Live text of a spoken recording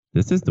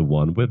This is the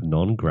one with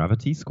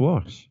non-gravity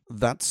squash,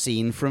 That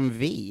scene from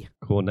V.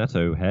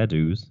 cornetto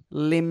hairdos,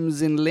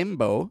 Limbs in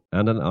limbo.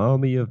 and an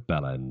army of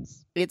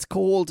bellends. It's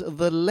called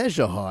The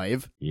Leisure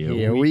Hive.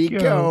 Here we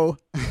go.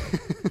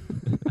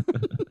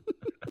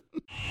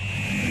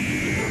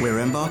 We're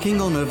embarking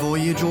on a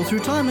voyage all through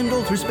time and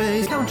all through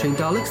space. Counting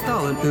Daleks,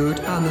 Thalan, Ood,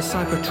 and the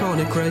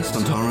Cybertronic race.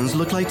 Santarans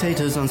look like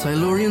taters and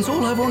Silurians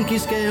all have wonky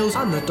scales.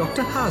 And the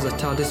Doctor has a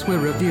TARDIS, we're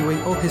reviewing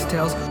all his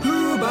tales.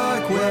 Who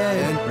back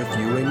when?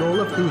 Reviewing all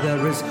of who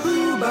there is.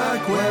 Who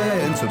back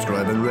when?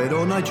 Subscribe and rate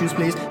on iTunes,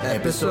 please.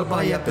 Episode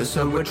by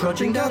episode, we're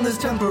trudging down this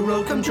temporal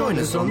road. Come join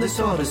us on this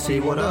odyssey.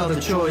 What other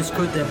choice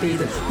could there be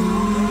than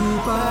who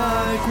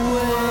back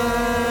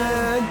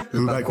when?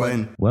 Who back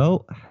when?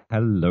 Well,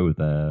 hello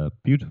there.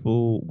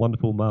 Beautiful,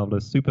 wonderful,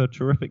 marvelous, super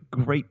terrific,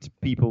 great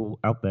people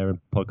out there in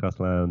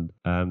podcast land.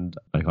 And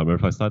I can't remember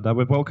if I started that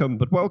with welcome,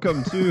 but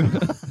welcome to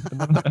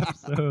another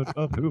episode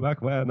of Who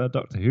Back When, a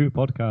Doctor Who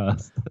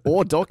podcast.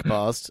 Or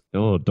Docpast.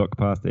 Oh,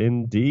 Docpast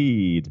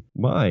indeed.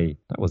 That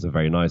was a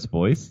very nice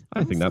voice.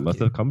 I think that must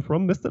have come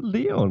from Mr.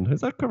 Leon.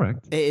 Is that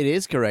correct? It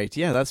is correct.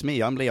 Yeah, that's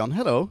me. I'm Leon.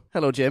 Hello.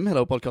 Hello, Jim.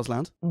 Hello, Podcast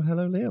Land. Oh,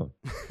 hello, Leon.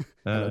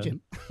 Hello,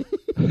 Jim.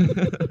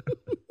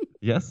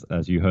 Yes,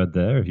 as you heard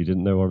there, if you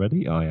didn't know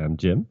already, I am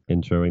Jim,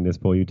 introing this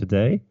for you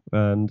today,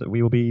 and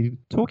we will be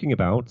talking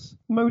about,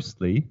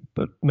 mostly,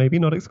 but maybe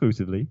not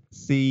exclusively,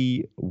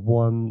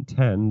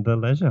 C110, The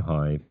Leisure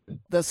Hive.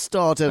 The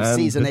start of And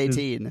season this is-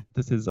 18.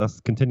 This is us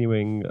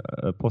continuing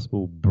a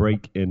possible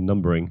break in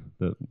numbering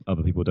that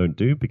other people don't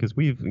do, because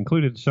we've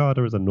included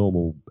Sharda as a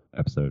normal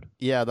episode.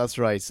 Yeah, that's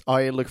right.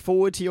 I look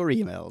forward to your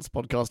emails,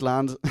 Podcast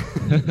Land.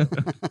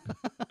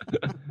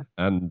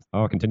 And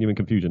our continuing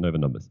confusion over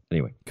numbers.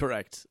 Anyway.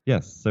 Correct.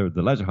 Yes, so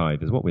The Leisure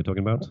Hive is what we're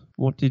talking about.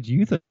 What did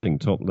you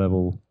think, top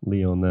level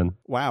Leon, then?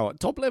 Wow,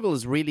 top level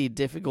is really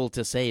difficult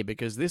to say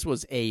because this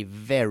was a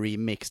very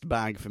mixed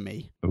bag for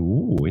me.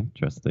 Ooh,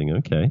 interesting.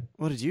 Okay.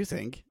 What did you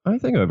think? I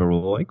think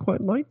overall I quite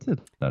liked it,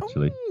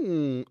 actually.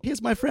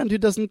 Here's my friend who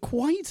doesn't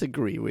quite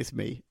agree with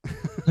me.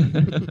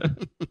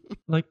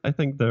 Like, I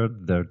think there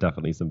are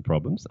definitely some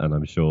problems, and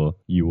I'm sure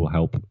you will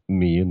help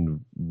me and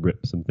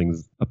rip some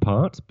things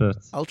apart, but...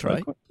 I'll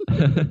try.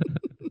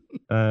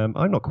 I'm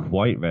not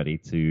quite ready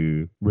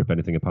to rip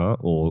anything apart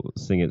or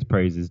sing its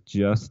praises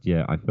just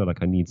yet. I feel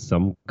like I need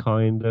some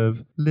kind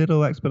of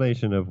little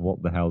explanation of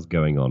what the hell's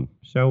going on.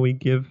 Shall we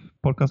give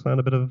Podcast Land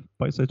a bit of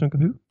bite-sized chunk of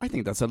who? I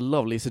think that's a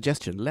lovely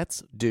suggestion.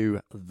 Let's do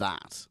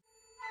that.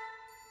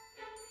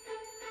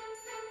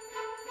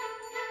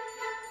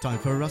 Time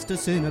for us to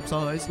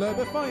synopsize,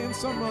 Clarify and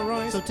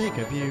summarize, so take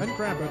a view and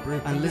grab a brew,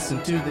 and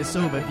listen to this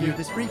overview,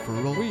 this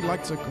free-for-all. we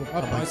like to call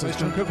a bite-sized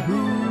chunk of who.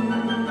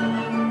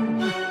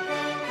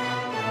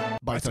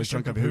 Bite-sized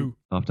chunk of who.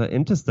 After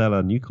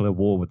interstellar nuclear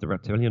war with the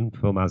reptilian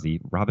Formazi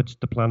ravaged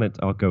the planet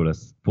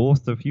Argolis,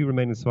 forced the few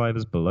remaining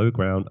survivors below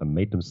ground and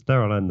made them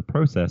sterile in the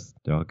process,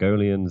 the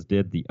Argolians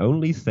did the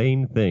only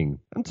sane thing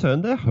and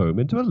turned their home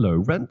into a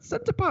low-rent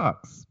center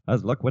parks.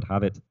 As luck would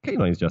have it,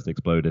 canines just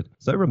exploded,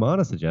 so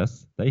Romana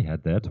suggests they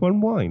head there to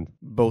unwind.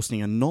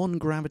 Boasting a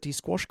non-gravity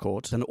squash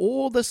court and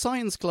all the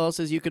science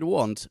classes you could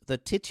want, the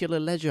titular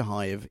Leisure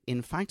Hive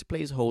in fact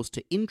plays host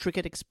to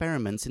intricate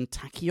experiments in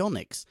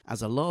tachyonics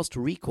as a last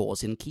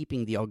recourse in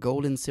keeping the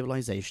Argolian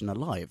civilization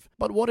alive.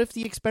 But what if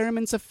the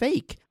experiments are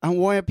fake? And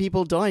why are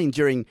people dying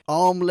during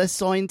armless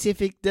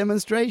scientific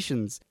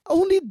demonstrations?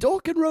 Only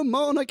Doc and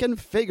Romana can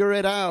figure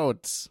it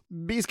out.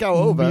 Biscow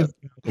over.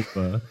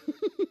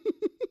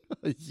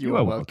 You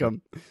are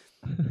welcome.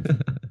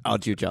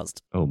 Aren't you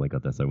just? Oh my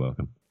god, they're so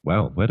welcome.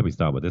 Well, where do we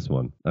start with this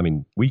one? I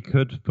mean, we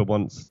could, for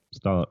once,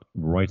 start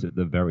right at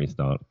the very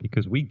start,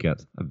 because we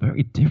get a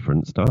very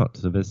different start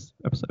to this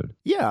episode.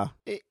 Yeah,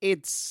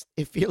 it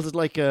feels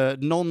like a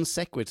non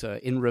sequitur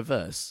in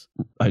reverse.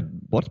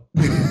 What?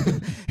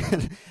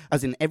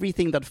 As in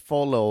everything that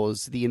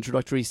follows the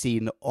introductory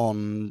scene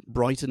on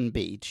Brighton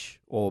Beach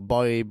or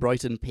by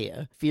Brighton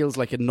Pier feels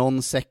like a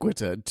non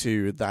sequitur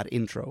to that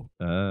intro.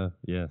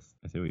 Yes,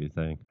 I see what you're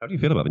saying. How do you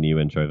feel about the new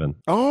intro then?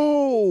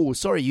 Oh,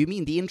 sorry, you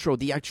mean the intro,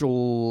 the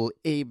actual,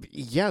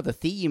 the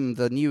theme,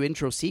 the new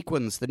intro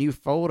sequence, the new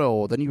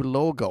photo, the new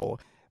logo.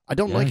 I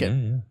don't like it.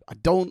 Yeah. I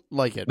don't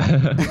like it.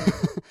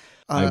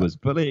 I was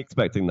fully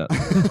expecting that.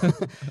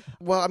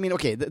 Well, I mean,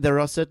 okay, there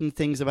are certain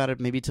things about it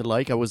maybe to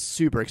like. I was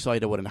super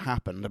excited when it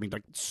happened. I mean,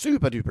 like,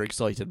 super duper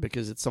excited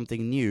because it's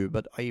something new,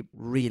 but I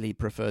really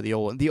prefer the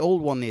old one. The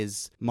old one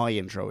is my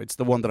intro. It's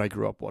the one that I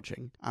grew up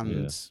watching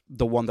and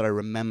the one that I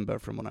remember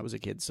from when I was a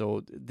kid.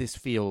 So this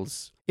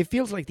feels... It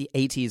feels like the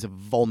 80s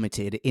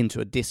vomited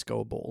into a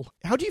disco ball.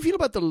 How do you feel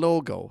about the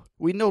logo?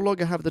 We no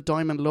longer have the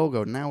diamond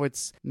logo. Now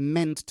it's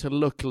meant to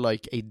look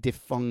like a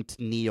defunct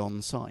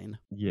neon sign.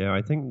 Yeah,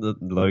 I think the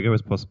logo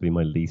is possibly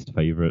my least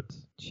favorite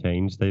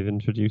change they've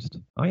introduced.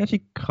 I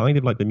actually kind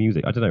of like the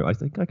music. I don't know. I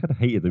think I kind of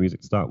hated the music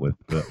to start with,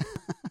 but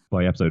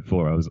by episode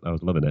 4, I was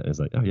loving it. It's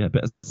like, oh yeah, a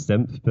bit of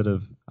synth, bit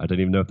of... I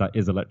don't even know if that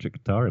is electric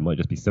guitar. It might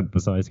just be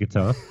synthesized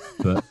guitar.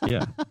 But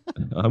yeah,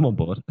 I'm on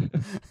board.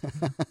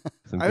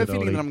 I have a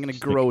feeling that I'm going to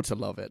grow to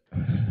love it.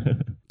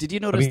 Did you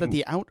notice that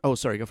mean- Oh,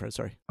 sorry, go for it,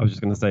 sorry. I was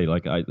just going to say,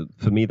 like,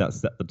 for me, that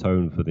set the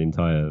tone for the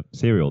entire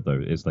serial, though.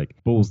 It's like,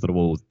 balls to the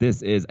walls.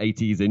 This is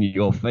 80s in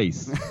your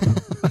face.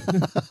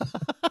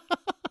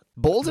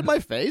 Balls in my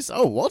face?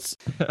 Oh, what?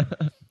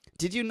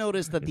 Did you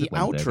notice that the Is it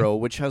Wednesday? outro,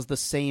 which has the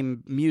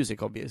same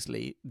music,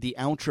 obviously, the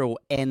outro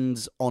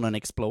ends on an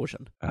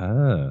explosion?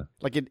 Ah.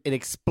 Like, it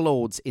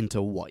explodes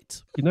into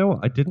white. You know what?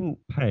 I didn't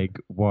peg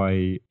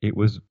why it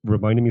was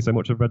reminding me so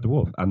much of Red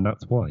Dwarf, and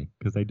that's why,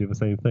 because they do the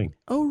same thing.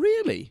 Oh,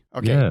 really?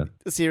 Okay. Yeah.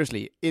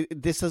 Seriously,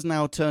 this has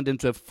now turned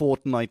into a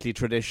fortnightly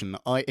tradition.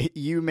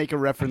 You make a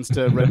reference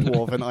to Red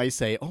Dwarf, and I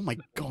say, oh my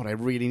god, I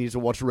really need to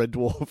watch Red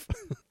Dwarf.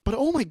 But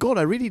oh my god,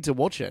 I really need to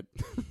watch it.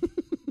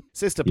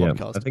 Sister Yeah,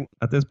 podcast. I think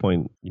at this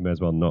point, you may as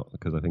well not,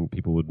 because I think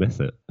people would miss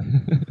it.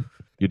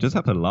 You just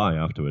have to lie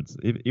afterwards.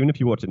 Even if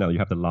you watch it now, you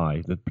have to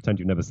lie. Pretend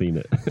you've never seen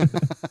it.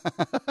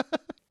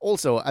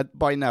 Also,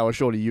 by now,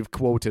 surely you've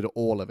quoted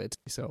all of it,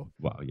 so...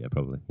 Wow, yeah,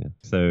 probably. Yeah.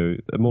 So,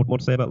 more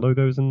to say about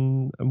logos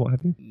and what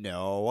have you?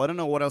 No, I don't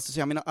know what else to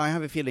say. I mean, I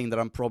have a feeling that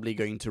I'm probably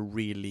going to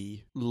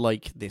really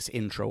like this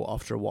intro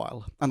after a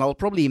while. And I'll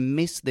probably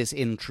miss this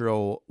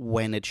intro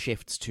when it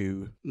shifts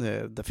to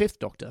the Fifth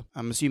Doctor.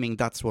 I'm assuming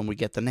that's when we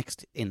get the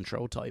next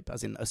intro type,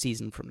 as in a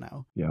season from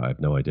now. Yeah, I have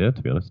no idea,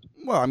 to be honest.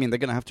 Well, I mean, they're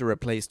going to have to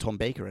replace Tom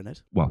Baker in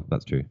it. Well,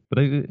 that's true. But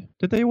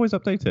did they always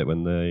update it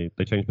when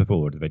they changed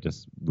before, or did they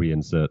just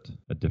reinsert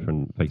a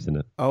different face in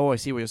it? Oh, I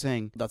see what you're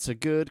saying. That's a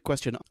good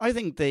question. I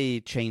think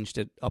they changed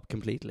it up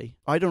completely.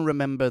 I don't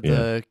remember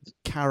the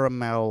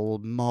caramel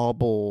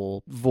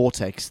marble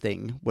vortex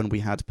thing when we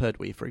had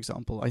Pertwee, for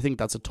example. I think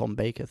that's a Tom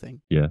Baker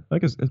thing. Yeah, I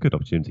guess it's a good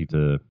opportunity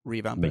to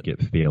Revamp make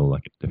it feel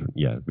like a different...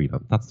 Yeah,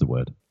 revamp. That's the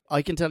word.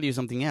 I can tell you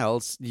something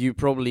else. You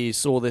probably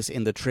saw this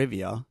in the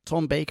trivia.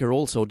 Tom Baker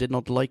also did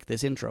not like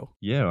this intro.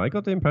 Yeah, I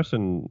got the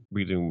impression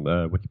reading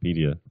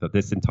Wikipedia that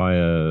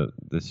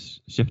this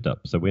shift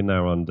up. So we're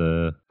now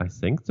under, I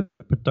think, the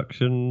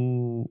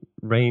production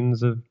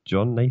reigns of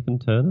John Nathan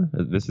Turner.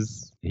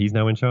 He's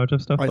now in charge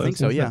of stuff. I think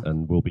so, yeah.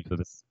 And will be for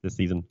this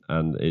season.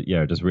 And it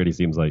just really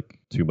seems like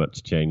too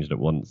much changed at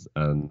once,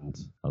 and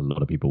a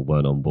lot of people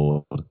weren't on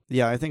board.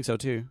 Yeah, I think so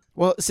too.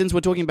 Well, since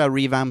we're talking about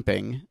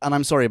revamping, and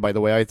I'm sorry, by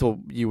the way, I thought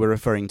you were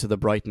referring to the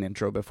Brighton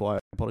intro before.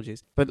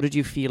 Apologies. But what did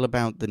you feel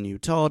about the new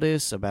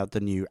TARDIS, about the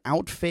new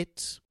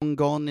outfit? Long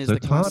Gone is So the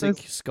classic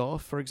TARDIS-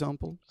 scarf, for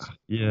example.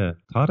 Yeah,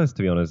 TARDIS,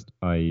 to be honest,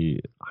 I'm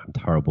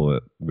terrible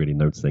at really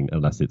noticing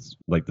unless it's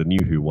like the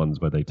New Who ones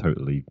where they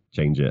totally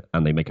change it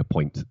and they make a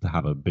point to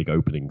have a big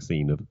opening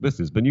scene of this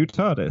is the new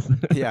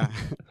TARDIS. Yeah.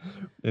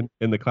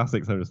 In the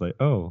classics, I'm just like,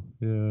 oh,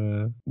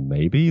 yeah,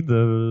 maybe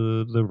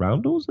the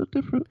roundels are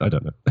different. I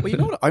don't know. Well, you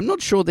know what? I'm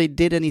not sure they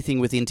did anything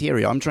with the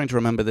interior. I'm trying to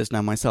remember this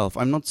now myself.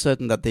 I'm not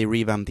certain that they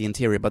revamped the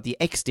interior, but the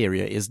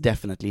exterior is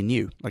definitely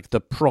new. Like the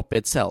prop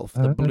itself,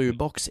 the blue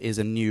box is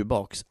a new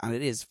box, and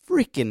it is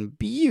freaking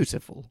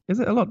beautiful. Is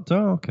it a lot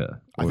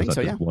darker? I Or think is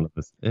that so, just yeah. One of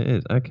the... It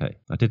is, okay.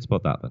 I did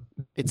spot that then.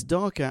 It's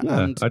darker, Yeah,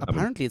 and I mean-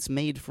 apparently it's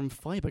made from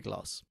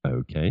fiberglass.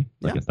 Okay.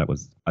 I Yeah. guess that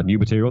was a new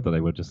material that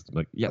they were just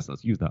like, yes,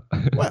 let's use that.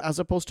 Well, as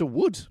opposed to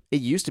wood.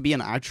 It used to be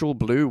an actual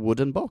blue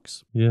wooden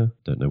box. Yeah.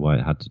 Don't know why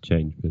it had to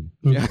change, really.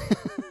 Yeah.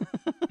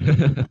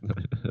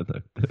 No,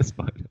 it's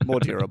fine. More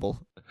durable.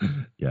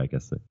 Yeah, I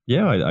guess so.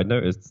 Yeah, I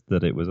noticed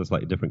that it was a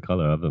slightly different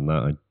color. Other than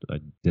that, I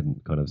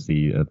didn't kind of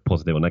see a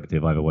positive or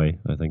negative either way,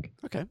 I think.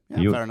 Okay,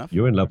 yeah, fair enough.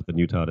 You're in love with the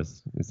new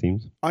TARDIS, it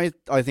seems. I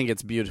think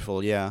it's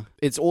beautiful, yeah.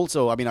 It's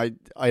also, I mean,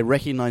 I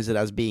recognize it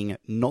as being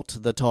not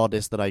the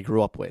TARDIS that I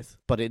grew up with,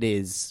 but it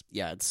is,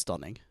 yeah, it's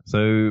stunning.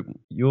 So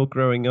your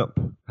growing up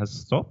has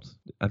stopped?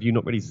 Have you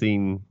not really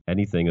seen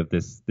anything of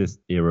this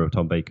era of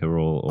Tom Baker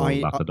or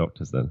latter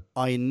Doctors then?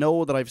 I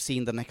know that I've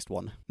seen the next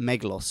one,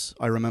 Meglos.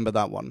 I remember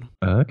that one.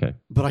 Okay.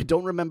 But I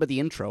don't remember the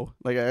intro.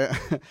 Like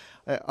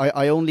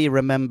I only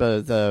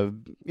remember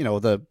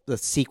the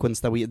sequence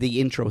the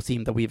intro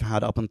theme that we've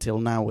had up until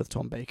now with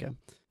Tom Baker.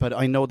 But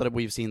I know that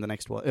we've seen the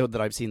next one, that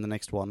I've seen the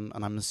next one,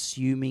 and I'm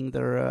assuming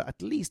there are at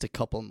least a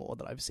couple more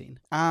that I've seen,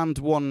 and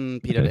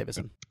one Peter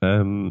Davison.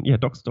 Yeah,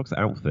 Doc's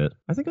outfit.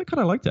 I think I kind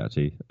of liked it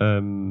actually.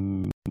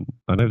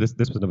 I know this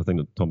was another thing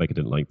that Tom Baker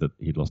didn't like, that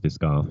he'd lost his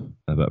scarf,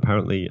 but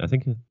apparently I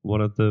think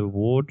one of the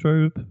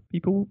wardrobe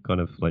people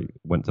kind of like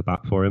went to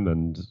bat for him,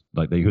 and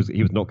like he was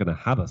not going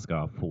to have a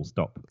scarf full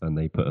stop, and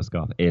they put a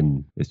scarf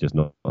in. It's just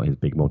not his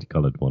big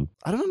multicolored one.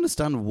 I don't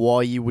understand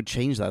why you would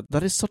change that.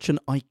 That is such an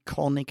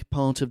iconic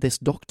part of this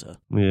Doctor.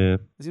 Yeah,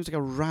 It seems like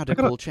a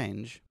radical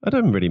change. I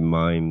don't really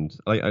mind.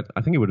 I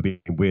think it would have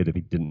been weird if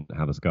he didn't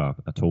have a scarf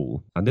at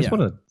all. And this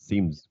one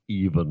seems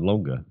even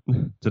longer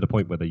to the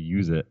point where they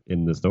use it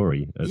in the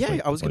story.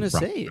 Yeah, I was going to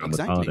say,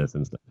 exactly.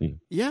 And stuff. Yeah.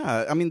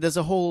 Yeah, I mean, there's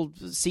a whole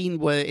scene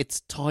where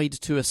it's tied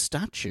to a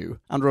statue,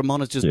 and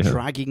Ramona's just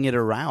dragging it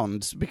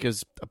around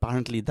because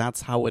apparently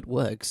that's how it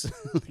works.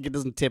 Like it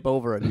doesn't tip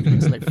over and it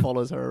just like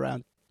follows her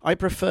around. I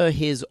prefer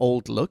his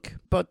old look,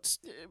 but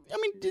I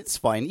mean, it's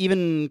fine.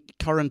 Even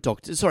current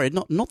Doctor, sorry,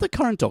 not the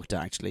current Doctor,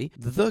 actually.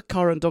 The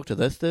current Doctor,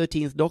 the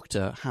 13th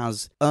Doctor,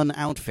 has an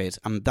outfit,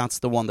 and that's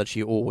the one that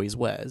she always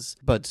wears.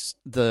 But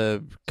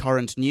the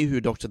current New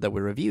Who Doctor that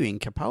we're reviewing,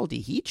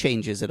 Capaldi, he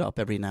changes it up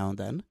every now and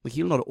then. Like,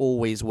 he'll not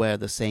always wear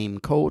the same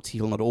coat,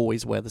 he'll not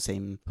always wear the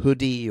same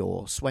hoodie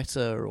or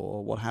sweater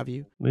or what have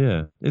you.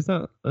 Yeah. Is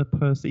that a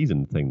per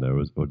season thing,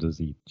 though, or does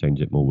he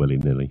change it more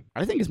willy-nilly?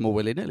 I think it's more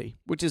willy-nilly,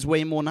 which is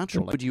way more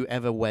natural. Would you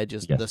ever wear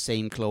just Yes. the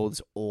same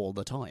clothes all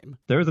the time?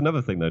 There is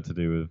another thing, though, to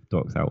do with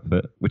Doc's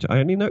outfit, which I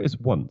only noticed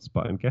once,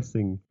 but I'm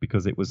guessing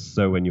because it was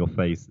so in your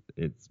face,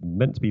 it's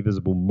meant to be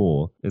visible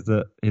more, is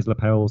that his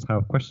lapels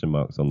have question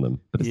marks on them.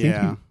 But it seems to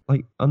Yeah. be,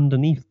 like,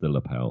 underneath the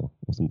lapel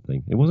or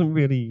something. It wasn't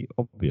really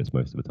obvious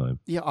most of the time.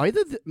 Yeah,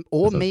 either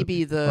or That's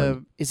maybe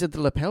fine. is it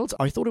the lapels?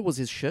 I thought it was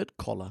his shirt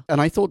collar,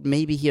 and I thought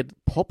maybe he had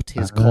popped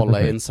his collar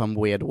okay. in some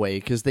weird way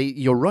because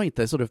you're right,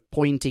 they're sort of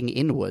pointing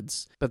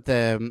inwards. But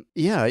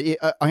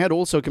I had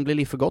also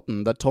completely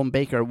forgotten that Tom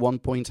Baker at one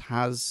point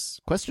has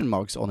question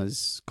marks on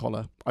his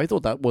collar. I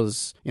thought that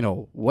was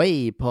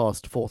way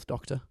past Fourth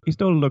Doctor. He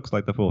still looks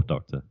like the Fourth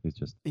Doctor. He's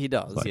just He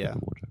does, slightly yeah.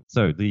 different wardrobe.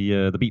 So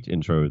the beach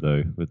intro,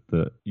 though, with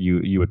the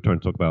you were trying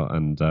to talk about,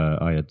 and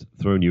I had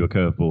thrown you a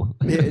curveball.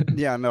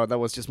 Yeah, no, that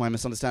was just my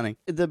misunderstanding.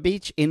 The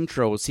beach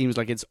intro seems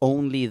like it's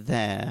only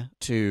there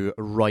to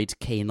write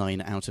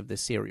K9 out of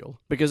this serial.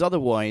 Because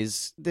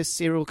otherwise, this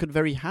serial could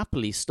very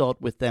happily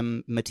start with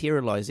them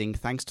materializing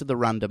thanks to the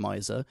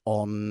randomizer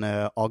on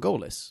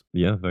Argolis.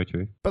 Yeah, very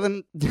true. But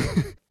then,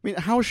 I mean,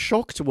 how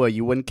shocked were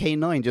you when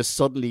K9 just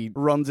suddenly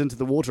runs into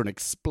the water and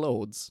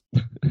explodes?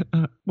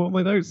 Well,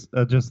 my notes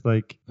are just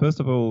like, first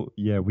of all,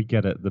 yeah, we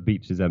get it. The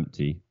beach is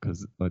empty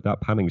because like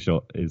that panning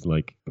shot is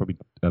like probably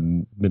a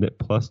minute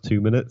plus 2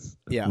 minutes.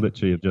 Yeah.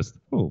 Literally of just,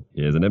 oh,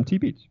 here's an empty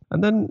beach.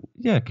 And then,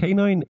 yeah,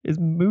 K9 is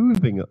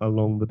moving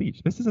along the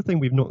beach. This is a thing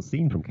we've not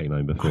seen from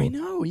K9 before. I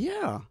know,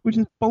 yeah. Which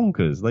is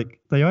bonkers. Like,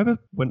 they either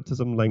went to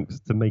some lengths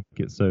to make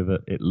it so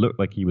that it looked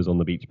like he was on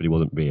the beach, but he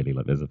wasn't really.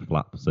 Like, there's a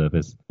flat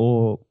surface.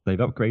 Or they've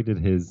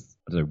upgraded his,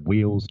 I don't know,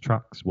 wheels,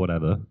 tracks,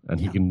 whatever, and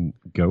he Yeah. can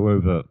go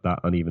over that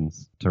uneven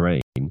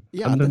terrain.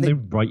 Yeah, and then and they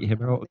write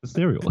him out of the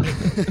serial.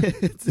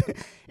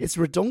 it's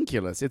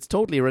redonkulous. It's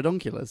totally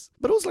redonkulous.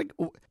 But also, like,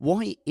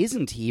 why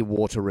isn't he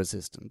water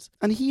resistant?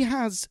 And he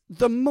has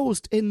the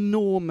most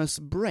enormous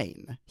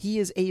brain. He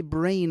is a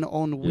brain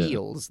on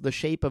wheels, the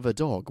shape of a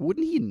dog.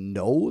 Wouldn't he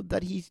know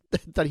that he's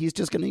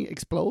just going to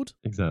explode?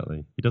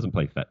 Exactly. He doesn't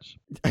play fetch.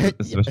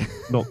 Especially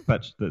not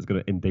fetch that's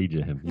going to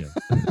endanger him. Yeah.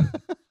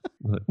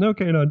 Like, no,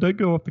 K9, don't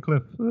go off the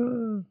cliff.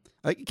 Ah.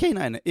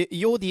 K9,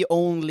 you're the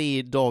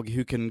only dog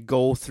who can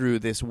go through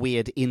this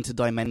weird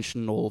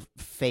interdimensional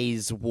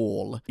phase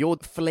wall. You're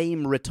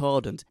flame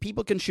retardant.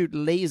 People can shoot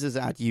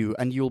lasers at you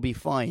and you'll be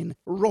fine.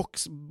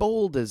 Rocks,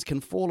 boulders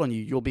can fall on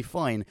you, you'll be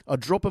fine. A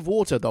drop of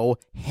water, though,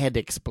 head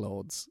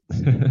explodes.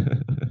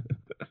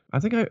 I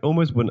think I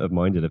almost wouldn't have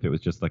minded if it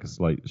was just like a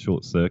slight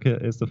short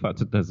circuit. It's the fact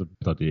that there's a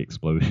bloody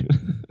explosion.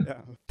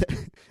 Yeah.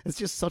 It's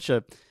just such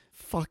a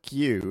fuck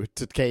you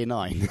to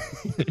K9.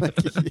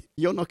 Like,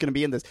 you're not going to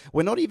be in this.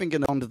 We're not even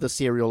going to end the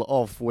serial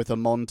off with a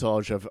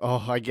montage of,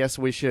 I guess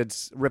we should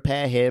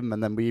repair him,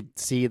 and then we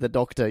see the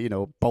Doctor,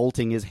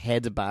 bolting his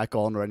head back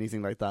on or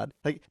anything like that.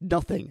 Like,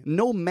 nothing.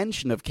 No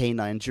mention of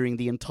K9 during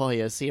the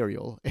entire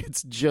serial.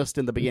 It's just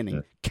in the beginning.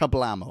 Yeah.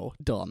 Kablamo.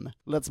 Done.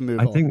 Let's move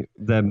I on. think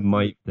there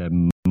might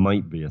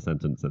be a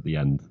sentence at the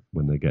end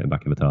when they're getting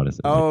back in the TARDIS.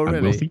 Oh, and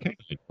really? we'll see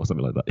K9 or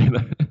something like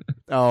that.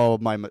 Oh,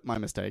 my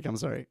mistake. I'm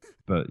sorry.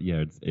 But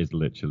yeah, it's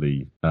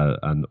literally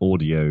an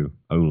audio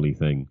only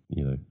thing,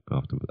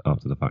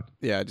 after the fact.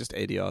 Yeah, just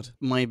idiot.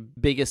 My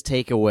biggest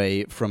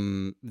takeaway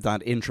from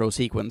that intro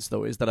sequence,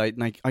 though, is that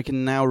I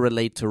can now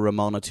relate to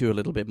Romana too a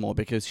little bit more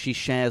because she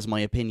shares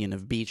my opinion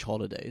of beach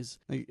holidays.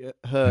 Like,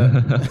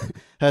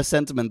 her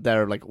sentiment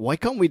there, like, why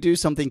can't we do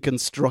something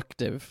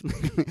constructive?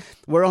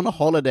 We're on a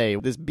holiday.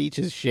 This beach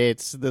is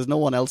shit. There's no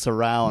one else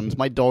around.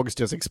 My dog's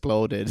just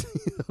exploded.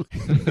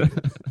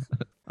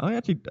 I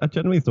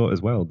generally thought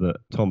as well that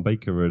Tom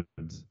Baker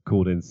had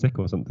called in sick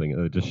or something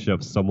and just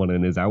shoved someone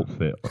in his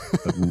outfit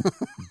and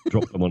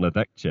dropped them on a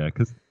deck chair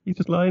because he's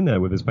just lying there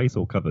with his face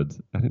all covered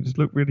and it just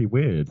looked really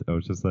weird. I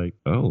was just like,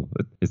 oh,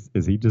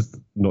 is he just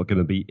not going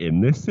to be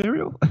in this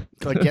serial?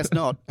 I guess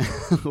not.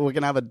 We're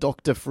going to have a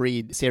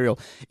Doctor-free serial.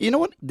 You know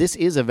what? This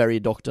is a very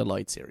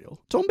Doctor-light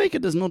serial. Tom Baker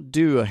does not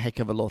do a heck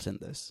of a lot in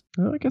this.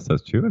 I guess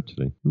that's true,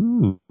 actually.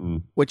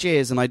 Which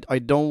is, and I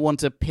don't want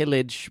to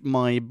pillage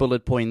my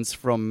bullet points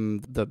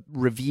from the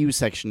review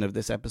section of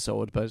this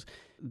episode, but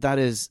that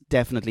is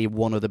definitely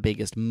one of the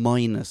biggest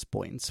minus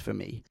points for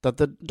me. That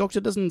the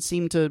Doctor doesn't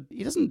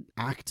he doesn't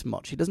act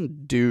much, he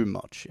doesn't do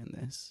much in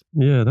this.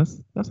 Yeah,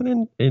 that's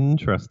an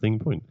interesting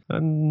point.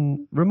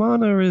 And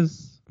Romana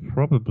is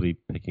probably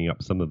picking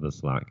up some of the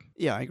slack.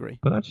 Yeah, I agree.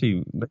 But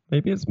actually,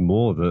 maybe it's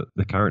more that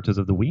the characters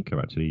of the week are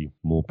actually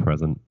more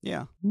present.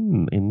 Yeah.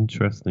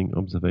 Interesting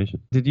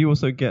observation. Did you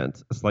also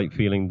get a slight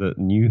feeling that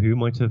New Who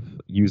might have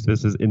used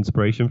this as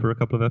inspiration for a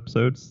couple of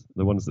episodes?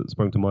 The ones that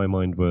sprung to my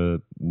mind were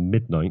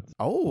Midnight,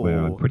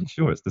 where I'm pretty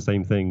sure it's the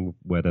same thing,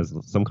 where there's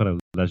some kind of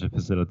leisure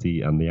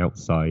facility and the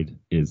outside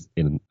is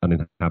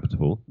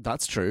uninhabitable.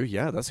 That's true.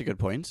 Yeah, that's a good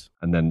point.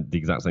 And then the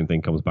exact same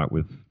thing comes back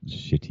with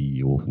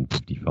shitty Orphan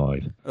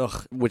 55.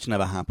 Ugh, which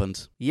never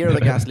happened. Year of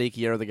the gas leak,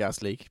 year of the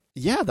gas leak.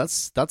 Yeah,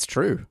 that's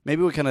true.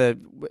 Maybe we kind of,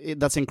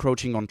 that's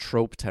encroaching on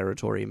trope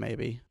territory,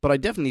 maybe. But I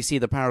definitely see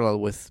the parallel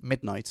with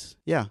Midnight.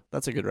 Yeah,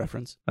 that's a good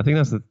reference. I think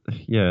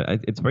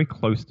it's very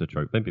close to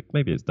trope.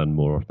 Maybe it's done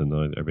more often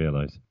than I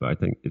realize. But I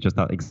think it's just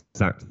that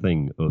exact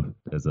thing of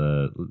there's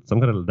some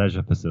kind of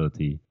leisure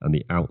facility and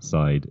the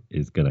outside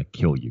is going to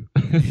kill you.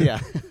 Yeah.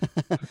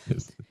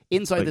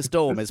 Inside this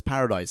dome is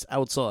paradise.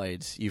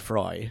 Outside, you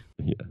fry.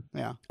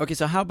 Yeah. Okay,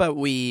 so how about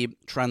we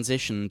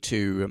transition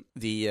to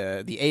the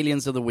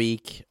aliens of the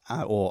week,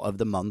 or of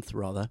the month,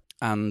 rather,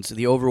 and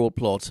the overall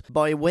plot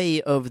by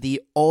way of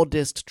the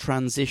oddest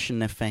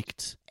transition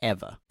effect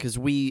ever. Because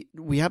we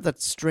have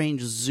that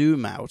strange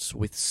zoom out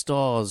with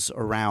stars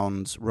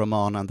around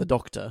Roman and the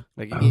Doctor.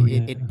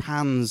 It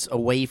pans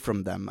away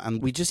from them,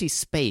 and we just see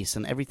space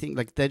and everything,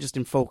 like they're just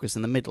in focus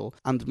in the middle.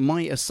 And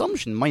my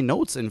assumption, my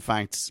notes in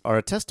fact, are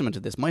a testament to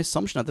this. My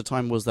assumption at the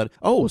time was that,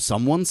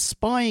 someone's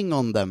spying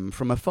on them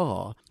from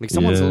afar. Like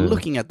someone's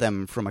looking at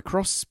them from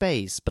across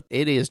space, but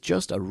it is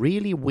just a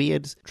really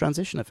weird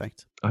transition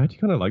effect. I actually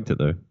kind of liked it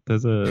though.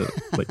 There's a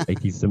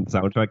 80s synth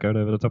soundtrack going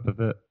over the top of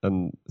it,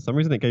 and for some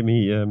reason it gave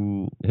me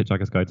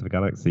Hitchhiker's Guide to the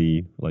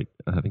Galaxy,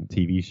 I think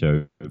TV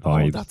show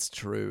vibes. Oh, that's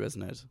true,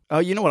 isn't it? Oh,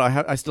 you know what?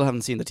 I still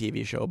haven't seen the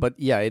TV show, but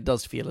yeah, it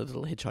does feel a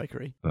little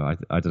hitchhikery. I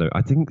don't know.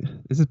 I think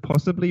this is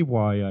possibly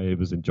why I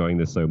was enjoying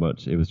this so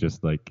much. It was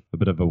just like a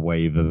bit of a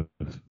wave of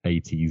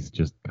 80s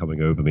just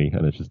coming over me,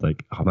 and it's just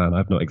like, oh man,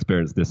 I've not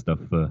experienced this stuff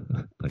for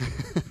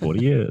 40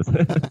 years.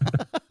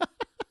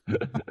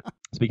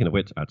 Speaking of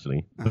which,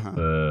 actually,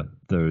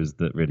 those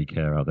that really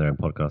care out there in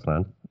podcast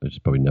land, which is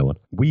probably no one,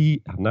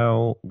 we have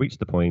now reached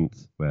the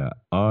point where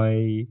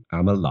I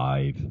am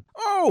alive.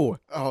 Oh,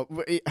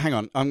 hang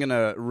on. I'm going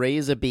to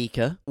raise a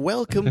beaker.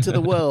 Welcome to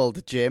the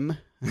world, Jim.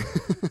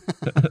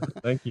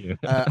 Thank you.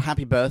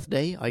 Happy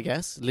birthday, I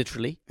guess,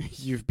 literally.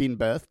 You've been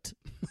birthed.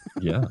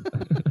 Yeah.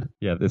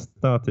 Yeah,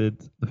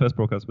 the first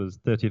broadcast was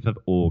 30th of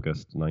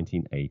August,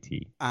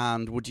 1980.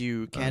 And would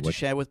you care to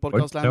share with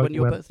Podcast Land when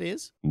your birthday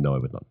is? No, I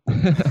would not.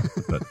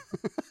 But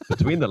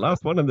between the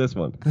last one and this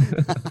one.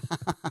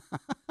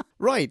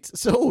 Right,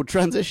 so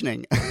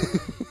transitioning.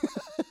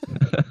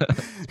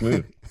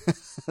 Smooth.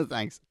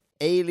 Thanks.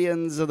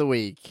 Aliens of the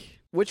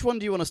week. Which one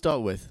do you want to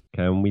start with?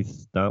 Can we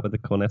start with the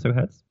Cornetto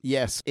heads?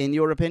 Yes. In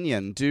your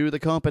opinion, do the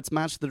carpets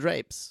match the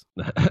drapes?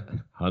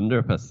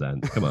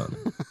 100%. Come on.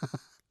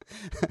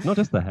 Not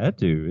just the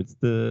hairdo, it's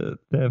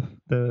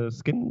the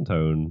skin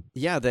tone.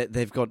 Yeah,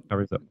 they've got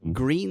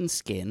green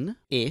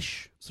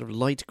skin-ish, sort of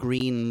light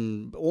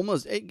green,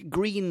 almost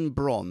green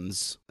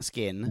bronze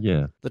skin.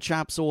 Yeah. The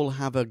chaps all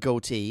have a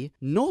goatee,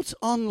 not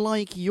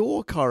unlike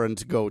your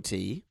current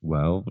goatee.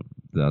 Well,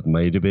 that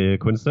may be a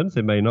coincidence,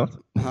 it may not.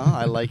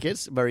 I like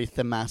it. Very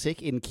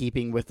thematic, in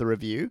keeping with the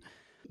review.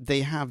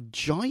 They have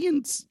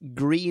giant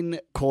green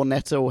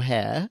cornetto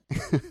hair,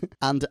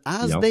 and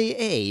as they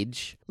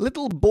age,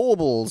 little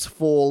baubles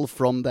fall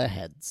from their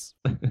heads.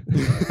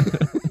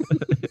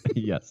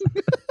 Yes.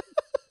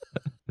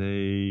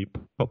 They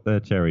pop their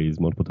cherries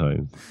multiple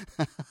times.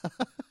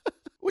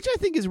 Which I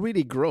think is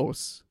really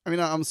gross. I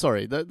mean, I'm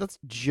sorry, that's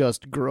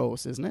just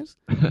gross, isn't it?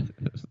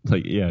 It's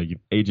like, yeah, you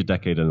age a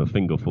decade and a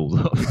finger falls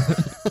off.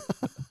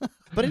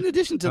 But in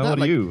addition to How that,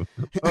 old are you?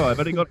 Oh, I've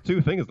only got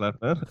 2 fingers left,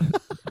 man.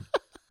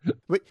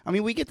 I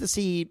mean, we get to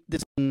see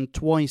this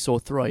twice or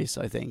thrice,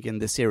 I think, in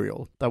the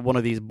serial, that one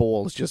of these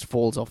balls just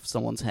falls off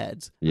someone's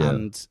head. Yeah.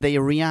 And they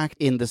react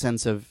in the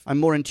sense of, I'm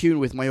more in tune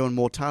with my own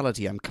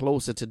mortality, I'm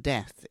closer to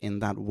death in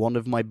that one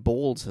of my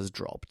balls has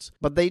dropped.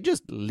 But they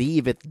just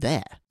leave it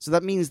there. So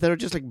that means they're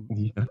just like...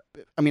 Yeah.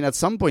 I mean, at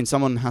some point,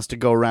 someone has to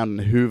go around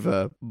and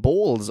hoover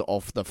balls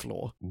off the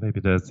floor.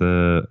 Maybe there's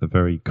a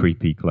very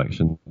creepy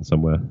collection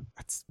somewhere.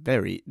 That's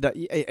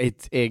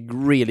it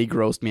really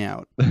grossed me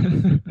out.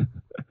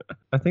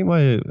 I think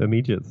my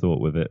immediate thought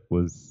with it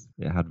was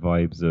it had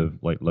vibes of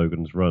like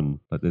Logan's Run.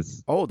 Like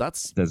this. Oh,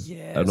 there's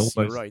yes, an almost,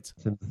 you're right.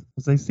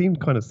 They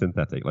seemed kind of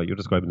synthetic. Like you're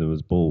describing them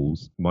as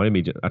balls. My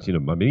immediate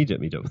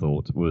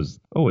thought was,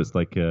 it's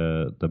like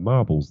the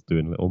Marbles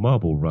doing a little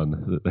marble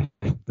run that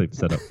they've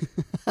set up.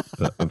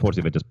 But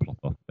unfortunately, they just plop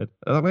off.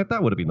 I mean,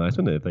 that would have been nice,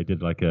 wouldn't it? If they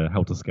did like a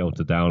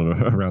helter-skelter down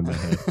around their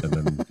head and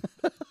then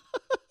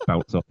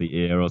bounce off the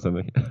ear or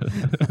something.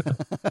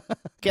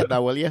 Get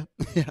that, will you?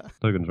 Yeah.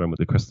 Logan's run with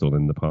the crystal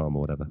in the palm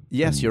or whatever.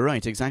 Yes, you're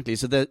right, exactly.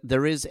 So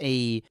there is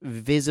a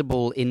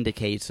visible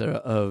indicator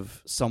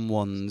of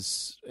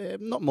someone's,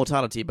 not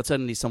mortality, but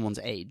certainly someone's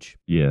age.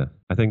 Yeah,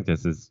 I think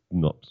this is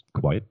not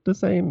quite the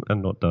same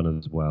and not done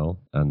as well,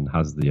 and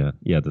has the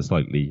the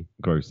slightly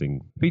grossing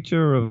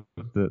feature of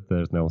that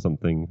there's now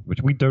something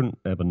which we don't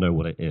ever know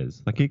what it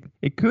is. Like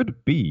it could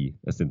be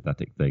a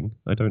synthetic thing,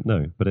 I don't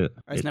know, but it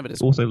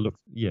also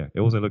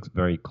looks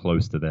very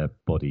close to their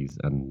bodies,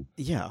 and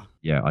yeah,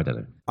 I don't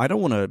know. I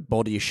don't want to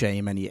body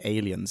shame any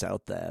aliens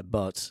out there,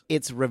 but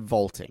it's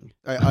revolting.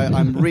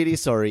 I'm really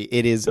sorry.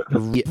 It is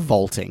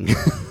revolting.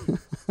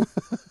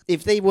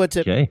 If they were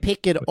to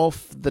pick it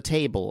off the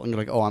table and go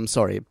like, oh, I'm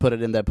sorry, put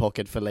it in their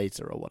pocket for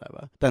later or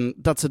whatever, then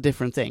that's a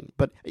different thing.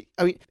 But,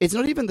 I mean, it's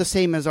not even the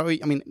same as,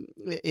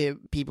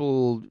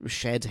 people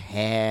shed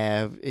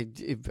hair,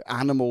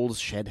 animals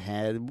shed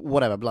hair,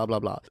 whatever, blah, blah,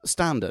 blah.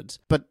 Standard.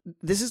 But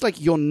this is like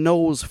your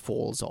nose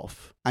falls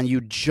off and you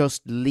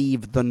just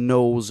leave the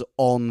nose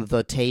on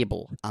the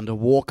table and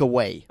walk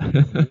away.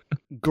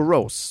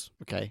 Gross.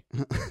 Okay.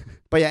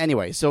 But yeah,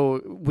 anyway,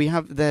 so we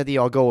have there the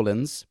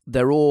Argolans.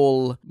 They're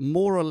all,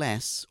 more or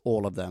less,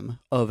 all of them,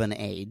 of an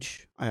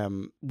age.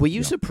 Were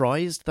you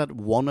surprised that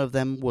one of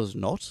them was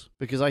not?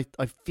 Because I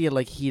feel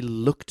like he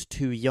looked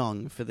too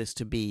young for this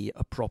to be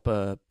a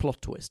proper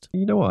plot twist.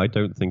 You know what? I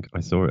don't think I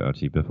saw it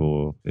actually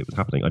before it was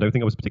happening. I don't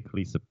think I was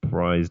particularly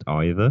surprised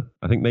either.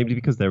 I think maybe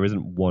because there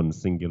isn't one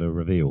singular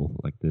reveal.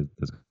 Like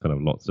there's kind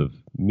of lots of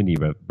mini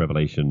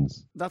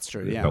revelations. That's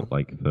true, it yeah. felt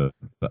like for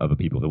other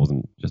people, there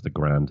wasn't just a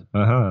grand,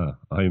 aha,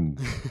 I'm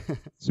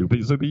super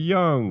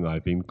young,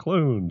 I've been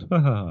cloned,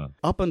 haha.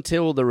 Up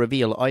until the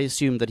reveal, I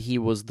assumed that he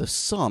was the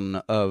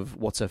son of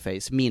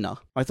what's-her-face, Mina.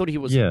 I thought he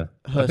was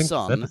her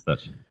son,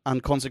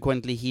 and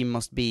consequently he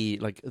must be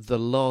like the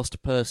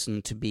last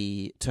person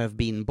to have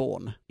been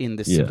born in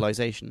this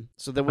civilization.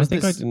 So there was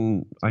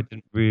I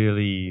didn't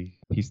really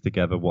piece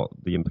together what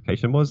the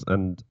implication was,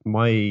 and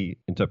my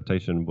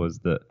interpretation was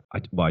that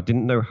I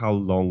didn't know how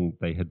long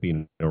they had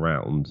been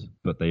around,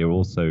 but they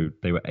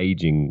were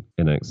aging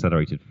in an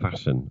accelerated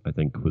fashion, I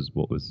think was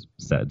what was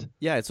said.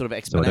 Yeah, it's sort of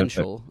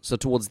exponential. So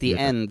towards the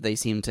end, they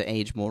seem to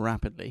age more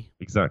rapidly.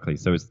 Exactly.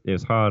 So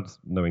it's hard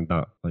knowing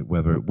that, like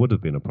whether it would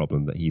have been a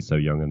problem that he's so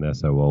young and they're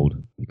so old,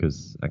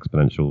 because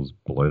exponentials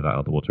blow that out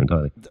of the water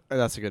entirely.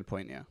 That's a good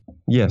point, yeah.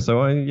 Yeah,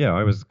 so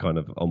I was kind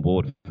of on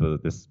board for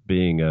this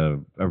being a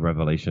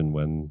revelation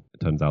when it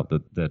turns out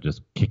that they're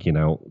just kicking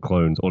out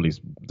clones, or at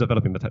least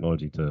developing the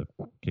technology to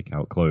kick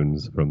out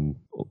clones from...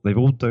 They've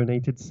all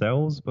donated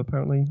cells,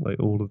 apparently. Like,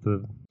 all of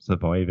the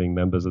surviving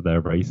members of their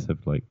race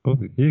have like, oh,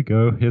 here you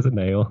go, here's a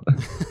nail.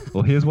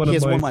 Or here's one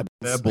of my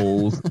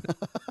balls.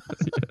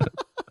 Yeah.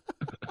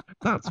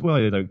 That's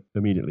why I don't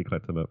immediately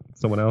collect them up.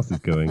 Someone else is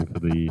going for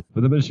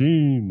the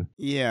machine.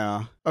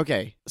 Yeah.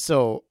 Okay.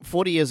 So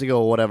 40 years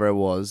ago, or whatever it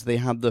was, they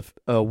had the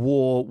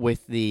war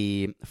with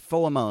the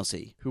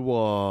Foamasi, who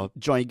are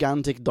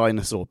gigantic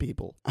dinosaur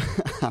people.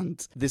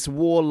 And this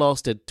war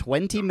lasted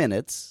 20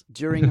 minutes,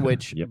 during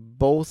which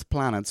both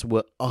planets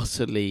were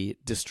utterly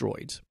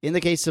destroyed. In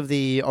the case of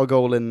the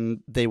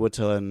Argolan, they were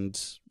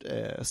turned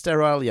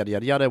sterile, yada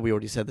yada yada. We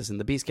already said this in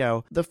the Beast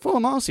Cow. The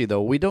Foamasi,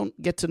 though, we don't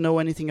get to know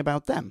anything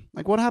about them.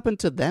 Like, what happened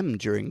to them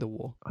during the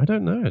war? I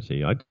don't know,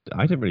 actually. I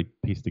didn't really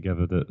piece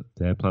together that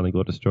their planet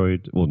got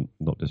destroyed. Well,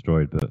 not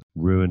destroyed, but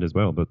ruined as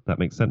well. But that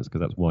makes sense,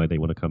 because that's why they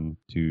want to come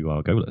to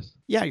Argolis.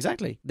 Yeah,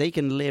 exactly. They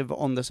can live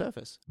on the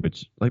surface.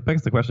 Which, like,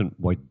 begs the question,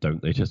 why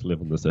don't they just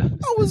live on the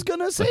surface? I was going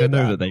to say I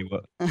know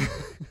that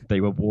they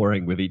were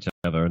warring with each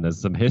other, and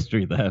there's some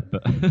history there,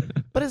 but...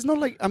 But it's not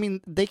like, I mean,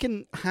 they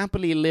can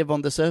happily live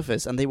on the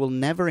surface, and they will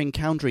never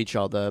encounter each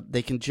other.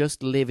 They can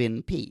just live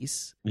in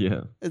peace.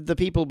 Yeah. The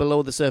people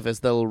below the surface,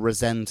 they'll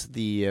resent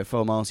the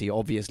Foamasi,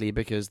 obviously,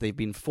 because they've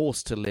been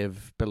forced to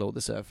live below the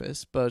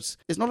surface. But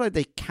it's not like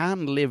they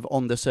can live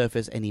on the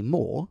surface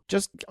anymore.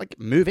 Just, like,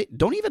 move it.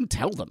 Don't even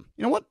tell them.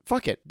 You know what?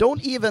 Fuck it.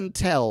 Don't even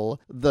tell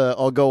the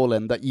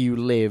Argolan that you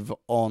live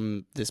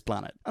on this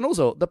planet. And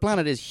also, the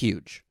planet is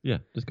huge. Yeah,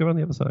 just go on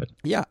the other side.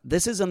 Yeah,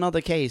 this is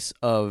another case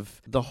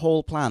of the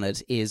whole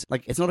planet is,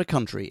 like, it's not a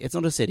country, it's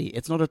not a city,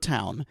 it's not a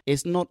town,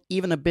 it's not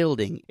even a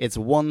building, it's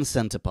one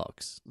center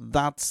box.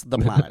 That's the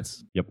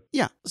planet. Yep.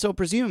 Yeah, so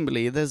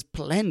presumably there's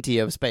plenty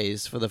of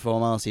space for the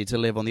Foamasi to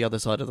live on the other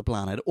side of the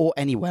planet, or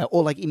anywhere,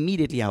 or, like,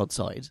 immediately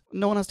outside.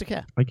 No one has to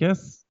care. I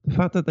guess the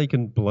fact that they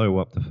can blow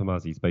up the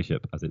Foamasi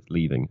spaceship as it's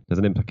leaving, there's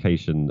an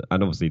implication,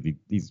 and obviously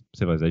these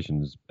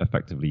civilizations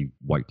effectively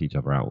wiped each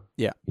other out.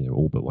 Yeah. You know,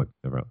 all but wiped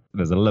each other out.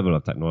 There's a level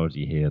of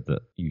technology here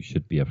that you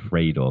should be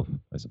afraid of,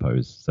 I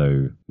suppose.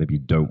 So maybe you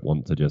don't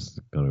want to just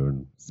go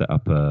and set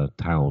up a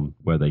town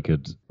where they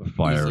could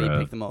fire... Easily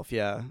pick them off,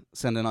 yeah.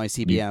 Send an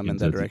ICBM in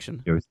their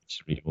direction.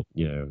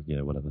 Yeah,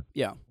 whatever.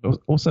 Yeah.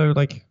 Also,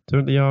 like,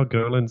 don't the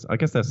Argolans, I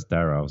guess they're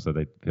sterile, so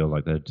they feel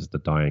like they're just a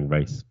dying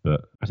race,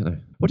 but I don't know.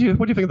 What do you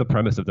think of the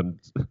premise of them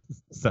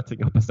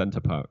setting up a center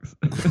parks?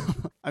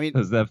 I mean,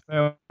 as their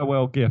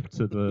farewell gift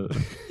to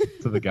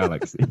the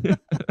galaxy.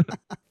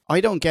 I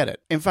don't get it.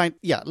 In fact,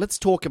 yeah, let's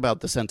talk about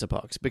the center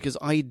parks, because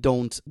I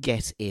don't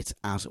get it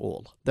at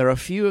all. There are a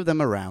few of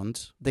them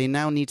around. They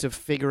now need to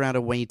figure out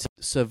a way to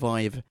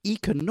survive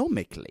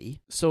economically,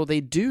 so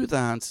they do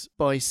that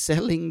by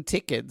selling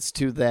tickets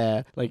to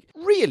their, like,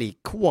 really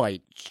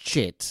quite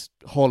shit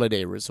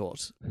holiday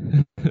resort.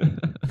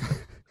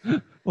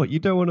 What, you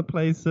don't want to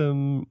play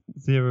some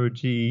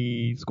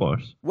zero-G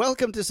squash?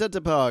 Welcome to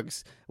Center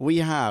Parks. We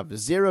have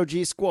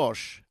zero-G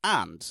squash.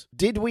 And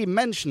did we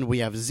mention we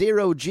have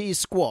zero-G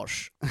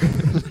squash?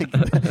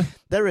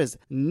 There is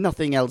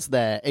nothing else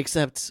there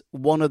except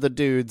one of the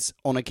dudes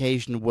on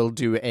occasion will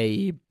do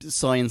a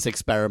science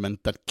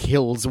experiment that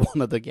kills one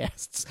of the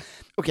guests.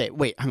 Okay,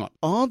 wait, hang on.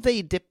 Are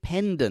they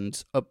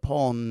dependent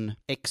upon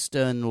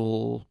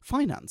external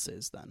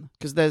finances then?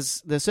 Because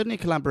there's certainly a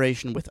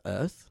collaboration with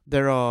Earth.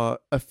 There are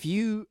a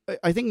few,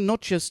 I think not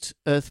just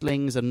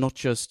Earthlings and not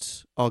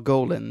just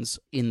Argolans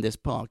in this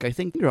park. I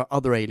think there are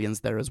other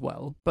aliens there as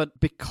well. But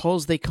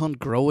because they can't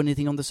grow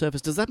anything on the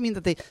surface, does that mean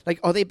that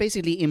are they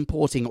basically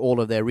importing all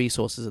of their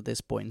resources at this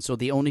point? So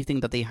the only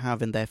thing that they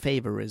have in their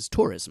favor is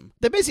tourism.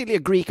 They're basically a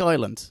Greek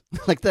island.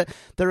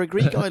 They're a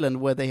Greek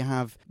island where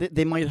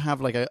they might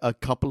have like a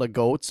couple of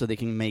goats so they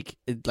can make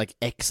like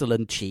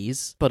excellent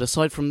cheese. But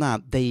aside from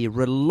that, they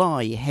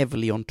rely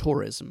heavily on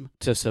tourism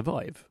to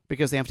survive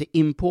because they have to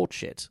import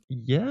shit.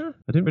 Yeah,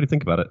 I didn't really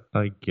think about it.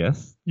 I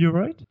guess you're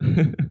right.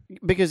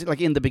 Because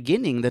like in the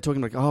beginning, they're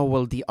talking like, oh,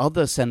 well, the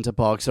other center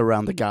parks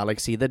around the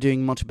galaxy, they're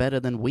doing much better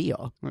than we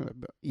are.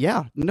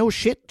 Yeah, no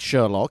shit,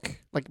 Sherlock.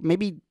 Like,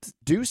 maybe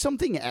do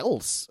something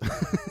else.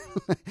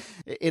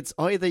 It's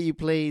either you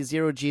play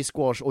zero-G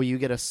squash or you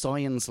get a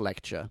science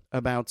lecture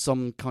about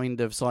some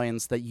kind of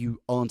science that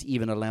you aren't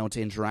even allowed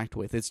to interact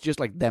with. It's just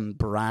like them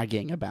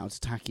bragging about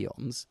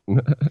tachyons.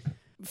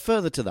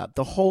 Further to that,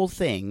 the whole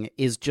thing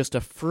is just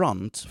a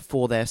front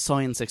for their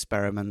science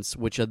experiments,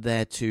 which are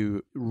there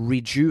to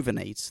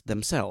rejuvenate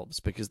themselves,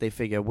 because they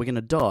figure we're going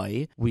to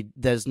die,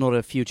 there's not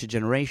a future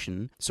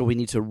generation, so we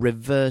need to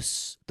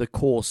reverse the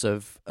course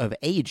of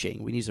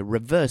aging. We need to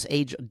reverse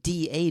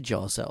de-age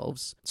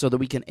ourselves so that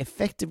we can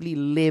effectively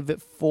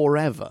live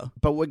forever.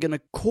 But we're going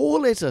to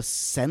call it a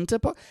center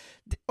park?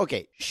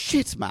 Okay,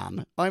 shit,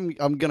 man. I'm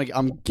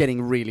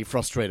getting really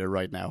frustrated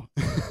right now.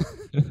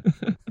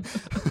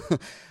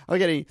 I'm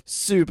getting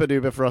super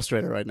duper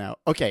frustrated right now.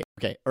 Okay,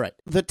 all right.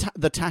 The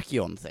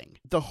tachyon thing.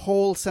 The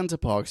whole Center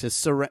Parks is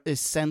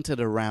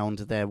centered around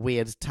their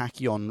weird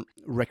tachyon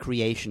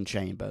recreation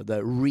chamber,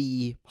 the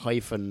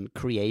re-creation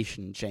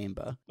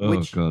chamber.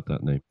 Oh god,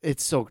 that name.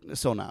 It's so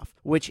naff.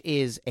 Which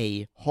is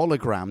a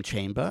hologram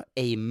chamber,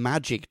 a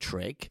magic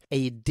trick,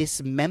 a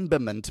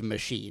dismemberment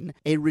machine,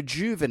 a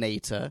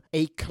rejuvenator,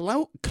 a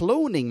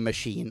cloning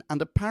machine,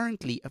 and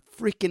apparently a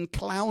freaking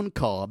clown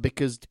car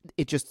because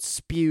it just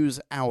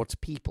spews out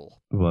people.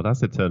 Well,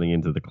 that's it turning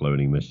into the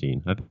cloning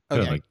machine. I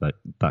feel like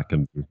that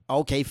can be...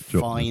 Okay,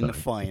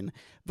 fine.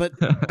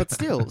 But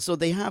still, so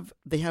they have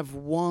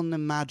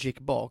one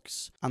magic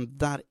box, and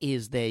that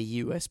is their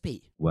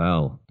USP.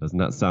 Well, doesn't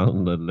that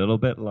sound a little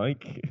bit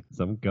like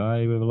some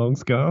guy with a long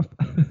scarf?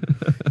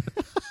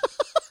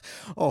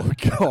 Oh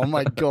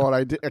my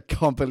god! I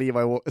can't believe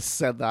I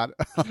said that.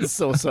 I'm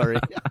so sorry.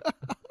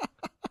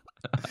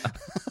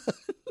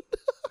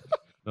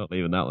 Not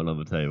leaving that one on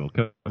the table.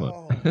 Come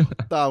on. Oh,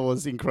 that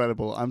was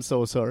incredible. I'm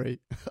so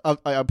sorry.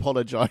 I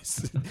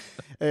apologize.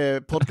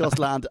 Podcast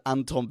Land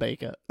and Tom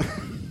Baker.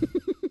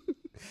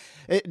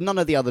 None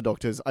of the other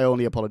doctors. I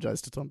only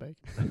apologize to Tom Baker.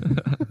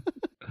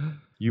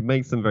 You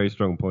make some very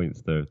strong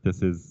points, though.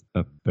 This is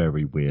a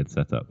very weird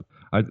setup.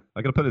 I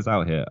got to put this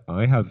out here.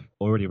 I have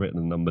already written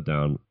a number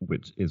down,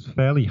 which is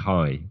fairly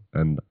high,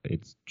 and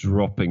it's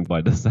dropping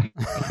by the second.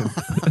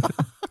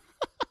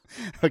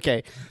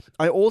 Okay,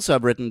 I also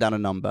have written down a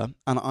number,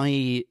 and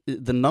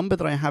the number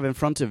that I have in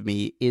front of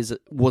me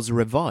was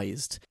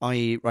revised.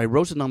 I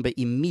wrote a number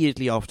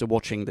immediately after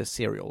watching this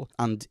serial,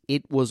 and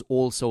it was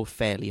also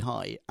fairly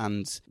high.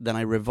 And then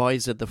I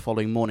revised it the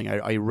following morning.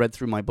 I read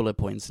through my bullet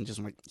points and just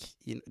like,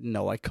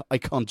 no, I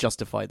can't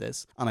justify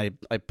this. And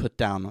I put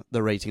down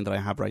the rating that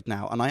I have right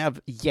now, and I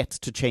have yet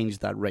to change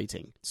that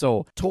rating.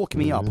 So talk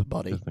me up,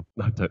 buddy.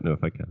 I don't know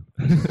if I can.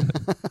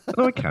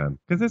 No, I can,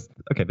 because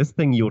this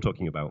thing you're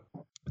talking about.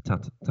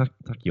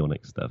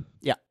 Tachyonic stuff.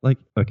 Yeah. Like,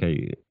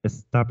 okay,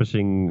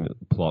 establishing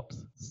plot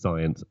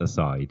science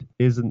aside,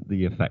 isn't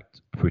the effect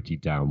pretty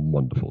damn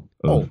wonderful?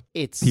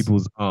 It's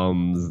people's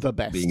arms the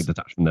best. Being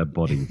detached from their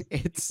bodies.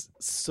 It's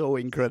so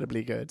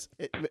incredibly good.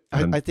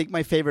 I think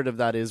my favorite of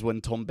that is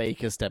when Tom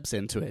Baker steps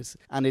into it,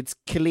 and it's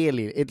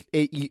clearly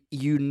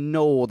you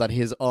know that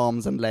his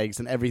arms and legs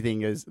and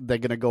everything they're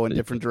gonna go in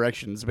different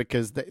directions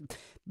because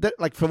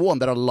like for one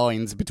there are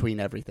lines between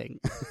everything.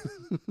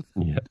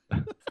 Yeah.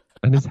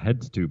 And his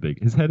head's too big.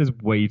 His head is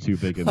way too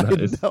big, and that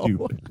is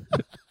stupid.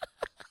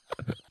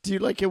 Do you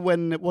like it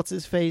when, what's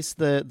his face,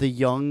 the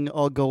young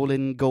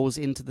Argolin goes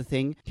into the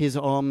thing? His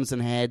arms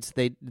and head,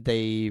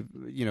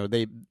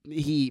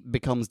 he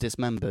becomes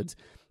dismembered,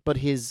 but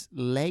his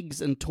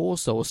legs and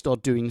torso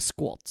start doing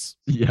squats.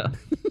 Yeah,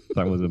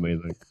 that was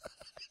amazing.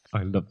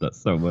 I love that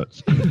so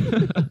much.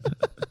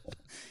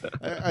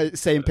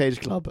 Same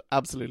page club.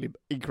 Absolutely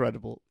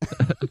incredible.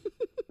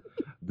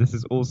 This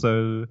is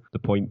also the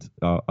point,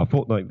 a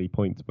fortnightly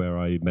point where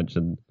I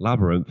mentioned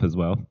Labyrinth as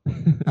well,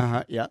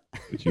 Yeah.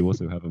 which you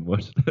also haven't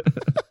watched.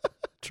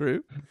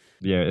 True.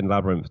 Yeah, in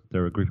Labyrinth,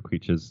 there are a group of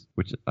creatures,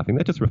 which I think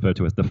they're just referred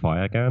to as the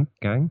Fire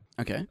Gang,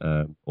 Okay.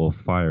 or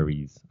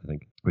Fireys, I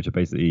think, which are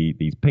basically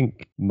these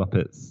pink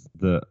Muppets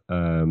that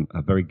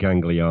have very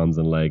gangly arms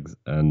and legs,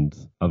 and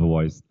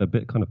otherwise a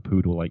bit kind of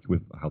poodle-like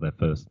with how their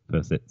first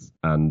sits,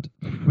 and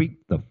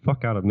freaked the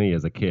fuck out of me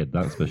as a kid,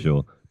 that's for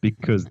sure.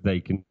 Because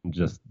they can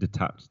just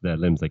detach their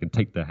limbs. They can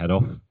take their head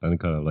off and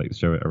kind of like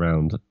show it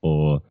around,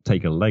 or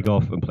take a leg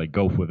off and play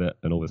golf with it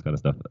and all this kind of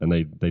stuff. And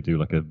they do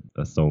like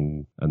a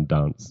song and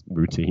dance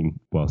routine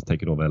whilst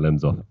taking all their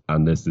limbs off.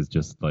 And this is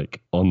just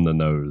like on the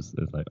nose.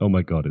 It's like, oh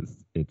my God,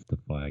 it's the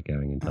Fire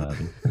Gang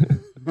entirely.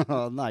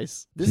 Oh,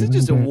 nice. This is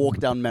just a walk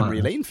down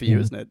memory lane for you,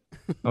 isn't it?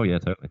 Oh yeah,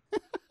 totally.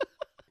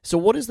 So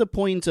what is the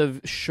point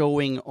of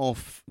showing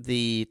off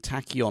the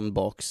Tachyon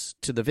box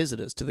to the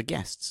visitors, to the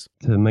guests?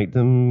 To make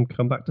them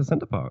come back to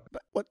Center Park.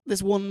 But what,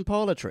 this one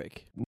parlor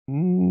trick?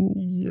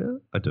 Yeah,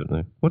 I don't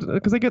know.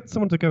 Because they get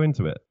someone to go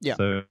into it. Yeah.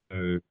 So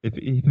if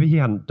he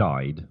hadn't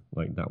died,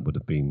 like that would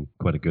have been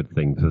quite a good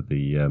thing for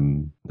the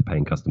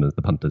paying customers,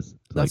 the punters,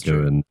 to That's go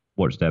true. and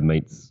watch their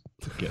mates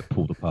get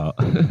pulled apart.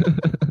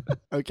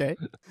 Okay.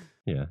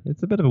 Yeah,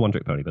 it's a bit of a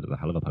one-trick pony, but it's a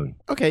hell of a pony.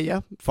 Okay,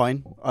 yeah,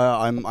 fine.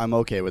 I'm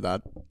okay with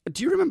that.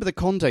 Do you remember the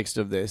context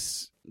of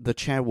this? The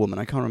chairwoman,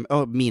 I can't remember.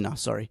 Oh, Mina,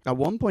 sorry. At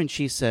one point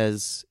she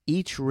says,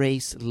 each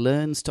race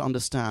learns to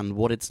understand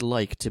what it's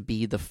like to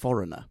be the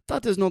foreigner.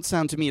 That does not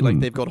sound to me like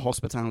they've got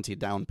hospitality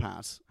down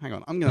pat. Hang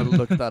on, I'm going to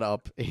look that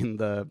up in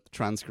the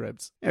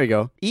transcripts. There we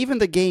go. Even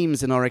the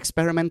games in our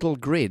experimental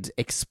grid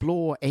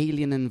explore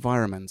alien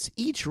environments.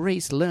 Each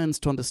race learns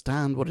to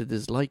understand what it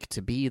is like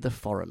to be the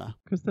foreigner.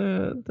 Because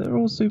they're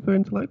all super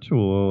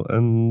intellectual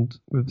and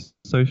with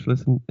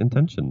socialist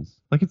intentions.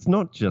 Like, it's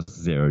not just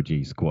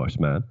zero-G squash,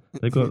 man.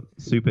 They've got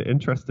super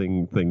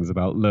interesting things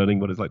about learning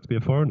what it's like to be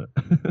a foreigner.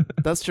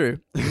 That's true.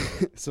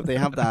 So they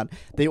have that.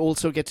 They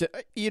also get to...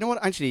 You know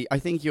what? Actually, I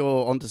think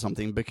you're onto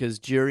something, because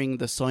during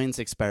the science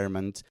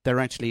experiment,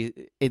 they're actually...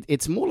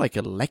 It's more like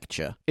a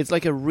lecture. It's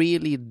like a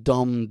really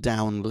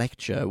dumbed-down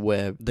lecture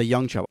where the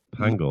young chap...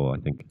 Pangol, I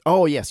think.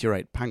 Oh, yes, you're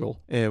right. Pangol.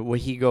 Where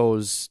he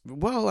goes,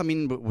 well, I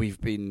mean, we've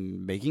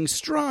been making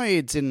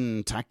strides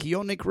in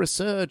tachyonic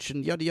research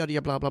and yada, yada,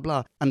 yada, blah, blah,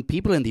 blah. And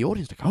people in the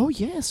audience are like, oh,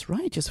 yes,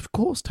 right, yes, of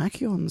course,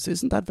 tachyons.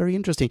 Isn't that very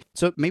interesting?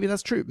 So maybe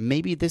that's true.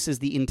 Maybe this is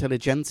the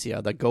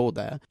intelligentsia that go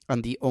there,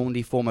 and the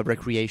only form of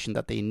recreation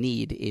that they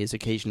need is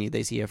occasionally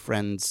they see a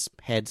friend's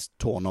head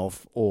torn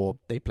off, or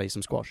they play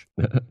some squash.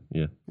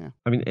 Yeah. Yeah.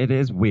 I mean, it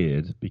is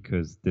weird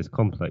because this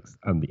complex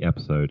and the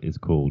episode is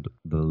called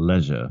The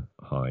Leisure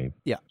Hive.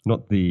 Yeah.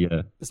 Not the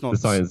It's not... the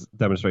science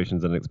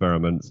demonstrations and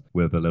experiments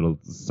with a little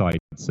side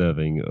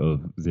serving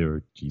of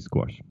zero-G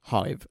squash.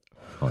 Hive.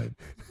 Hive.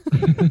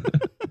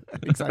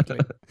 Exactly.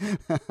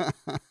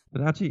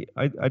 But actually,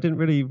 I didn't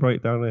really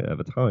write down it at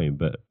the time,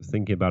 but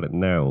thinking about it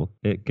now,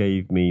 it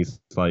gave me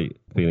slight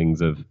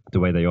feelings of the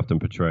way they often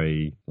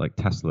portray like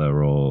Tesla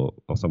or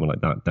someone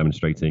like that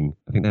demonstrating.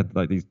 I think they had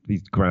like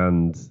these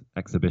grand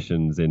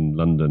exhibitions in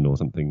London or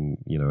something,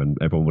 you know, and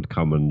everyone would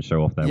come and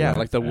show off their work.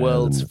 Like the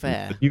World's And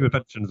Fair. The new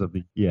inventions of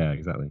the... Yeah,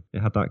 exactly.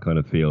 It had that kind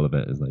of feel of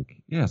it. It's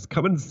like, yes,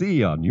 come and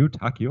see our new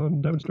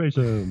tachyon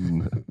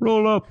demonstration.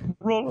 Roll up.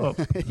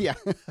 Yeah,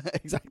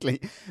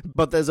 exactly.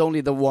 But there's only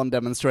the one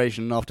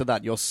demonstration, and after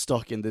that, you're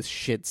stuck in this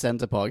shit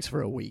Center Parks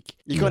for a week.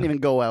 You can't even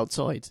go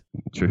outside.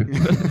 True.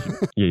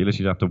 Yeah, you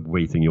literally have to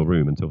wait in your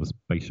room until the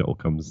space shuttle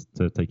comes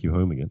to take you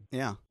home again.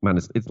 Yeah. Man,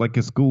 it's like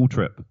a school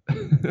trip.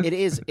 It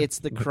is. It's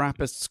the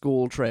crappiest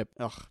school trip.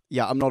 Ugh.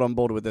 Yeah, I'm not on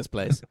board with this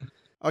place.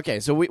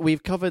 Okay, so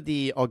we've covered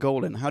the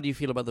Argolin. How do you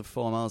feel about the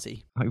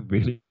Formazi? I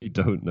really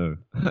don't know.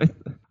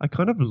 I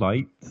kind of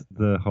liked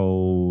the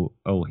whole,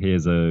 oh,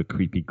 here's a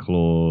creepy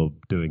claw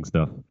doing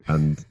stuff,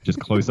 and just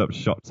close-up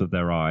shots of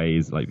their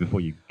eyes, like before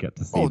you get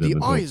to see them. Oh, the as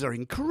well. eyes are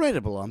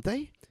incredible, aren't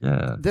they?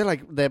 Yeah.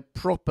 They're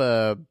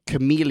proper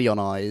chameleon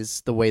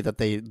eyes, the way that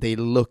they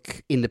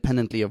look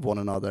independently of one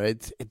another.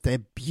 They're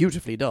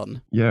beautifully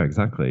done. Yeah,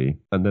 exactly.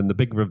 And then the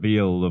big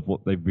reveal of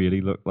what they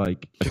really look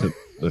like, I don't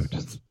know,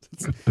 just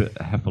a bit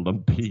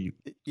heffalump-y.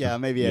 Yeah,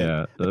 maybe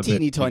Yeah, a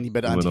teeny tiny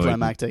bit humanoid.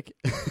 anticlimactic.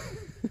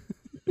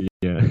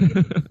 Yeah.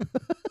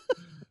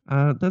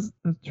 There's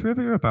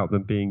trivia about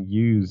them being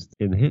used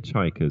in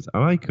Hitchhikers,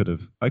 and I could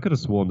have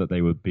sworn that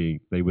they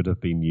would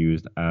have been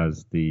used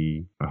as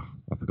the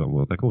I've forgotten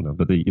what they're called now,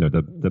 but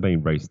the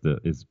main race that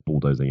is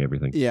bulldozing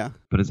everything. Yeah.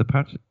 But it's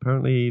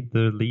apparently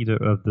the leader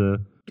of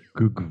the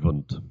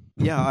Gugvunt.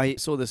 Yeah, I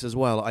saw this as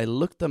well. I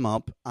looked them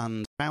up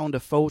and found a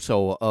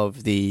photo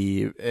of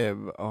the...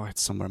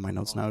 it's somewhere in my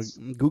notes now.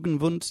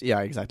 Guggenwund?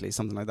 Yeah, exactly,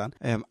 something like that.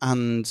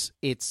 And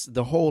it's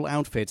the whole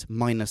outfit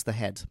minus the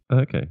head.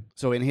 Okay.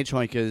 So in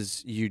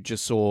Hitchhikers, you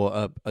just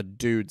saw a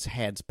dude's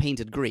head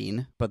painted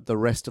green, but the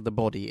rest of the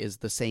body is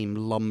the same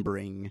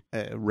lumbering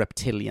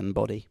reptilian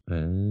body.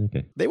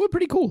 Okay. They were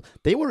pretty cool.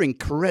 They were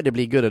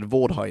incredibly good at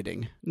Vord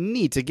hiding.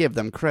 Need to give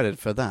them credit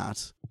for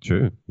that.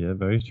 True. Yeah,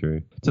 very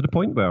true. To the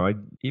point where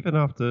even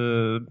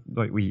after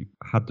we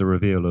had the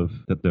reveal of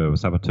that there were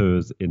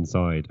saboteurs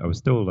inside, I was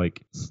still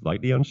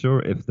slightly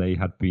unsure if they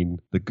had been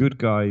the good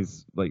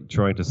guys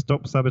trying to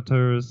stop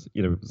saboteurs.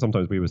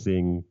 Sometimes we were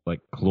seeing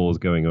claws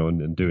going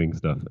on and doing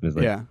stuff, and it's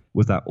Yeah.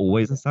 was that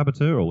always a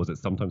saboteur, or was it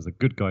sometimes a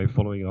good guy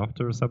following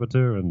after a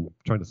saboteur and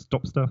trying to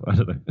stop stuff? I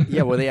don't know.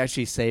 Yeah, were they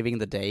actually saving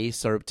the day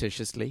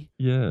surreptitiously?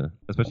 Yeah,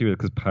 especially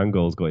because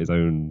Pangol's got his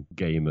own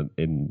game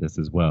in this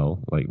as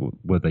well.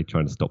 Were they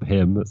trying to stop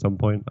him at some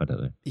point? I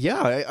don't know.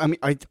 Yeah, I mean,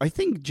 I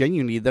think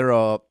genuinely there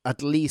are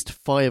at least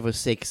 5 or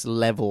 6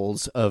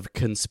 levels of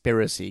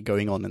conspiracy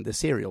going on in the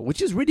serial,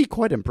 which is really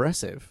quite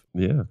impressive.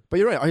 Yeah. But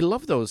you're right, I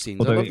love those scenes.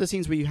 Although I love the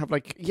scenes where you have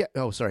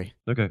sorry.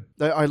 Okay.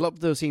 I love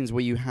those scenes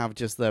where you have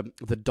just the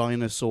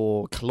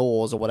dinosaur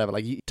claws or whatever,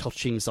 you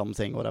touching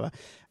something, whatever.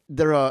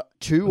 There are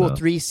 2 or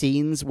 3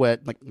 scenes where,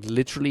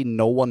 literally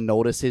no one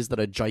notices that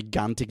a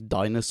gigantic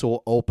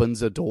dinosaur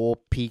opens a door,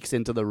 peeks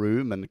into the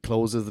room, and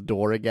closes the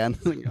door again.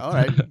 All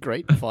right,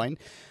 great, fine.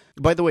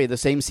 By the way, the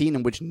same scene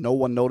in which no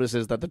one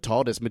notices that the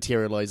TARDIS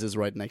materializes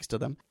right next to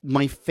them.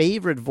 My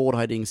favorite Vord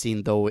hiding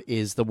scene, though,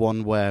 is the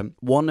one where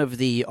one of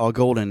the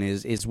Argolan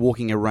is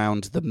walking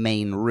around the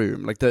main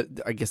room, the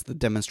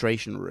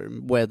demonstration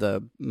room where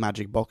the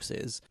magic box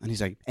is. And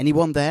he's like,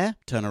 anyone there?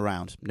 Turn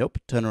around. Nope.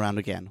 Turn around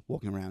again.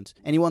 Walking around.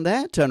 Anyone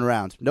there? Turn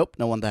around. Nope.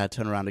 No one there.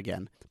 Turn around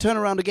again. Turn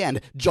around again.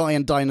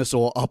 Giant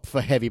dinosaur up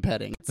for heavy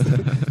petting.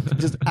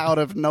 Just out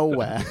of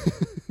nowhere.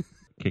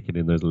 Kicking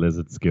in those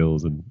lizard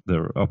skills, and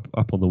they're up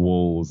on the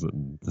walls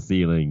and the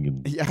ceiling,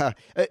 and yeah,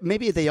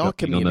 maybe they are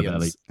Stuffing on their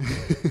belly.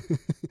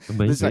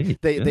 chameleons. Maybe,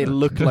 they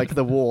look like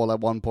the wall at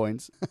one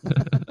point.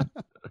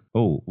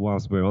 Oh,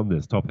 whilst we're on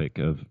this topic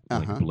of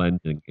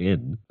blending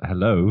in,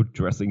 hello,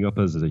 dressing up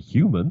as a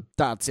human.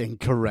 That's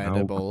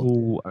incredible. How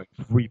cool and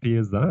creepy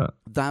is that?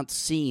 That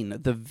scene,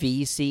 the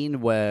V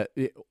scene, where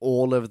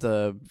all of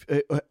the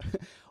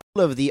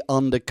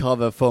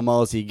undercover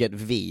Formazi get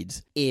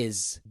V'd,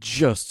 is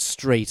just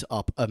straight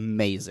up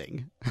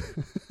amazing.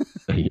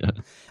 Yeah.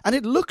 And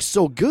it looks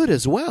so good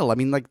as well. I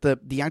mean,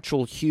 the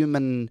actual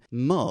human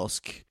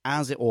mask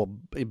or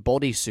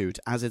bodysuit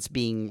as it's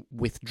being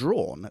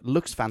withdrawn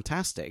looks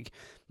fantastic.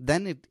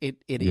 Then it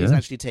is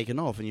actually taken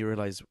off, and you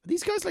realize,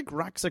 these guys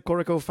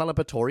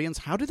Raxacoricofallapatorians,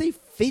 how do they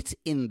fit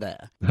in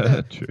there?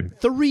 True.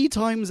 3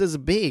 times as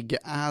big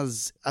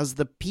as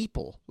the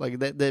people.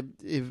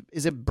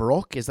 Is it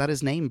Brock? Is that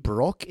his name?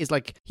 Brock is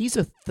he's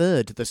a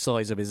third the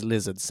size of his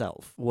lizard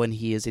self when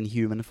he is in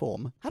human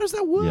form. How does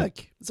that work?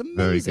 Yeah. It's amazing.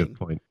 Very good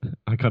point.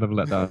 I kind of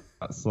let that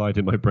slide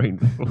in my brain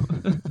before.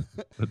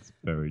 That's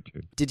very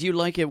true. Did you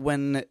like it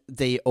when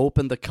they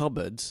open the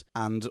cupboard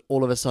and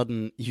all of a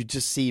sudden you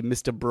just see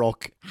Mr.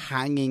 Brock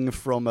hanging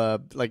from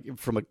a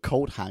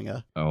coat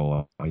hanger?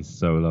 Oh, I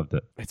so loved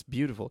it. It's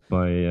beautiful.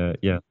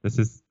 This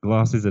is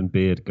glasses and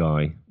beard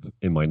guy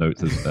in my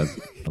notes as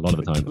a lot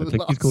of the time. I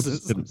think he's called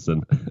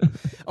Stinson.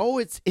 Oh,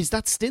 is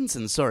that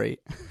Stinson? Sorry.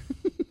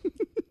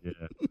 Yeah.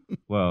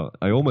 Well,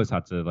 I almost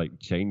had to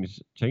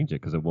change it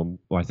because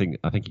I think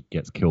he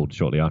gets killed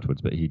shortly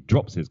afterwards, but he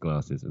drops his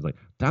glasses. It's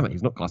damn it,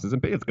 he's not glasses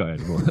and beards guy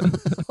anymore.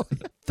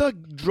 The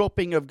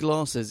dropping of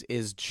glasses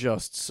is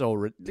just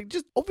so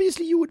just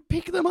obviously you would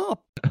pick them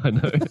up. I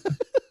know.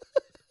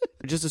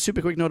 Just a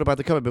super quick note about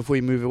the cupboard before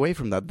we move away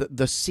from that.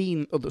 The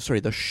scene,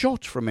 the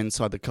shot from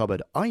inside the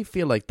cupboard, I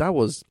feel like that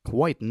was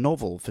quite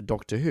novel for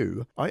Doctor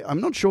Who. I'm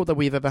not sure that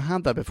we've ever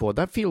had that before.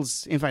 That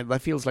feels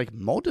like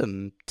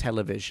modern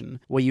television,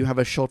 where you have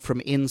a shot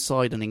from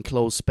inside an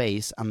enclosed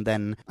space and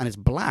it's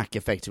black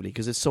effectively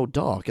because it's so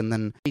dark, and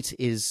then it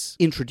is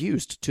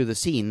introduced to the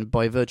scene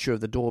by virtue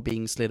of the door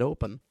being slid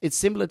open. It's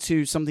similar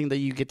to something that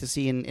you get to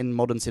see in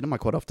modern cinema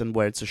quite often,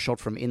 where it's a shot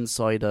from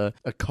inside a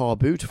car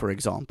boot, for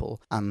example,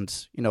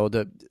 and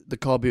the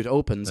car boot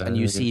opens and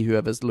you see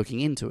whoever's looking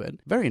into it.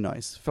 Very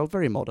nice. Felt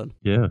very modern.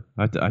 Yeah,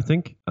 I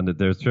think, and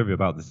there's trivia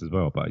about this as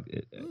well, but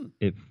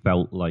it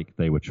felt like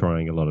they were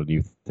trying a lot of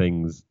new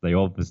things. They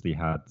obviously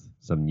had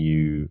some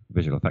new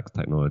visual effects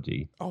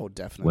technology. Oh,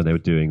 definitely. When they were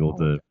doing all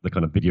the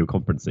kind of video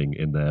conferencing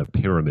in their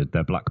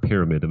black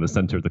pyramid in the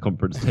center of the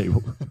conference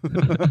table.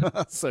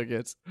 So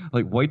good.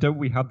 Why don't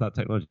we have that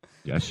technology?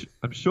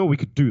 I'm sure we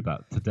could do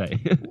that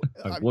today.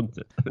 I want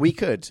it. We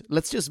could.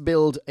 Let's just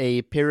build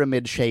a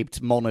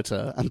pyramid-shaped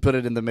monitor and put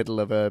it in the middle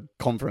of a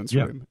conference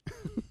room.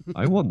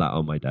 I want that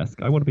on my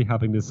desk. I want to be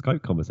having this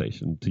Skype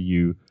conversation to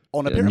you.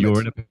 On a pyramid. And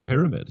you're in a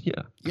pyramid.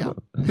 Yeah. Yeah.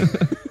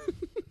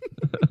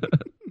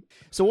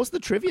 So what's the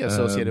trivia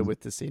associated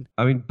with this scene?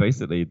 I mean,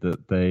 basically,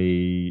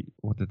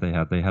 what did they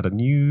have? They had a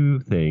new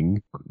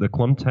thing, the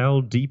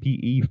Quantel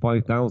DPE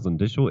 5000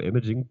 digital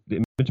image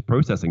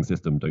processing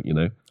system. Don't you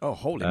know? Oh,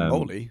 holy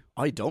moly!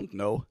 I don't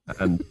know.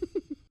 And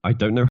I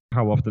don't know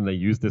how often they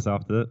used this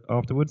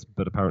afterwards,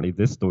 but apparently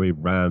this story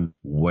ran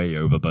way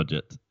over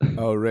budget.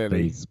 Oh,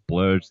 really? They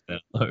splurged their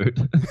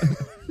load.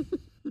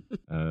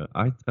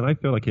 I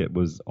feel like it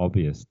was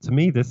obvious to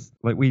me. This,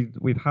 like,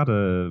 we've had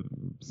a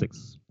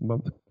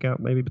 6-month gap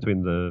maybe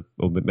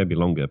or maybe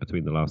longer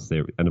between the last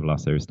series, end of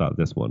last series, start of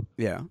this one.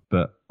 Yeah.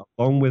 But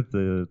along with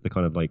the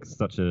kind of like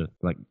such a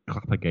like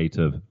clappergate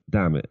of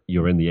damn it,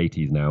 you're in the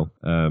 80s now.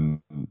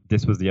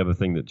 This was the other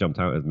thing that jumped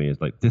out at me,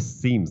 is like, this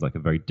seems like a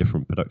very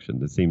different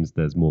production. It seems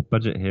there's more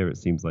budget here. It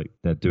seems like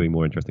they're doing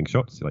more interesting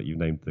shots. Like you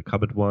named the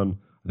cupboard one.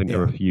 I think there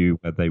were a few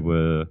where they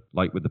were,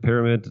 like with the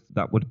pyramid,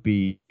 that would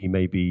be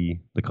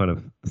maybe the kind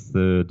of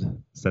third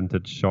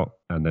centered shot,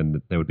 and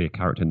then there would be a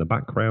character in the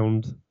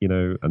background, you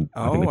know, and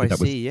I think that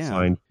was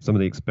designed. Some of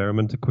the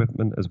experiment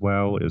equipment as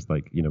well. It was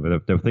like, you know,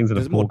 there were things in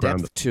the foreground. There's more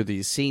depth to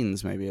these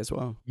scenes maybe as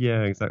well.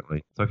 Yeah,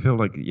 exactly. So I feel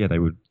like, they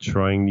were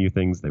trying new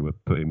things. They were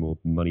putting more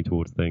money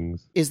towards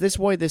things. Is this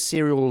why this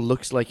serial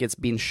looks like it's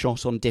been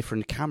shot on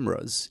different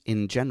cameras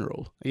in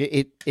general?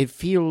 It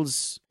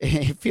feels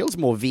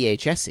more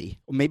VHS-y.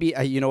 Or maybe,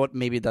 you know what,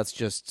 maybe that's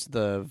just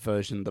the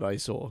version that I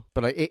saw.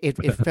 But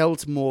it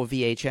felt more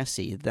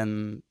VHS-y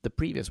than the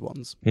previous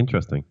ones.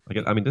 Interesting.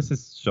 I mean, this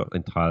is shot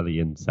entirely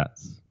in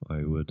sets,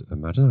 I would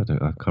imagine.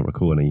 I can't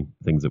recall any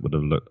things that would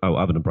have looked... Oh,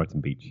 other than Brighton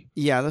Beach.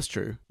 Yeah, that's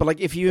true. But like,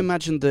 if you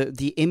imagine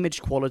the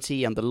image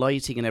quality and the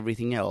lighting and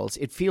everything else,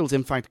 it feels,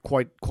 in fact,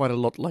 quite a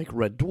lot like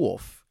Red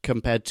Dwarf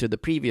compared to the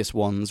previous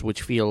ones,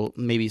 which feel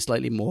maybe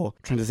slightly more...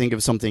 Trying to think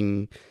of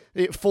something...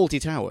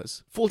 Fawlty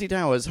Towers. Fawlty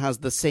Towers has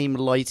the same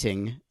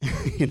lighting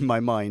in my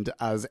mind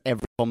as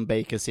every Tom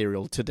Baker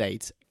serial to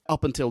date,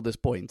 up until this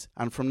point,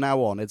 and from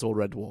now on, it's all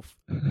Red Dwarf.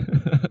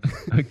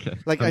 Okay.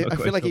 Like I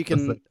feel like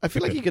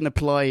you can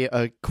apply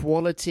a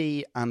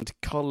quality and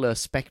color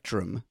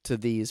spectrum to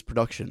these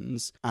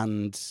productions,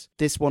 and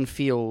this one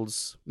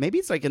feels, maybe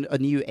it's like a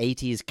new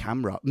 80s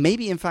camera.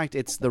 Maybe in fact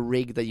it's the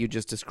rig that you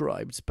just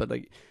described, but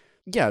like,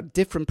 yeah,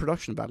 different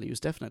production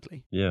values,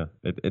 definitely. Yeah,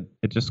 it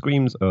just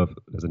screams of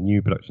there's a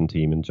new production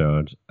team in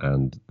charge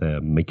and they're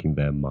making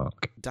their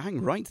mark.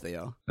 Dang right they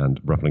are. And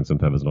ruffling some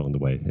feathers along the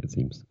way, it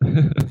seems.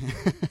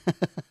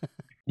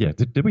 Yeah,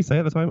 did we say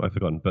at the time? I've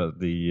forgotten. But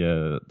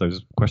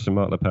those question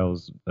mark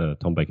lapels,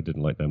 Tom Baker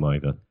didn't like them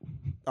either.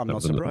 I'm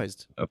not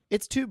surprised.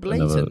 It's too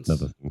blatant.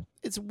 Another thing.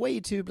 It's way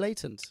too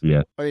blatant.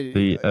 Yeah.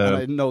 And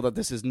I know that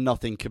this is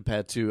nothing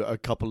compared to a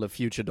couple of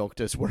future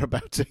Doctors we're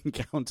about to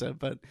encounter,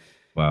 but...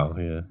 Wow,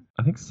 yeah.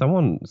 I think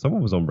someone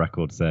was on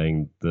record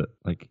saying that,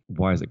 like,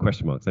 why is it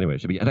question marks anyway?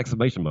 It should be an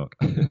exclamation mark.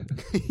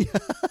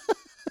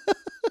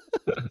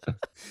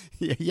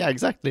 Yeah,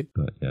 exactly.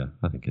 But yeah,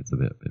 I think it's a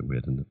bit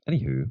weird, isn't it?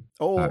 Anywho.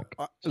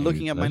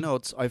 Looking at my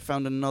notes, I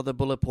found another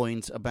bullet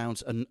point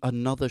about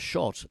another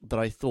shot that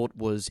I thought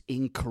was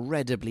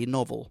incredibly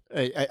novel,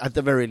 at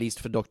the very least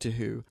for Doctor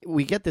Who.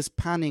 We get this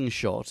panning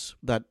shot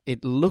that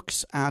it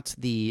looks at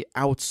the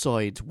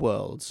outside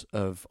world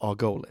of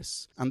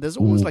Argolis, and there's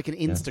almost like an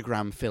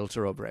Instagram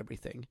filter over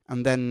everything.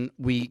 And then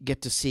we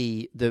get to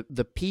see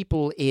the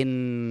people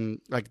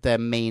in like their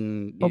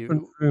main...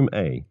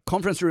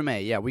 Conference Room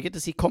A, yeah. We get to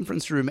see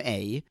Conference Room A,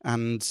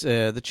 and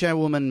the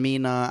chairwoman,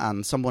 Mina,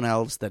 and someone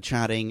else, they're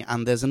chatting,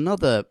 and there's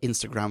another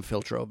Instagram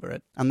filter over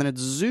it. And then it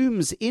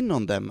zooms in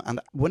on them, and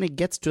when it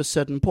gets to a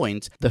certain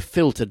point, the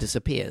filter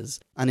disappears.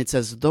 And it's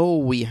as though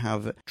we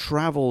have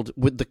traveled,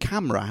 the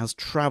camera has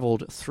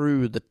traveled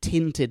through the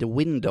tinted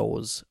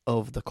windows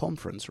of the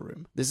conference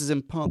room. This is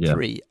in part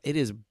 3. It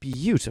is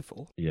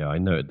beautiful. Yeah, I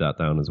noted that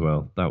down as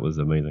well. That was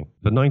amazing.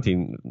 For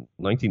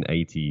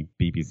 1980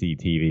 BBC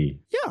TV,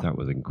 that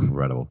was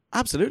incredible.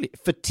 Absolutely.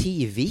 For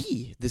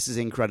TV, this is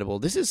incredible.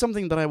 This is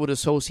something that I would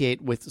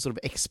associate with sort of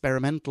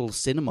experimental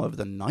cinema of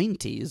the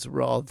 90s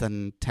rather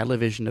than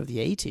television of the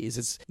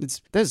 80s.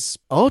 There's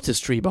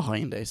artistry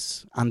behind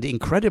this, and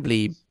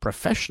incredibly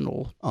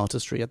professional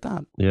artistry at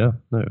that. Yeah,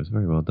 no, it was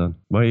very well done.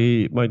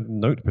 My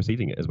note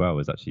preceding it as well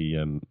is actually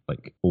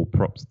like all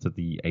props to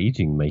the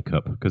aging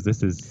makeup, because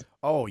this is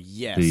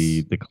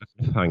the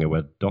cliffhanger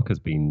where Doc has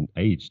been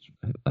aged.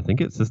 I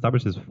think it's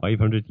established as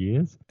 500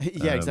 years.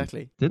 Yeah,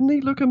 exactly. Didn't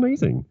he look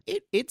amazing?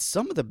 It's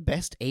some of the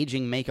best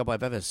aging makeup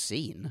I've ever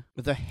seen.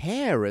 The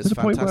hair is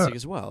fantastic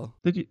as well.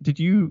 Did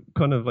you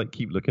kind of like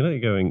keep looking at it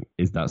going,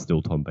 is that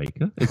still Tom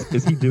Baker?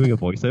 Is he doing a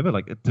voiceover?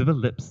 Like, do the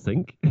lips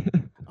sync?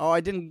 Oh, I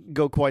didn't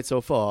go quite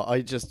so far.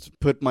 I just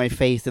put my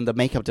faith in the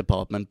makeup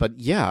department. But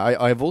yeah,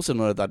 I've also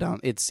noted that down.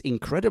 It's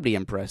incredibly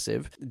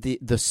impressive.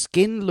 The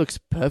skin looks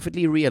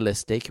perfectly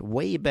realistic,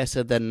 way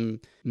better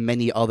than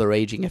many other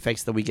aging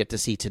effects that we get to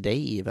see today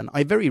even.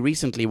 I very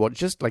recently watched,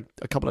 just like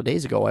a couple of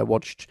days ago, I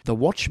watched the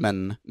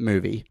Watchmen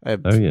movie. I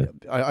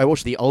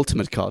watched the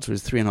ultimate cut, which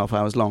was 3.5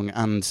 hours long,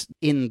 and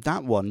in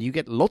that one, you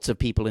get lots of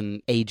people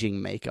in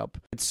aging makeup.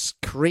 It's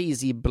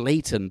crazy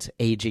blatant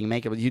aging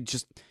makeup.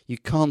 You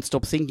can't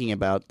stop thinking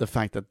about the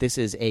fact that this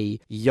is a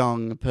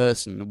young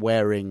person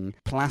wearing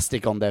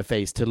plastic on their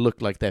face to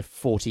look like they're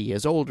 40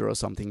 years older or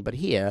something. But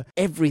here,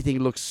 everything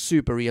looks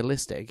super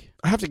realistic.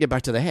 I have to get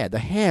back to the hair. The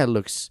hair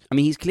looks... I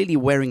mean, he's clearly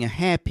wearing a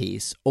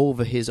hairpiece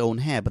over his own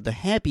hair, but the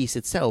hairpiece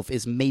itself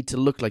is made to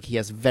look like he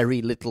has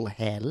very little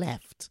hair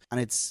left. And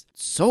it's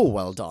so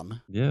well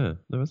done. Yeah,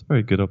 no, that's a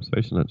very good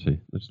observation,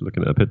 actually. Just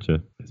looking at a picture.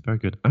 It's very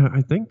good.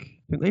 I think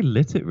they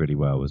lit it really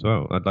well as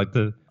well. I'd like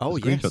the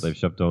screenshot yes. they've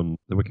shoved on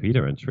the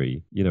Wikipedia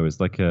entry. You know, it's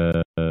like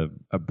a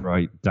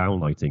bright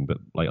downlighting, but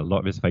like a lot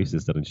of his face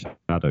is still in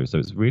shadow. So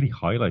it's really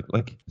like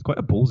it's quite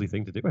a ballsy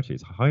thing to do, actually.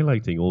 It's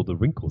highlighting all the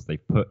wrinkles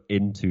they've put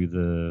into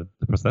the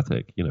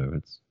prosthetic. You know,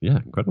 it's,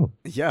 incredible.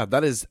 Yeah,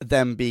 that is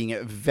them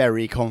being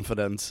very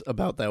confident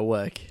about their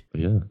work.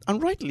 Yeah.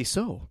 And rightly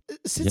so.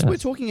 Since Yes. we're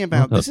talking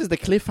about, this is the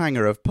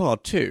cliffhanger of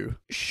part 2,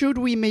 should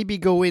we maybe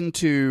go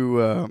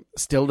into,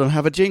 still don't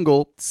have a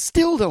jingle,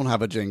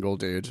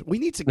 dude. We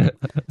need to,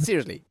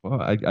 seriously.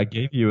 Well, I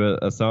gave you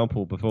a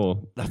sample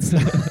before. That's,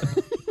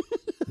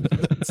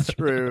 that's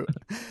true.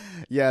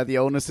 Yeah, the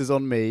onus is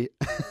on me.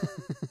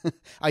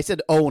 I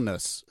said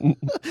onus.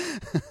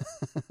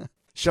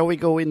 Shall we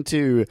go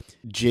into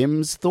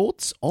Jim's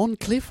thoughts on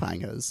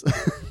cliffhangers?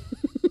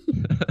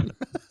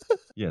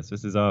 Yes,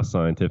 this is our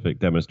scientific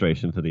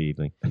demonstration for the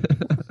evening.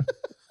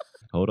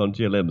 Hold on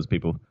to your limbs,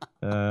 people.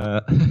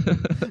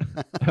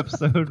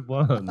 Episode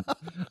 1.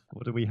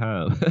 What do we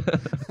have?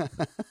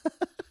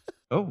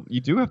 Oh,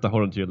 you do have to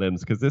hold on to your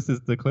limbs, because this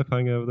is the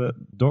cliffhanger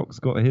that Doc's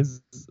got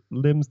his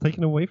limbs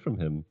taken away from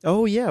him.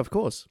 Oh, yeah, of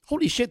course.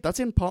 Holy shit, that's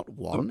in part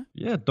 1?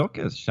 Yeah, Doc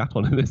gets shat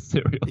on in this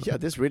serial. Yeah,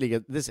 this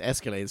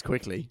escalates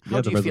quickly.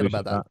 How do you feel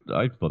about that?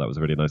 I thought that was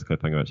a really nice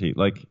cliffhanger, actually.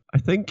 Like, I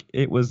think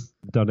it was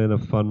done in a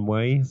fun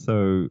way.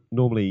 So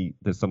normally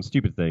there's some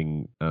stupid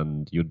thing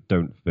and you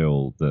don't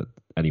feel that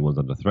anyone's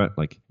under threat.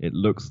 Like, it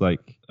looks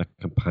like a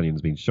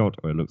companion's been shot,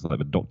 or it looks like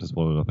the Doctor's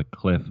fallen off a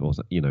cliff, or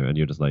and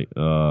you're just like,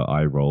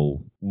 eye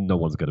roll. No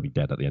one's going to be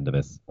dead at the end of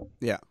this.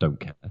 Yeah. Don't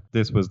care.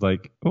 This was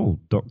like, oh,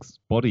 Doc's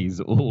body's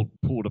all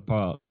pulled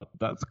apart.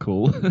 That's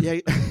cool. Yeah,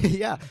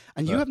 yeah.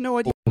 And you have no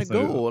idea where to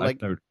go. I Like,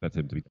 don't expect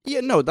him to be. yeah,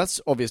 no, that's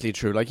obviously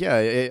true. Like,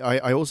 yeah,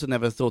 I also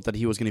never thought that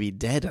he was going to be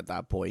dead at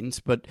that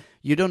point, but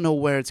you don't know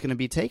where it's going to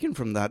be taken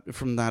from that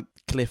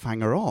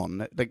cliffhanger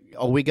on. Like,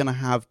 are we going to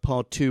have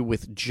part 2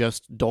 with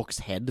just Doc's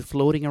head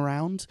floating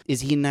around?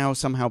 Is he now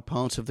somehow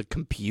part of the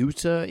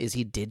computer? Is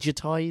he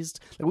digitized?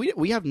 Like,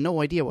 we have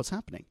no idea what's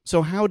happening.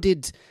 So how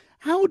did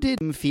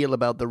you feel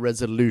about the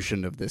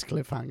resolution of this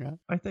cliffhanger?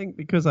 I think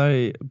because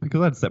I'd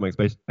set my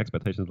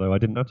expectations low, I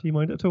didn't actually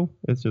mind it at all.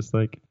 It's just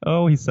like,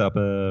 oh, he set up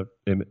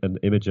an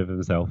image of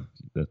himself,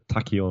 the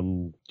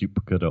tachyon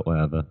duplicate or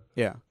whatever.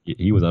 Yeah.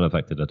 He was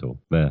unaffected at all.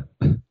 There.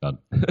 Done.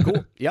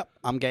 Cool. Yep,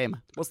 I'm game.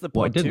 What's the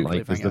What I part 2 didn't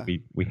like was that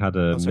cliffhanger? we had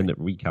a minute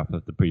recap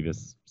of the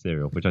previous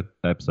serial,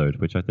 episode,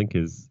 which I think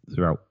is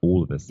throughout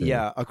all of this series.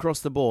 Yeah, across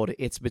the board,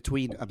 it's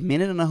between a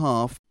minute and a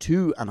half,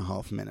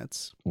 2.5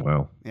 minutes.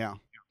 Wow. Yeah.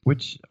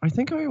 Which I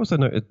think I also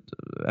noted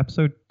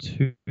episode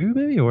 2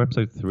 maybe, or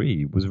episode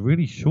 3 was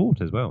really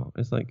short as well.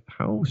 It's like,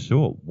 how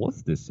short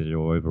was this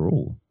serial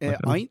overall? I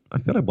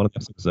feel like one of the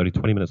episodes was only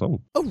 20 minutes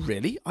long. Oh,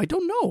 really? I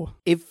don't know.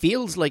 It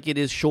feels like it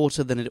is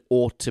shorter than it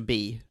ought to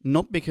be.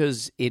 Not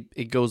because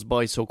it goes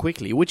by so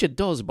quickly, which it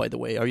does, by the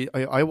way.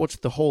 I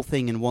watched the whole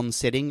thing in one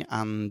sitting,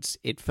 and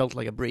it felt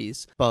like a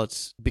breeze.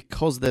 But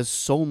because there's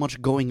so much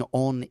going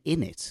on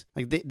in it.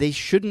 Like, they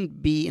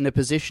shouldn't be in a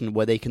position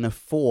where they can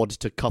afford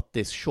to cut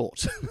this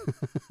short.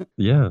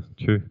 Yeah,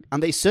 true.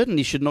 And they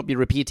certainly should not be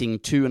repeating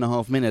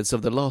 2.5 minutes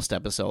of the last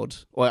episode.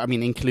 Well, I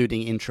mean,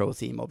 including intro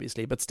theme,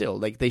 obviously. But still,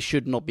 like, they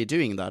should not be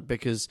doing that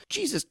because,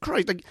 Jesus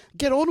Christ, like,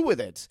 get on with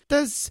it.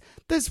 There's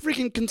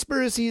freaking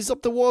conspiracies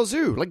up the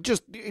wazoo. Like,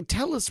 just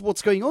tell us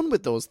what's going on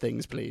with those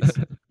things, please.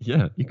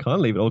 Yeah, you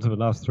can't leave it all to the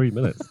last 3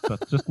 minutes.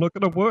 That's just not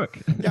going to work.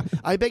 Yeah,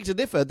 I beg to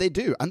differ. They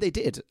do, and they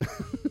did.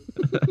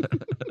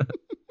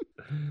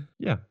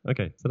 Yeah,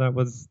 okay. So that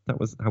was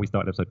how we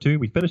started episode 2.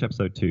 We finished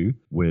episode 2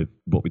 with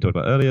what we talked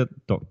about earlier,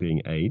 Doc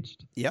being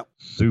aged. Yep.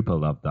 Super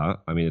loved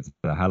that. I mean, it's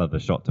a hell of a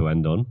shot to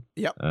end on.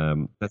 Yep.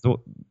 That's what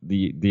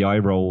the eye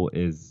roll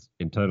is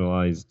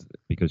internalized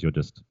because you're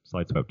just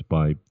sideswept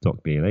by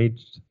Doc being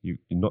aged. You're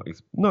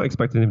not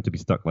expecting him to be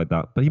stuck like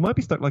that, but he might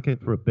be stuck like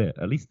it for a bit.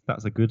 At least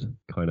that's a good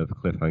kind of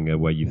cliffhanger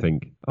where you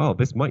think, oh,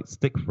 this might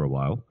stick for a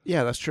while.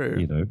 Yeah, that's true.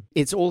 You know,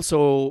 it's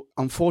also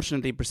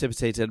unfortunately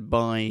precipitated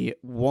by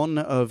one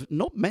of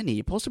not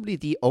many, possibly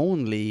the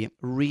only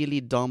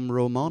really dumb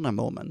Romana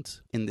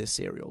moment in this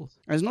serial.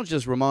 And it's not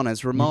just Romana;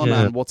 it's Romana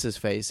and what's his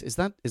face. Is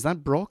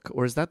that Brock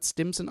or is that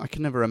Stimson? I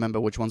can never remember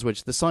which one's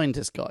which. The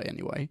scientist guy,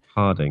 anyway.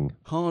 Harding.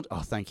 Oh,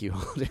 thank you.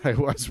 I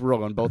was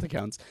wrong on both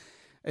accounts.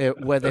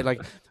 Where they're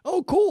like,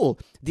 oh, cool,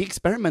 the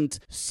experiment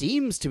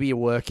seems to be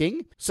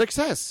working.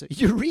 Success.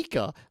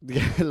 Eureka.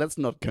 Let's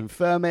not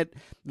confirm it.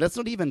 Let's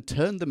not even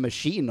turn the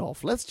machine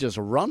off. Let's just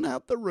run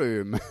out the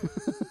room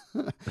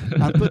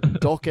and put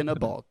Doc in a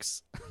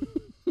box.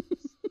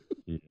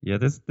 Yeah,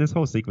 this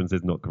whole sequence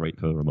is not great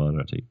for Romana,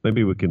 actually.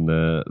 Maybe we can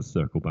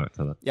circle back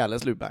to that. Yeah,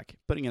 let's loop back.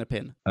 Putting in a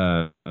pin.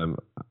 I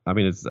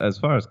mean, it's, as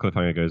far as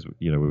cliffhanger goes,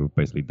 we were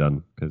basically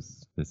done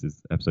because this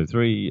is episode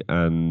 3,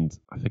 and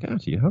I forget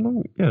actually how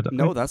long. Yeah,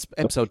 No, that's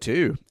episode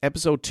 2.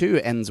 Episode 2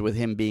 ends with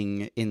him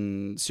being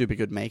in super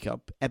good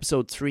makeup.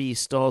 Episode 3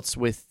 starts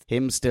with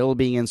him still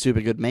being in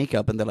super good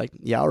makeup, and they're like,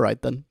 yeah, all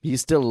right then.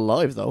 He's still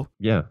alive though.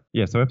 Yeah.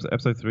 So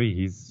episode 3,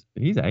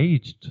 he's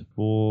aged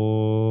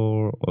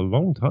for a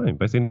long time,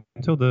 basically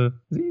until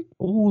is he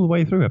all the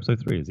way through episode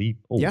 3? Is he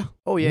old? Yeah.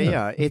 Oh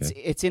yeah. Okay.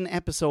 It's in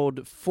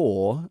episode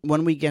 4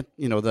 when we get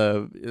we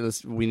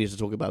need to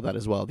talk about that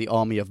as well. The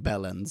army of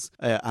Bellends,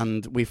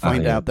 and we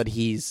find out that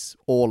he's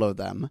all of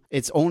them.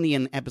 It's only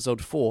in episode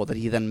 4 that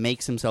he then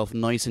makes himself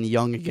nice and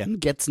young again,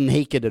 gets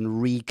naked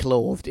and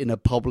reclothed in a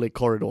public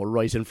corridor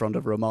right in front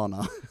of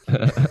Romana.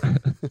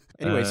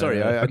 Anyway,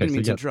 sorry, I didn't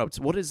mean to interrupt.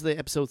 What is the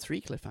episode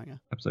 3 cliffhanger?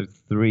 Episode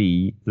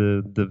 3,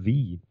 the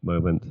V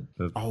moment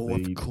of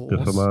of course. the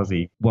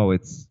Formazi. Well,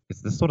 it's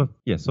the sort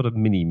of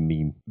mini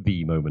meme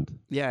V moment.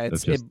 Yeah,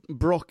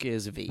 Brock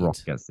is V. Brock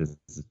gets this,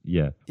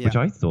 which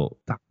I thought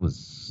that was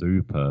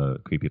super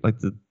creepy. Like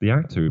the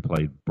actor who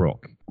played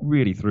Brock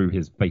really threw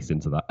his face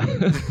into that.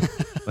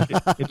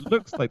 Like it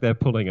looks like they're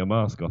pulling a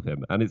mask off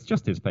him, and it's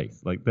just his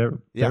face. Like there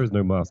is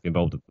no mask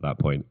involved at that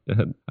point.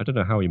 I don't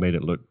know how he made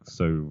it look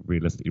so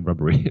realistically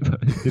rubbery,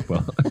 but he did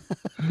well.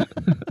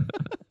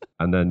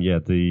 And then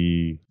that's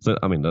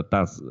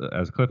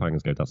as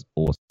cliffhangers go, that's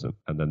awesome.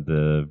 And then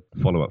the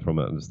follow up from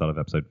it at the start of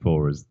episode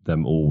 4 is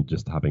them all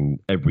just having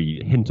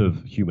every hint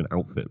of human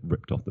outfit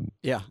ripped off them.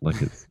 Yeah, like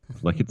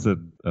it's a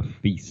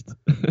feast.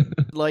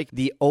 Like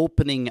the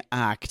opening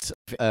act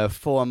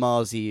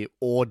Formazi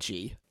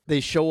orgy. They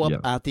show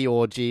up at the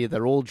orgy.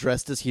 They're all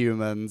dressed as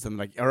humans, and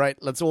like, all right,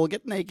 let's all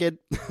get naked.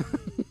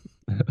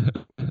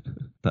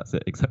 That's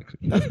it,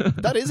 exactly.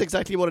 That is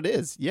exactly what it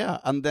is, yeah.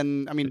 And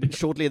then, I mean,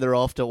 shortly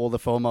thereafter, all the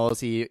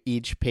Formazi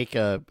each pick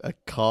a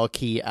car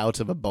key out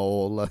of a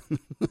bowl.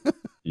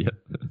 Yeah.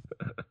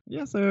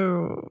 Yeah,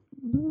 so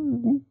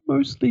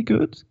mostly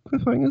good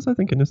cliffhangers, I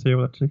think, in this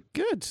serial, actually.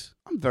 Good.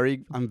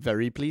 I'm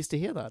very pleased to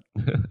hear that.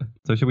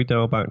 So should we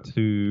delve back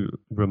to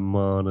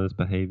Romana's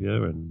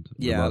behavior and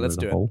let's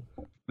do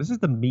it. This is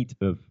the meat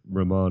of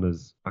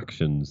Romana's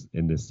actions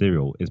in this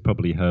serial, is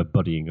probably her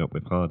buddying up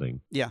with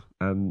Harding. Yeah.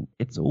 And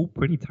it's all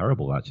pretty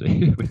terrible,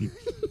 actually,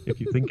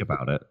 if you think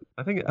about it.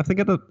 I think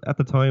at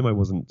the time I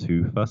wasn't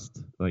too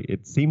fussed. Like,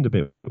 it seemed a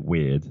bit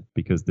weird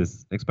because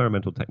this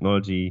experimental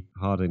technology,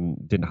 Harding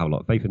didn't have a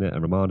lot of faith in it,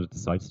 and Romana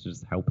decided to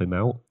just help him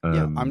out.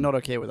 I'm not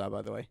okay with that,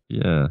 by the way.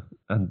 Yeah.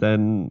 And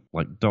then,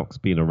 like, Doc's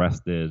being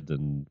arrested,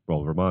 and,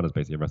 well, Romana's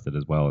basically arrested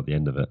as well at the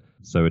end of it.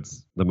 So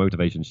the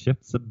motivation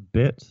shifts a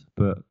bit.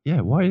 But,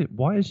 yeah,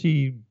 why is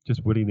she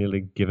just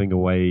willy-nilly giving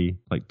away,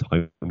 like,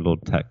 Time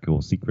Lord tech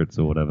or secrets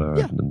or whatever?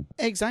 Yeah,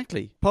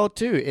 exactly. Part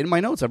 2, in my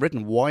notes I've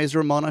written, why is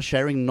Romana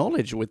sharing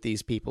knowledge with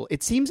these people?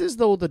 It seems as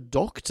though the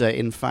Doctor,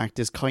 in fact,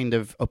 is kind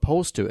of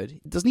opposed to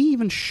it. Doesn't he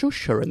even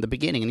shush her in the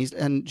beginning?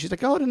 And she's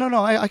like, oh,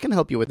 no, I can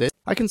help you with this.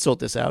 I can sort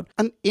this out.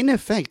 And in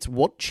effect,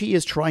 what she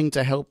is trying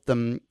to help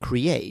them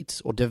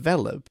create or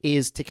develop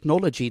is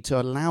technology to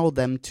allow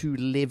them to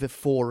live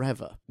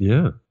forever.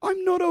 Yeah.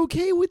 I'm not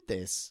okay with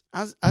this.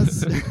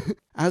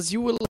 As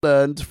you will have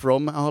learned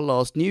from our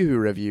last New Who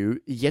review,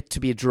 yet to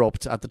be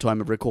dropped at the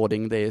time of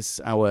recording this,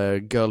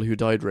 our Girl Who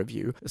Died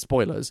review,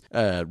 spoilers,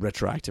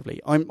 retroactively.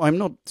 I'm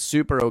not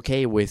super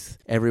okay with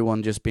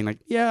everyone just being like,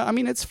 yeah, I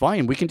mean, it's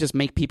fine. We can just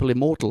make people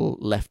immortal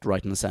left,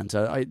 right, and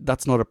center.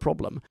 That's not a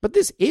problem. But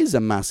this is a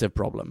massive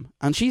problem.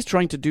 And she's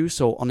trying to do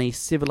so on a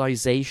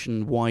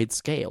civilization-wide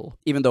scale.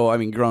 Even though, I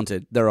mean,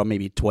 granted, there are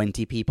maybe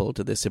 20 people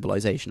to this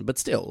civilization, but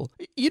still,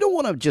 you don't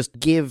want to just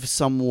give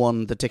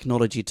someone the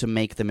technology to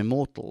make them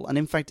immortal. And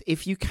in fact,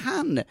 if you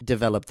can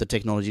develop the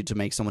technology to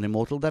make someone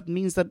immortal, that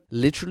means that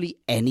literally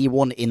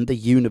anyone in the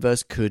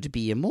universe could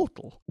be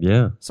immortal.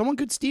 Yeah. Someone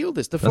could steal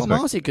this. The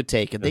Formazi could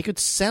take it. Yeah. They could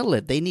sell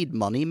it. They need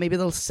money. Maybe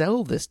they'll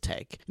sell this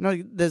tech. You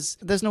know,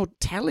 there's no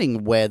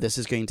telling where this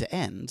is going to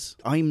end.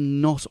 I'm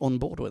not on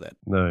board with it.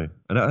 No.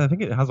 And I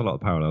think it has a lot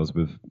of parallels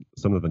with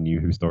some of the New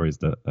Who stories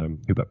that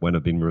Who Back When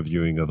have been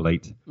reviewing of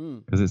late.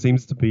 Because it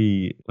seems to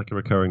be like a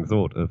recurring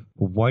thought of,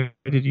 well, why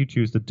did you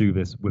choose to do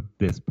this with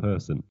this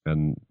person?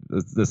 And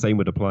the same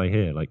would apply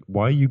here. Like,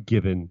 why are you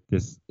giving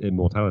this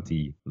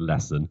immortality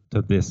lesson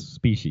to this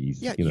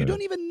species? Yeah, you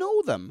don't even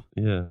know them.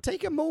 Yeah.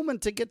 Take a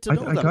moment to get to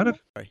know them.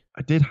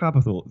 I did have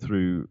a thought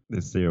through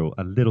this serial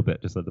a little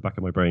bit, just at the back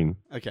of my brain.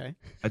 Okay.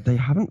 They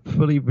haven't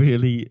fully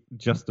really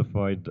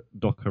justified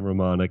Doc and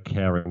Romana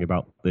caring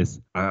about this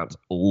at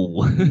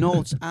all.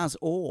 Not at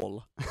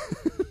all.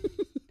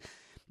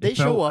 They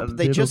show up,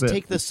 they just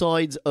take the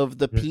sides of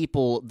the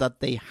people that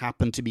they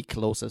happen to be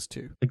closest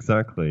to.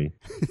 Exactly.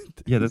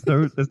 Yeah,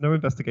 there's no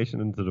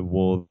investigation into the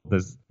war.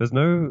 There's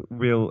no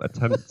real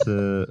attempt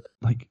to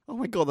like. Oh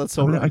my god, that's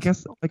so right. I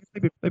guess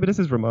maybe this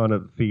is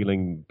Romana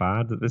feeling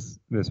bad that this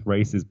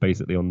race is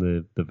basically on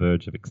the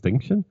verge of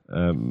extinction.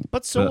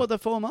 But so are the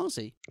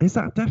Formazi. Is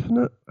that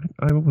definite?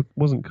 I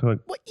wasn't quite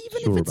Well,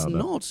 even sure if it's about that.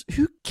 not,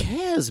 who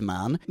cares,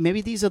 man?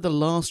 Maybe these are the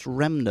last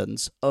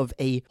remnants of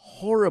a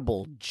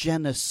horrible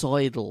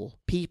genocidal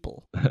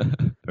people.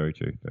 Very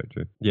true, very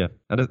true. Yeah,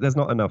 and there's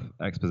not enough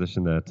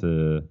exposition there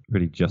to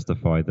really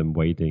justify them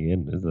wading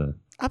in, is there?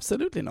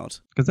 Absolutely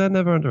not. Because they're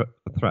never under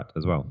a threat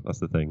as well. That's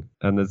the thing.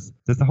 And there's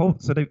the whole.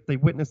 So they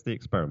witnessed the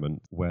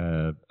experiment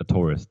where a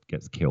tourist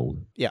gets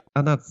killed. Yeah.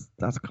 And that's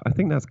I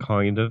think that's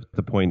kind of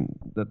the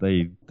point that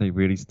they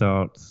really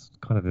start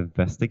kind of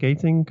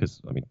investigating.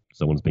 Because I mean,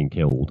 someone's been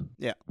killed.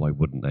 Yeah. Why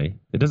wouldn't they?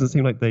 It doesn't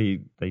seem like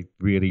they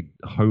really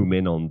home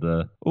in on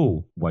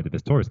why did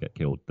this tourist get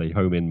killed? They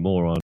home in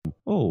more on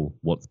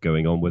what's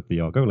going on with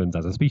the Argolans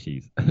as a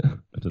species. I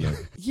don't know.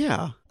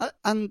 Yeah.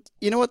 And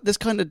you know what? This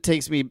kind of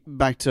takes me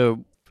back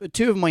to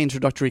two of my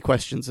introductory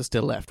questions are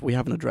still left. We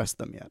haven't addressed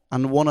them yet.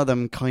 And one of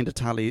them kind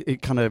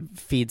of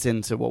feeds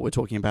into what we're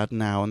talking about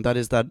now, and that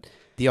is that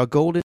the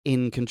Argolans,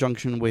 in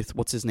conjunction with,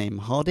 what's his name,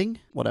 Harding?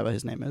 Whatever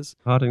his name is.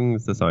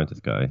 Harding's the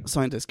scientist guy.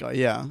 Scientist guy,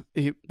 yeah.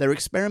 They're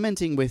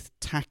experimenting with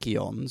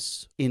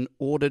tachyons in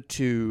order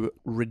to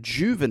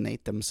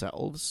rejuvenate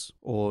themselves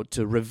or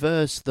to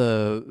reverse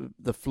the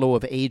flow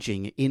of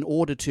aging in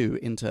order to,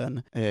 in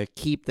turn,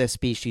 keep their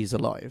species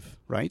alive,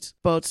 right?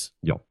 But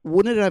Yeah.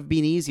 wouldn't it have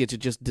been easier to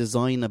just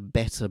design a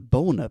better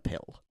boner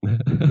pill?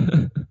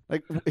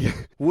 Like,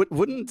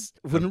 wouldn't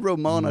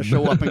Romana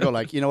show up and go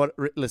like, you know what?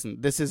 Listen,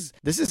 this is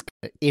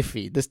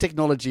iffy. This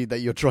technology that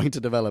you're trying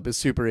to develop is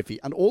super iffy,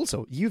 and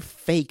also you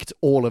faked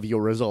all of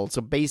your results.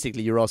 So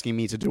basically, you're asking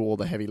me to do all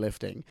the heavy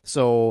lifting.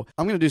 So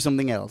I'm going to do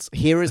something else.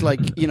 Here is like,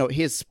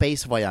 here's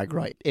space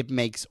Viagra. It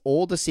makes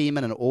all the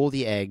semen and all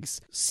the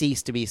eggs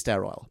cease to be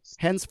sterile.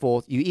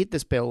 Henceforth, you eat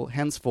this pill.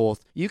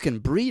 Henceforth, you can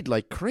breed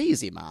like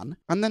crazy, man,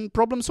 and then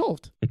problem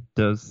solved. It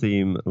does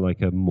seem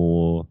like a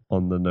more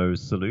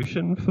on-the-nose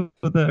solution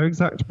for their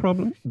exact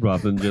problem,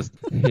 rather than just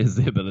his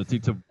ability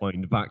to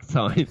wind back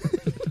time.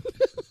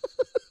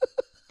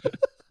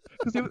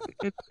 Because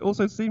it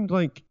also seemed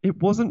like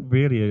it wasn't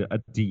really a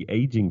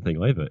de-aging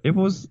thing either. It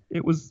was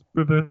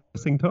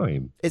reversing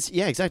time. It's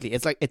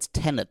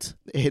Tenet.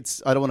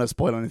 I don't want to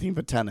spoil anything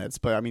for Tenet,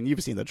 but I mean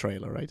you've seen the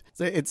trailer, right?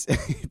 So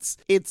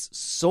it's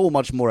so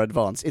much more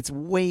advanced. It's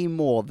way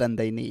more than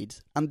they need.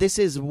 And this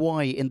is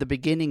why in the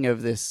beginning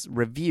of this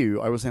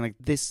review I was saying like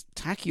this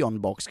tachyon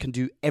box can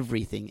do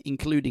everything,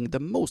 including the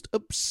most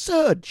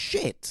absurd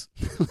shit.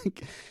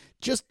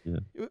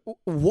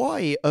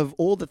 Why, of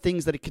all the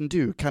things that it can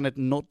do, can it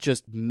not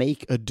just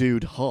make a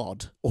dude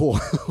hard? Or,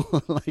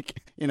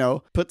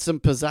 put some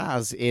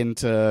pizzazz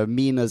into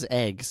Mina's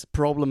eggs?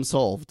 Problem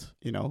solved,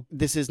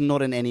 This is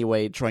not in any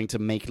way trying to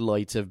make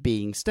light of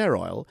being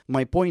sterile.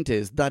 My point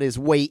is, that is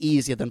way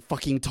easier than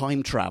fucking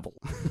time travel.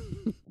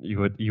 You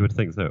would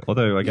think so.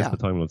 Although I guess the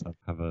Time Lords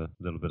have a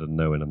little bit of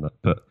knowing on that.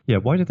 But yeah,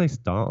 why did they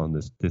start on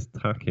this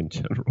tack in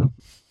general?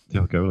 The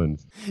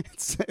Argolans.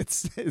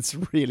 It's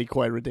really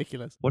quite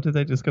ridiculous. What did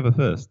they discover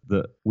first?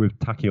 That with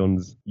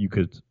tachyons you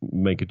could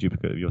make a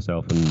duplicate of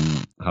yourself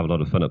and have a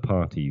lot of fun at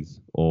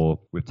parties, or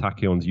with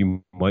tachyons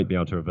you might be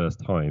able to reverse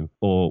time,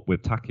 or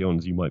with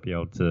tachyons you might be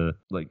able to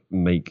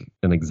make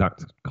an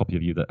exact copy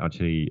of you that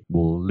actually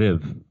will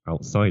live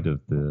outside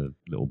of the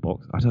little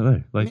box. I don't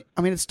know.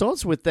 I mean, it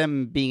starts with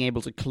them being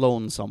able to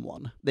clone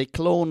someone. They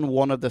clone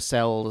one of the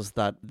cells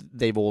that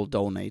they've all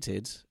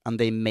donated, and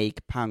they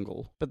make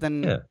Pangol. But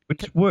then,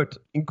 which worked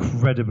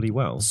incredibly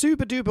well.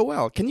 Super duper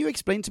well. Can you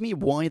explain to me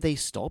why they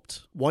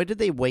stopped? Why did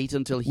they wait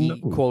until he,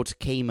 quote,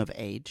 came of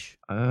age?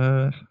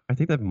 I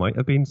think there might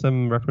have been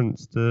some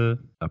reference to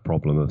a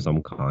problem of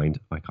some kind.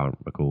 I can't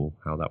recall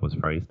how that was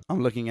phrased.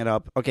 I'm looking it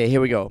up. Okay, here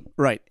we go.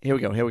 Right, here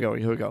we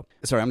go.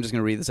 Sorry, I'm just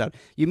going to read this out.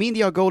 You mean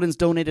the Argolans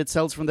donated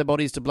cells from their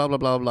bodies to blah, blah,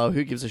 blah, blah,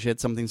 who gives a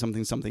shit, something,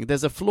 something, something.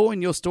 There's a flaw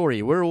in your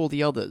story. Where are all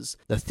the others?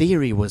 The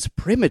theory was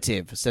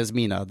primitive, says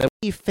Mina. There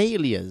were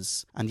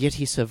failures, and yet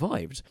he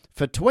survived.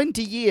 For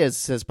 20 years,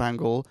 says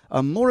Pangol,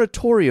 a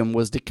moratorium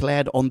was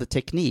declared on the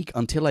technique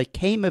until I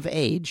came of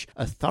age,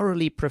 a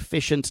thoroughly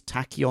proficient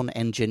tachyon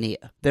engineer.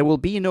 There will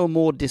be no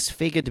more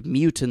disfigured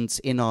mutants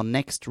in our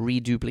next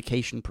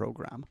reduplication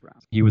program.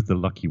 He was the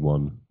lucky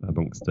one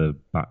amongst a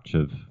batch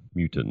of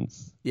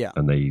mutants. Yeah.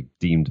 And they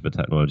deemed the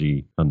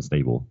technology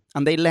unstable.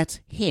 And they let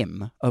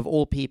him, of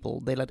all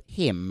people,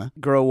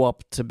 grow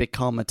up to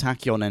become a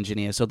tachyon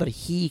engineer so that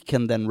he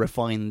can then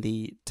refine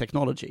the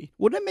technology.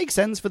 Wouldn't it make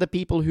sense for the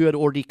people who had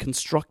already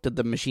constructed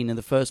the machine in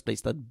the first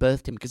place that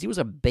birthed him? Because he was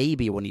a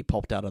baby when he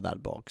popped out of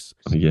that box.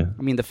 Yeah.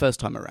 I mean, the first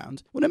time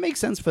around. Wouldn't it make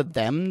sense for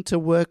them to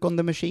work on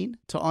the machine,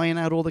 to iron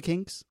out all the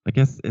kinks? I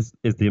guess is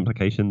the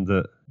implication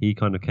that he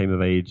kind of came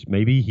of age.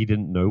 Maybe he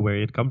didn't know where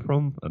he had come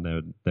from,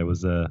 and there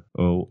was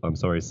I'm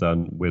sorry,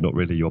 son, we're not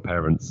really your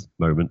parents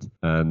moment.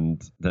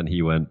 And then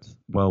he went,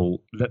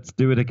 well, let's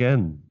do it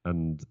again.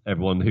 And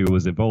everyone who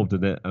was involved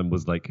in it and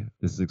was like,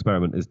 this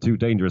experiment is too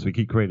dangerous, we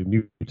keep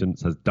creating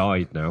mutants, has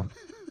died now.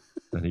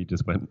 And he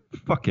just went,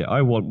 fuck it,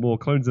 I want more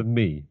clones of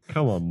me.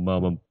 Come on,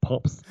 mum and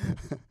pops.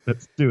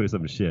 Let's do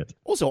some shit.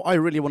 Also, I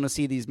really want to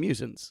see these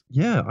mutants.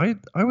 Yeah,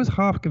 I was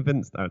half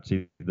convinced,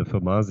 actually, the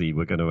Formazi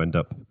were going to end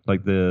up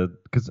like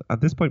because at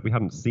this point we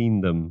hadn't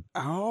seen them.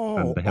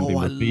 And they hadn't been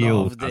I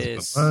revealed love as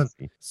this.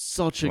 Formazi.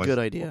 Such a good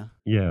idea.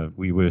 Yeah,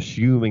 we were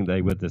assuming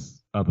they were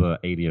this other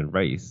alien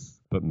race,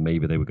 but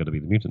maybe they were going to be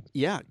the mutants.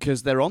 Yeah,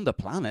 because they're on the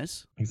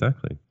planet.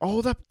 Exactly.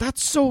 Oh,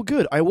 that's so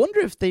good. I wonder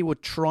if they were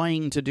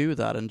trying to do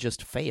that and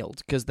just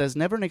failed, because there's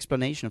never an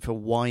explanation for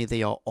why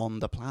they are on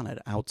the planet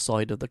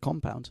outside of the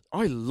compound.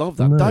 I love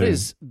that. No. That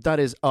is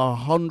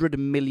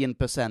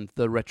 100,000,000%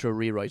 the retro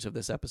rewrite of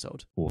this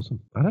episode.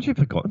 Awesome. I'd actually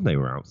forgotten they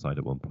were outside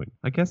at one point.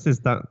 I guess is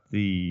that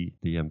the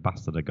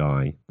ambassador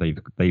guy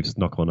they've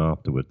snuck on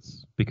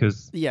afterwards,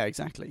 because Yeah,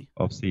 exactly.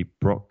 obviously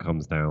Brock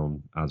comes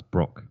down as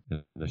Brock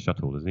in the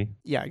shuttle, does he?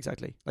 Yeah,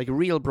 exactly. Like,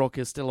 real Brock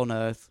is still on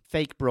Earth.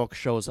 Fake Brock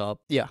shows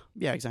up. Yeah,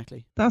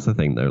 exactly. That's the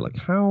thing, though. Like,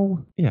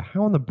 how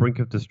on the brink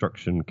of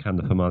destruction can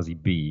the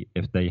Formazi be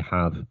if they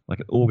have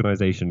like an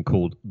organization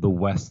called the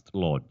West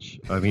Lodge?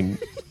 I mean,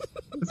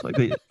 it's like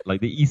the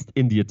East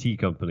India Tea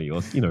Company,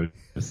 or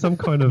some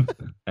kind of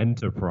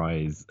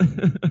enterprise.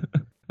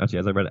 Actually,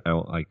 as I read it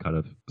out, I kind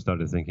of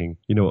started thinking,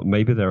 you know what,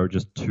 maybe there are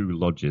just two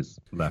lodges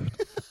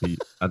left.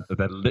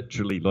 They're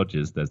literally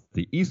lodges. There's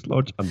the East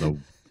Lodge and the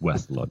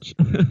West Lodge.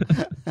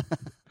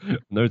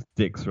 Those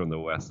dicks from the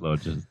West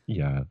Lodge,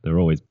 they're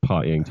always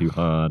partying too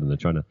hard and they're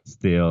trying to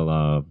steal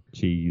our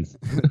cheese.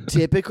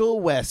 Typical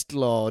West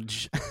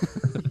Lodge.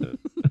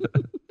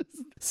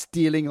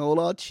 Stealing all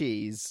our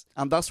cheese.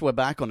 And thus we're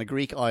back on a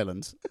Greek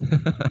island.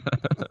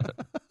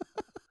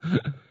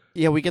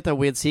 Yeah, we get that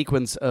weird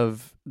sequence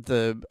of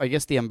the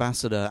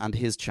ambassador and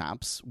his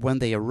chaps. When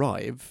they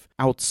arrive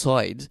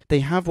outside, they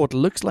have what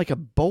looks like a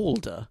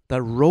boulder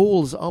that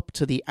rolls up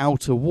to the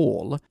outer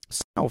wall,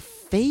 somehow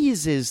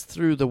phases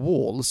through the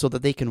wall so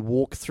that they can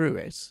walk through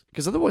it.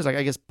 Because otherwise,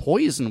 I guess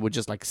poison would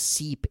just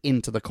seep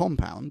into the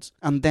compound,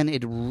 and then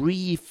it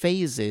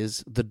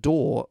rephases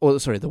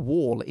the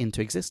wall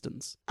into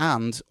existence.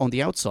 And on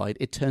the outside,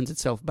 it turns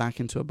itself back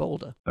into a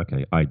boulder.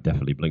 Okay, I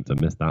definitely blinked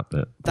and missed that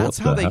bit. That's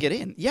how they get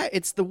in. Yeah,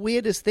 it's the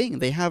weirdest thing.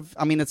 They have,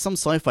 it's some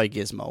sci-fi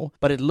gizmo,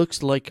 but it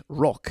looks like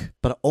rock,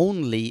 but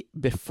only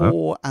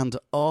before and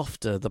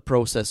after the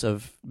process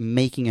of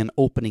making an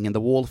opening in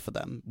the wall for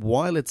them.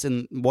 While it's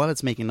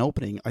making an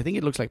opening, I think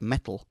it looks like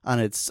metal,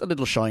 and it's a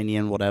little shiny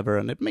and whatever,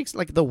 and it makes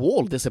the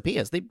wall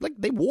disappears.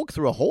 They walk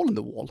through a hole in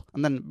the wall,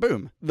 and then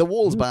boom, the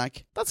wall's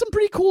back. That's some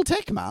pretty cool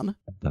tech, man.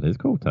 That is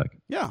cool tech.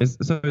 Yeah.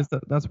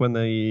 That's when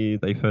they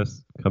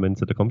first come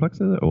into the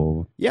complex, is it?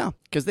 Or yeah,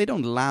 because they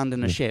don't land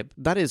in a ship.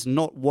 That is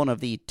not one of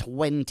the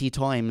 20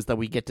 times that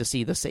we get to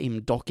see the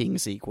same docking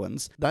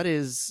sequence.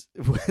 That's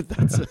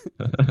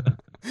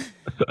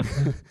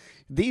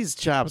these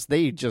chaps,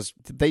 they just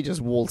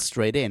waltz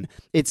straight in.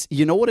 It's,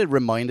 you know what it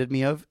reminded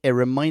me of? It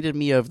reminded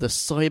me of the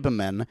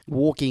Cybermen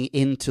walking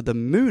into the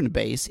moon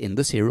base in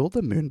the serial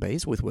The Moon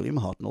Base with William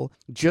Hartnell,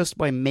 just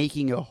by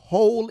making a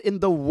hole in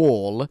the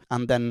wall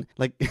and then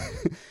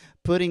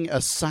putting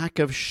a sack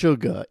of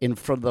sugar in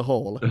front of the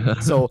hole.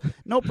 So,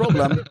 no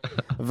problem.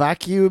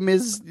 Vacuum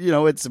is,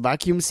 it's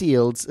vacuum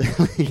sealed.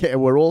 Yeah,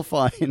 we're all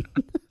fine.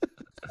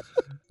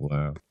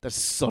 wow. That's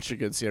such a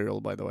good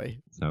serial, by the way.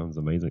 Sounds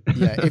amazing.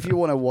 Yeah, if you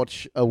want to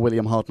watch a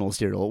William Hartnell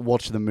serial,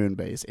 watch The Moon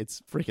Base.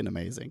 It's freaking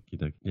amazing.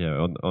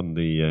 Yeah, on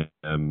the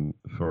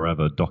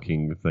forever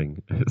docking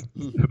thing,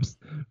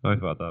 I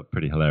thought that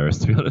pretty hilarious,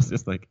 to be honest.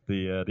 It's like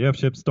the Earth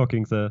ship's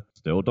docking, sir.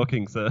 Still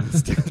docking, sir.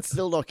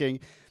 Still docking.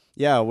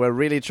 Yeah, we're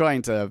really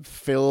trying to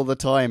fill the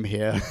time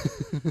here.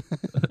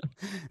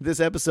 This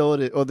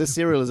episode, or this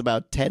serial, is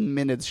about 10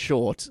 minutes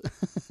short.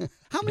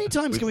 How many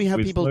times can we have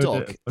people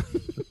dock?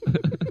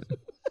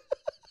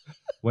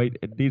 Wait,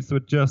 it needs to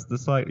adjust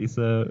slightly,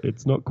 sir.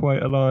 It's not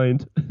quite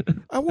aligned.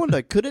 I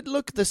wonder, could it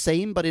look the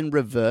same but in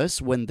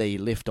reverse when they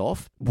lift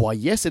off? Why,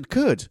 yes, it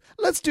could.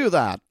 Let's do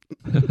that.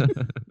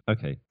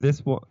 Okay, this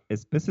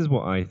is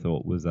what I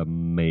thought was a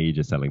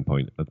major selling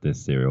point of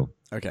this serial.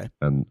 Okay.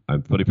 And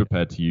I'm fully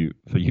prepared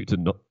for you to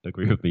not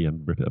agree with me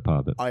and rip it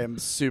apart. But I am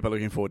super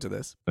looking forward to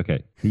this.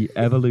 Okay, the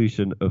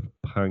evolution of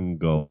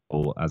Pangol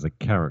as a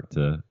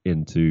character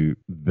into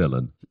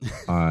villain,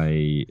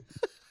 I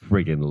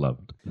friggin'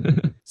 loved.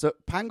 So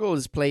Pangol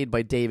is played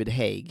by David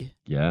Haig.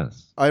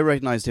 Yes. I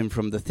recognized him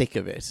from The Thick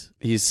of It.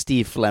 He's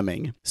Steve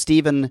Fleming.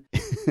 Stephen,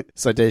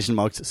 citation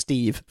marks,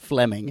 Steve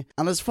Fleming.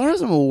 And as far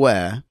as I'm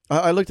aware,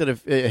 I looked at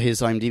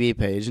his IMDb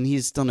page, and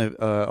he's done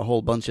a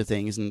whole bunch of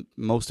things, and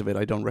most of it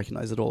I don't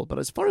recognize at all. But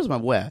as far as I'm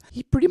aware,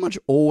 he pretty much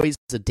always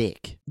is a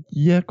dick.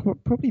 Yeah,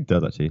 probably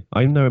does, actually.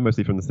 I know him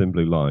mostly from The Thin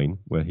Blue Line,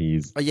 where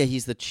he's... Oh, yeah,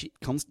 he's the chief.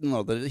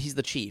 He's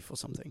the chief or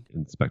something.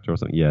 Inspector or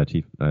something. Yeah,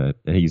 chief.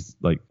 He's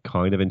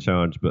kind of in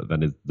charge, but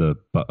then is the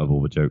butt of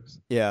all the jokes.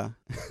 Yeah.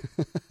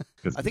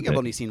 I think I've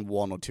only seen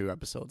 1 or 2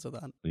 episodes of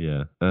that.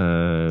 Yeah,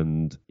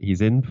 and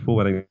he's in Four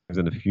Weddings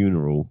and a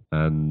Funeral,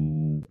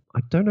 and I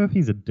don't know if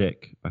he's a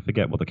dick. I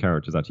forget what the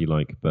character's actually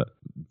like, but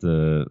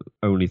the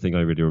only thing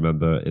I really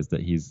remember is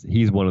that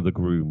he's one of the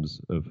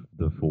grooms of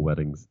the Four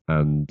Weddings,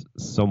 and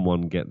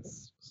someone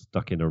gets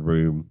stuck in a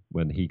room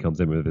when he comes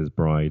in with his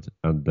bride,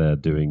 and they're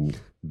doing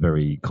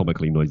very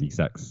comically noisy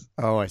sex.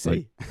 Oh, I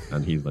see.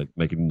 And he's like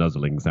making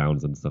nuzzling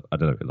sounds and stuff. I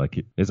don't know. Like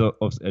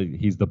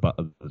he's the butt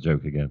of the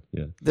joke again.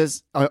 Yeah.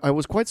 I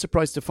was quite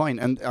surprised to find,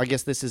 and I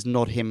guess this is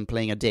not him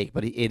playing a dick,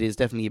 but it is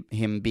definitely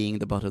him being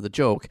the butt of the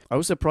joke. I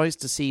was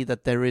surprised to see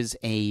that there is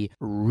a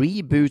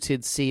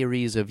rebooted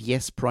series of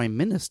Yes, Prime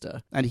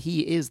Minister, and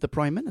he is the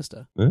Prime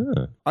Minister.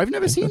 Ah, I've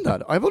never seen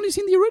that. I've only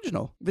seen the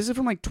original. This is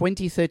from like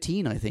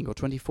 2013, I think, or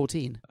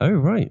 2014. oh,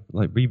 right.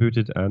 Like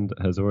rebooted and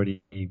has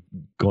already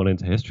gone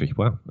into history.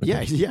 Wow.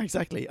 Okay. Yeah,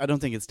 exactly. I don't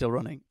think it's still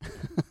running.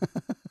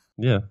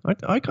 Yeah,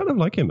 I kind of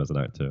like him as an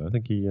actor. I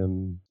think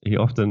he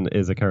often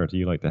is a character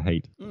you like to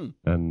hate,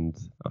 and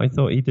I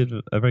thought he did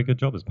a very good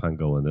job as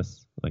Pangol in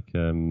this. Like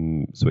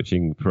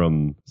switching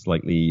from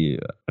slightly,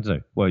 I don't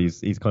know. Well,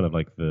 he's kind of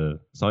like the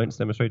science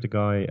demonstrator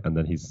guy, and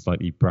then he's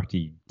slightly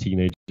bratty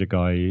teenager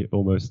guy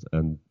almost,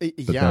 and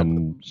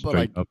then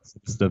straight up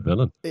the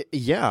villain.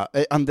 Yeah,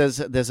 and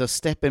there's a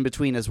step in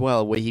between as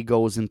well where he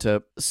goes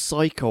into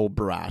psycho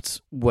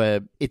brat,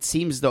 where it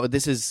seems though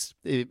this is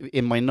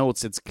in my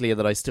notes. It's clear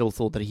that I still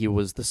thought that he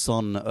was the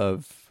son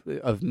of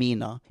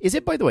Mina. Is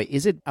it, by the way,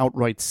 is it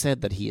outright said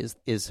that he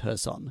is her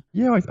son?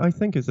 Yeah, I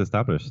think it's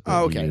established.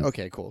 Oh,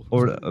 okay, cool.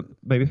 Or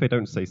maybe if they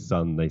don't say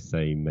son, they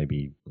say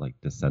maybe like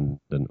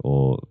descendant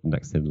or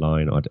next in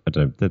line. I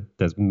don't know.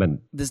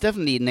 There's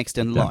definitely next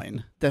in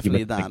line.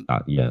 Definitely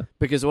that. Yeah.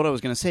 Because what I was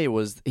going to say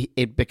was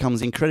it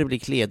becomes incredibly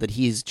clear that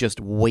he's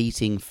just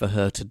waiting for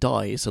her to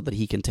die so that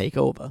he can take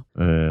over.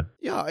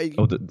 Yeah.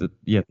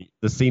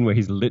 The scene where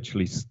he's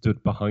literally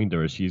stood behind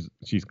her as she's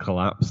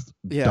collapsed,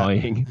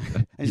 dying.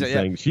 He's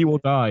saying, she will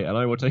die and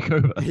I will take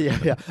over.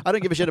 Yeah. I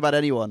don't give a shit about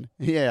anyone.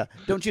 Yeah.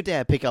 Don't you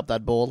dare pick up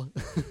that ball.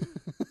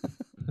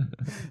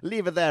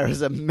 Leave it there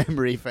as a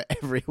memory for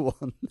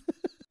everyone.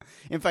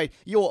 In fact,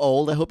 you're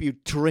old. I hope you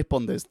trip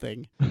on this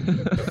thing.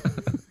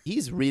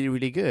 He's really,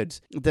 really good.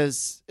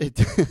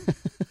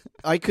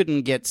 I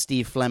couldn't get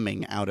Steve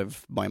Fleming out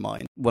of my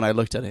mind when I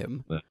looked at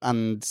him. Yeah.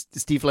 And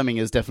Steve Fleming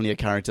is definitely a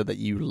character that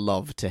you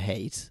love to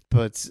hate.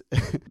 But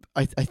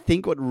I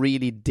think what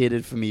really did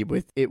it for me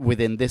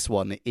within this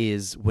one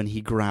is when he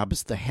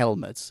grabs the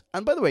helmet.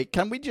 And by the way,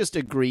 can we just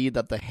agree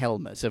that the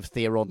helmet of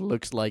Theron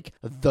looks like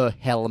the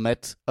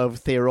helmet of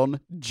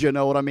Theron? Do you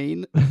know what I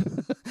mean?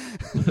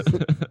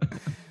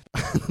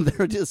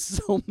 There are just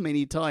so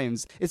many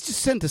times. It's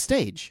just center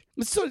stage.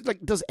 It's sort of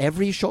like, does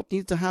every shot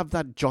need to have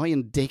that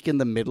giant dick in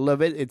the middle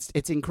of it?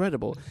 It's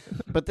incredible.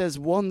 But there's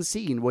one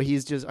scene where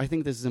he's just, I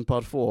think this is in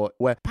part 4,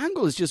 where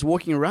Pangol is just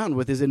walking around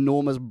with his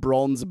enormous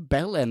bronze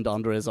bell end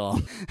under his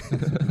arm.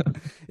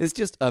 It's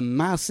just a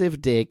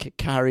massive dick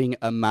carrying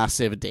a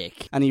massive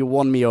dick. And he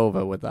won me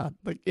over with that.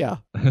 Like, yeah,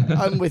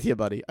 I'm with you,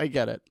 buddy. I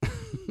get it.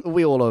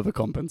 We all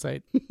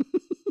overcompensate.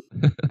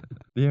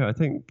 Yeah, I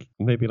think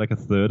maybe like a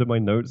third of my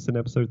notes in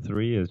episode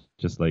 3 is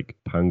just like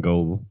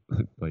Pangol,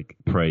 like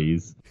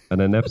praise.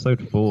 And then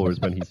episode 4 is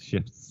when he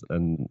shifts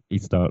and he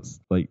starts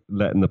like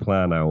letting the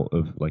plan out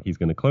of like he's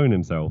going to clone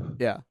himself.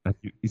 Yeah. And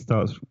he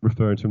starts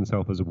referring to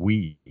himself as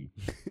we.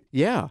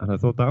 Yeah. And I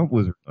thought that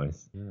was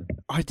nice. Yeah.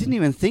 I didn't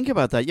even think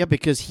about that. Yeah,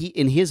 because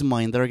in his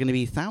mind, there are going to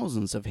be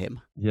thousands of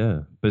him. Yeah.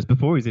 But it's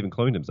before he's even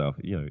cloned himself.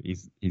 You know,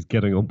 he's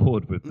getting on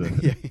board with the,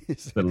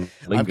 the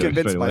lingo. I've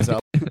convinced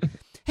myself.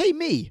 Hey,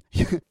 me,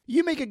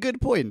 you make a good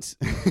point.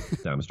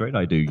 Damn straight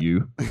I do,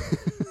 you.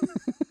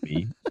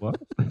 Me? What?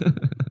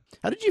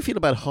 How did you feel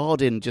about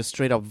Hardin just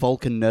straight up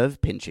Vulcan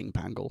nerve pinching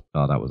Pangol?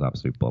 Oh, that was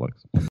absolute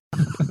bollocks.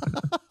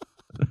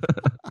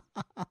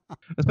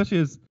 Especially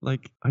as,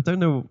 like, I don't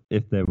know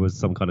if there was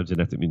some kind of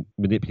genetic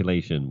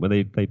manipulation when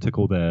they took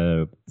all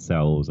their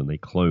cells and they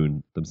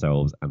cloned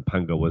themselves and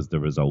Pangol was the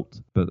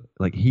result. But,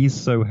 like, he's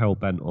so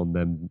hell-bent on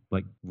them,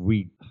 like,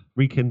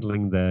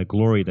 rekindling their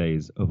glory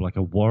days of, like,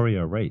 a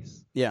warrior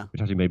race. Yeah.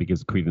 Which actually maybe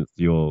gives credence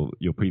to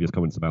your previous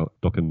comments about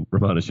Doc and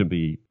Romana shouldn't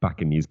be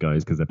backing these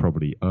guys because they're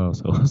probably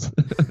arseholes.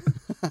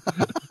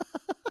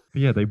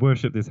 But yeah, they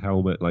worship this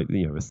helmet, like,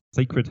 you know, a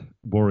sacred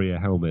warrior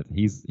helmet.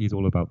 He's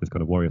all about this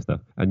kind of warrior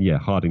stuff. And yeah,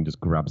 Harding just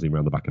grabs him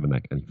around the back of the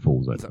neck and he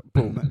falls over. So,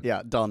 boom.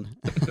 Yeah, done.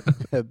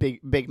 A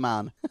big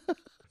man.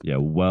 Yeah,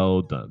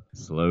 well done.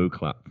 Slow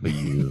clap for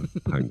you,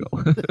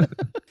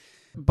 Pangol.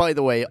 By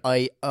the way,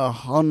 I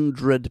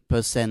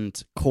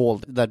 100%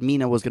 called that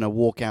Mina was going to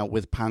walk out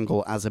with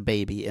Pangol as a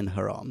baby in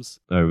her arms.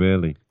 Oh,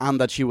 really? And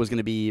that she was going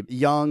to be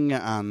young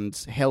and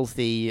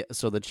healthy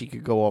so that she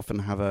could go off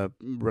and have a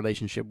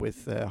relationship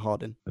with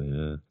Hardin.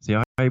 Yeah.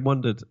 See, I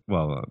wondered,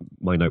 well,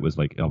 my note was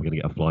like, oh, we're going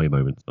to get a fly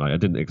moment. I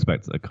didn't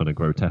expect a kind of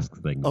grotesque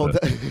thing.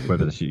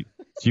 Whether she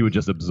would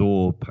just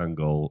absorb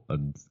Pangol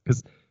and...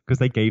 Because because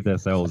they gave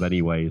themselves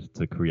anyway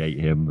to create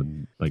him,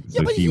 and like Yeah,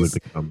 so but he would he's-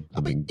 become But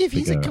something. if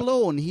he's a bigger.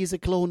 clone, he's a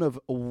clone of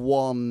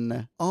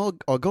one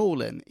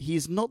Argolin.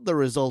 He's not the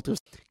result of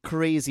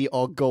crazy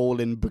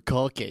Argolin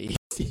Bukake.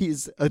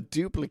 He's a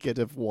duplicate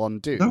of one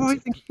dude. No, I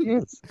think he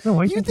is. No,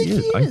 I You think he think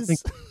is. he I is? think,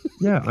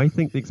 yeah, I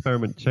think the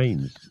experiment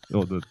changed,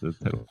 or the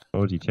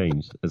technology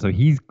changed. And so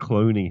he's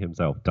cloning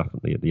himself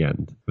definitely at the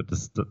end. But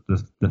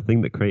the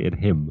thing that created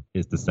him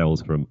is the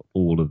cells from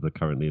all of the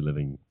currently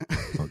living.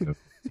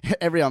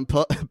 Everyone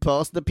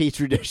pass the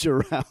petri dish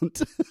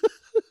around.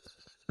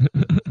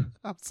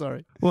 I'm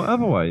sorry. Well,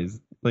 otherwise,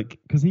 like,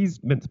 because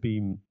he's meant to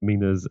be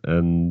Mina's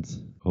and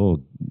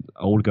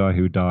old guy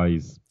who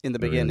dies In the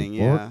beginning,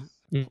 yeah.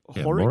 Yeah,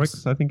 Horrocks?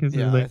 Morix, I think is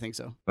his Yeah, name. I think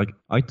so. Like,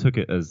 I took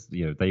it as,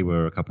 they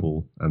were a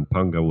couple, and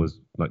Pango was,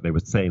 like, they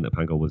were saying that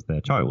Pango was their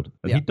child.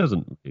 And Yeah. he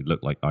doesn't really look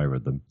like either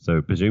of them.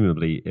 So,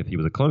 presumably, if he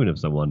was a clone of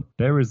someone,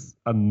 there is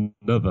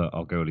another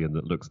Argolian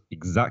that looks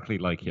exactly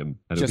like him.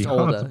 And it would Just be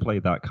hard older. to play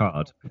that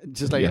card.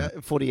 Just like Yeah.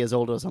 40 years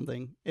old or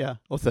something. Yeah,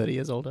 or 30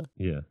 years older.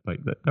 Yeah, like,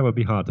 that would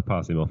be hard to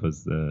pass him off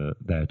as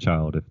their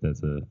child if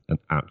there's an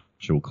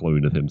actual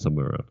clone of him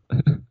somewhere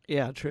around.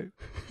 Yeah, true.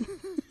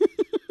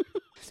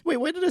 Wait,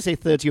 why did I say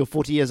 30 or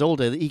 40 years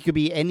older? He could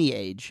be any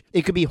age.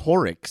 It could be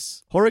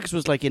Horrocks. Horrocks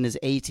was like in his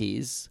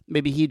 80s.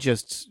 Maybe he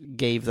just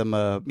gave them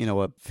a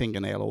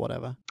fingernail or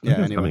whatever. Yeah,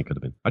 I anyway. mean, it could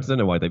have been. I just don't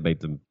know why they made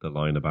the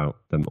line about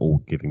them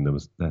all giving them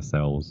their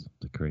cells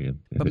to create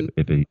him.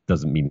 If it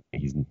doesn't mean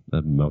he's an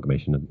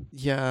amalgamation of them.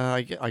 Yeah,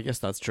 I guess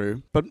that's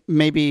true. But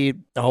maybe,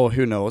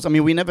 who knows? I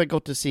mean, we never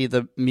got to see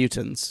the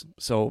mutants,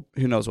 so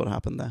who knows what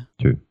happened there.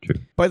 True.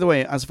 By the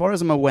way, as far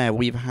as I'm aware,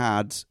 we've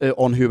had,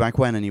 on Who Back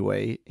When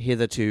anyway,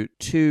 hitherto,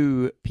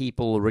 2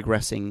 people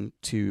regressing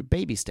to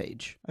baby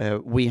stage.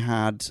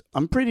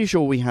 I'm pretty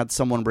sure we had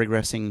someone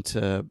regressing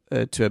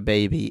to a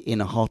baby in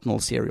a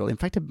Hartnell serial. In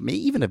fact, it may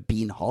even have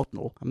been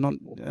Hartnell.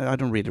 I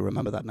don't really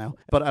remember that now.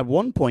 But at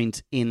one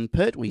point in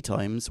Pertwee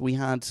times, we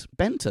had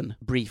Benton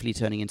briefly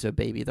turning into a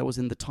baby. That was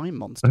in the Time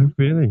Monster. Oh,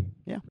 really?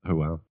 Yeah. Oh,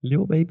 wow.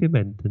 Little baby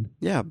Benton.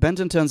 Yeah,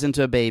 Benton turns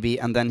into a baby,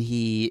 and then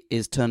he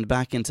is turned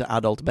back into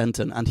adult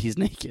Benton, and he's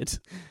naked.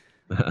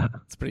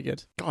 It's pretty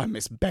good. God, I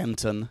miss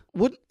Benton.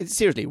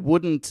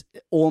 Wouldn't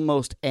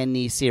almost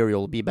any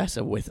cereal be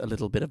better with a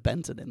little bit of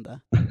Benton in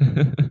there?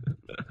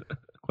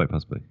 Quite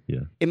possibly, yeah.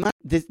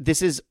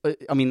 This is,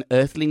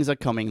 Earthlings are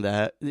coming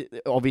there.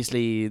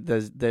 Obviously,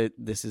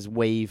 this is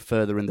way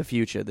further in the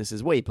future. This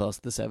is way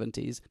past the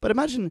 70s. But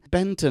imagine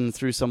Benton,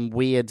 through some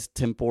weird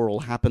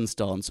temporal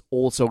happenstance,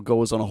 also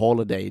goes on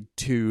holiday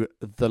to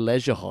the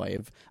Leisure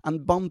Hive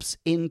and bumps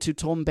into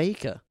Tom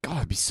Baker. God,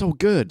 it'd be so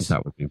good.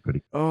 That would be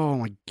pretty. Oh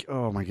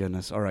my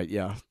goodness. All right,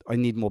 yeah. I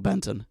need more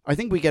Benton. I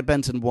think we get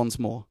Benton once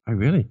more. Oh,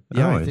 really?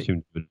 Yeah, Oh, I I think-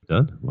 assumed it was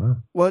done. Wow.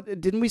 Well,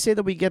 didn't we say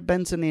that we get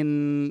Benton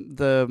in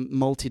the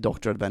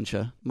Multi-Doctor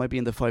adventure? Might be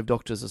in the 5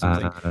 Doctors or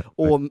something.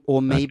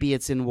 Or maybe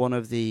it's in one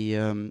of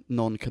the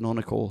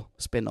non-canonical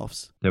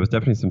spin-offs. There was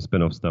definitely some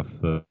spin-off stuff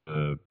for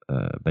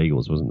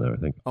Bagels, wasn't there, I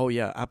think? Oh,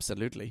 yeah,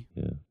 absolutely.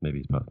 Yeah, maybe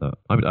he's part of that.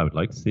 I would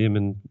like to see him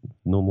in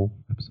normal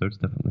episodes,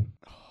 definitely.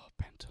 Oh,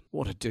 Benton.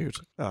 What a dude.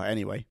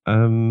 Anyway.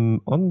 On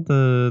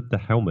the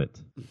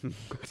helmet.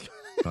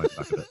 Sorry,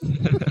 back a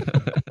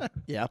bit.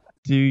 Yeah.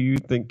 Do you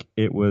think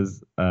it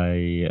was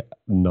a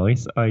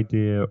nice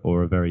idea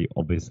or a very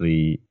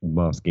obviously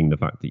masking the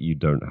fact that you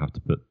don't have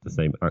to put the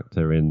same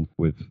actor in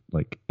with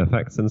like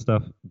effects and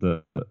stuff,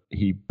 that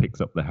he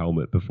picks up the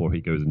helmet before he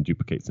goes and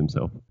duplicates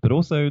himself? But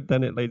also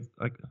then it lays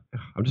like,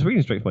 I'm just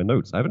reading straight from my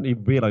notes. I haven't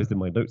even realized in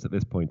my notes at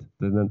this point.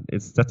 And then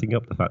it's setting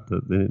up the fact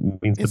that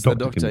it means It's the the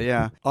doctor. Doctor,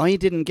 yeah. I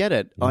didn't get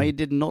it. I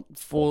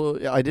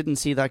didn't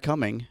see that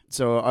coming.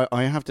 So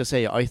I have to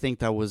say, I think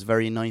that was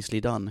very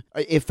nicely done.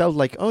 It felt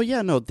like, oh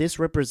yeah, no, this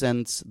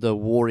represents the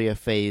warrior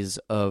phase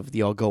of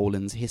the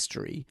Argolans'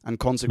 history. And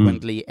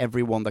consequently,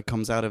 everyone that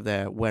comes out of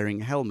there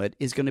wearing a helmet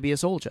is going to be a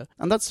soldier.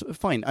 And that's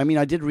fine. I mean,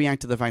 I did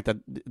react to the fact that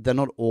they're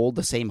not all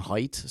the same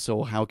height,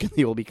 so how can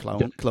they all be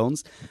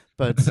clones?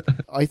 But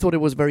I thought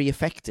it was very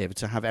effective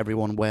to have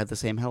everyone wear the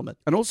same helmet.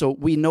 And also,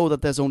 we know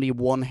that there's only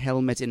one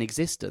helmet in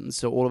existence,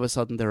 so all of a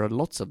sudden there are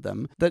lots of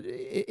them. That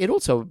it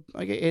also,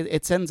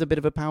 it sends a bit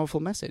of a powerful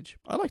message.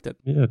 I liked it.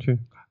 Yeah, true.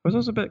 I was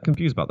also a bit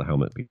confused about the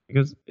helmet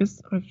because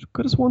I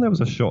could have sworn there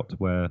was a shot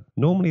where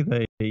normally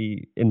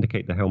they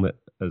indicate the helmet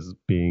as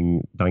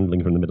being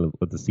dangling from the middle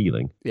of the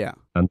ceiling. Yeah.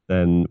 And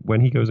then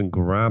when he goes and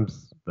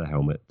grabs the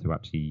helmet to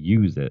actually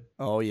use it,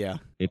 Oh, yeah.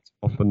 it's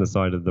off on the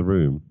side of the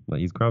room. Like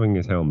he's grabbing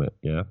his helmet,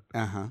 yeah.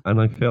 Uh-huh. And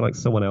I feel like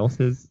someone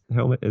else's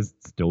helmet is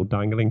still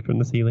dangling from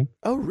the ceiling.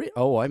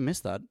 Oh, I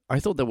missed that.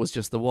 I thought there was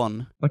just the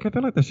one. Like I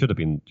feel like there should have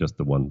been just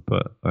the one,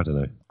 but I don't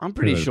know. I'm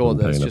pretty Maybe I sure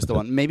wasn't there's paying just the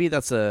enough one. Maybe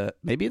that's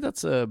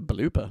a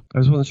blooper. I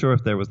just wasn't sure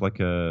if there was like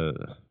a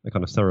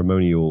kind of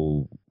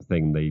ceremonial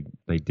thing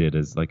they did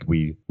as like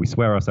we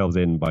swear ourselves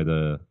in by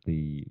the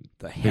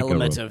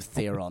Helmet of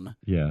Theron.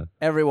 Yeah.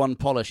 Everyone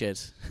polish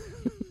it.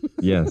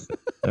 Yes.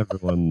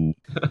 Everyone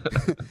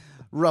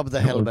Rub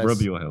the helmet. rub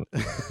your helmet.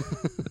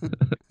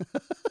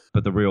 But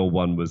but the real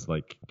one was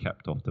like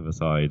kept off to the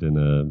side in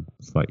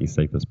a slightly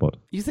safer spot.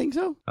 You think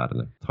so? I don't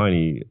know.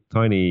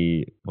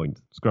 Tiny point.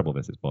 Scrabble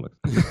this, it's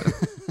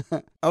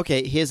bollocks.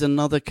 Okay, here's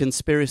another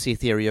conspiracy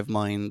theory of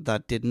mine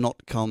that did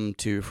not come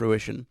to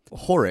fruition.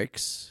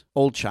 Horrocks,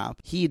 old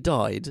chap, he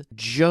died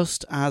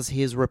just as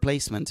his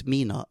replacement,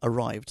 Mina,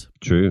 arrived.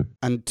 True.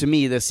 And to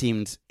me, this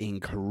seemed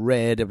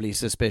incredibly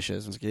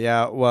suspicious. I was like,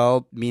 yeah,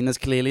 well, Mina's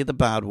clearly the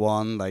bad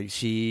one. Like,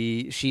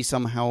 she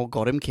somehow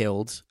got him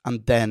killed.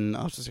 And then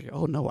I was just like,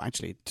 oh, no,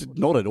 actually,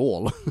 not at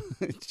all.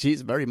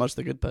 She's very much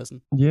the good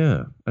person.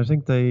 Yeah, I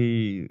think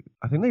they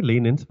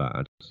lean into that,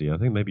 actually. I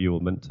think maybe you were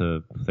meant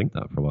to think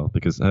that for a while,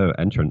 because her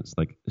entrance,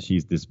 like,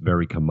 she's this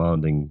very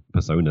commanding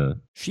persona.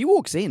 She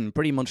walks in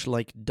pretty much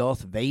like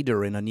Darth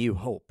Vader in A New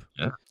Hope.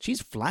 Yeah.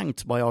 She's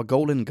flanked by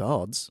Argolan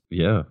guards.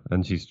 Yeah,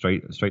 and she's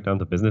straight down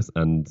to business.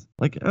 And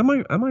like, am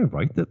I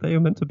right that they are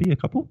meant to be a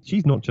couple?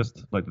 She's not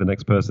just like the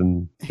next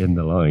person in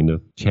the line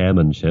of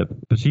chairmanship,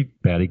 but she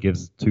barely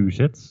gives two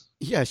shits.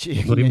 Yeah,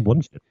 Not even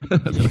one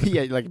shit.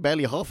 Yeah, like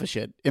barely half a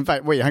shit. In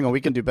fact, wait, hang on,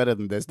 we can do better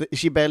than this.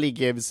 She barely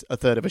gives a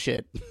third of a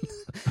shit.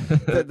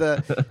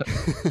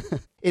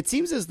 It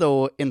seems as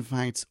though, in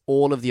fact,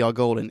 all of the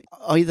Argolan,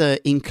 either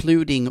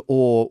including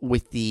or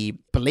with the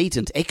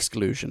blatant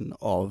exclusion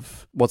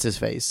of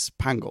what's-his-face,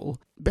 Pangol,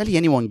 barely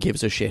anyone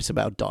gives a shit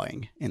about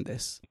dying in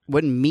this.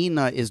 When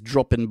Mina is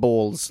dropping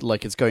balls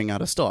like it's going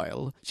out of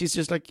style, she's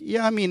just like,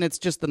 yeah, I mean, it's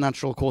just the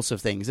natural course of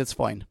things. It's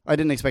fine. I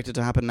didn't expect it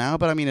to happen now,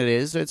 but I mean, it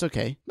is, so it's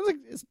okay. But like,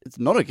 it's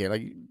not okay.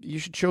 Like, you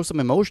should show some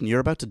emotion. You're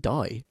about to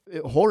die.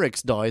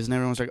 Horrocks dies, and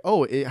everyone's like,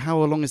 oh, how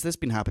long has this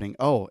been happening?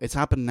 Oh, it's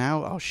happened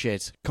now? Oh,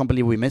 shit. Can't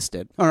believe we missed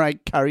it. All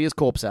right, carry his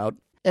corpse out.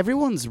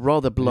 Everyone's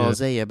rather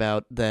blasé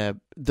about the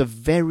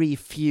very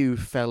few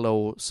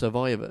fellow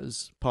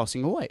survivors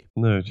passing away.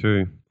 No,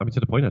 true. I mean, to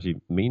the point, actually,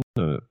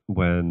 Mina,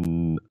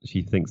 when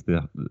she thinks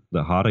the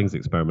Harding's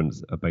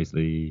experiments are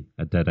basically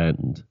a dead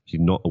end, she's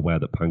not aware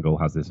that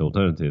Pangol has this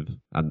alternative.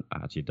 And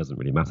actually, it doesn't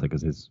really matter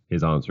because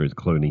his answer is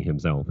cloning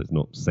himself. It's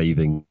not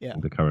saving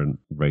the current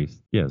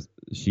race. Yes,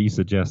 she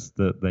suggests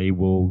that they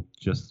will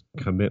just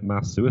commit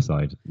mass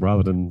suicide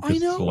rather than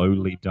just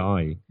slowly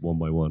die one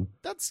by one.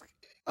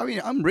 I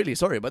mean, I'm really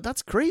sorry, but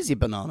that's crazy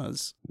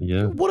bananas.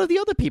 Yeah. What have the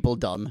other people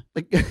done?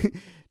 Like,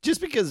 just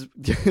because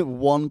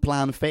one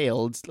plan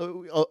failed,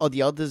 are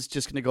the others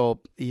just going to go,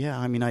 yeah,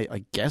 I mean,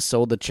 I guess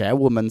so. The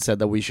chairwoman said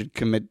that we should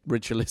commit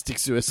ritualistic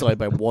suicide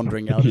by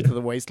wandering out into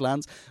the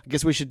wastelands. I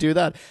guess we should do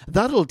that.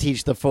 That'll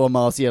teach the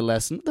Formasia a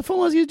lesson. The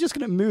Formasia are just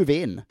going to move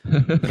in.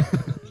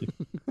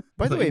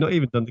 By the way, you've not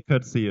even done the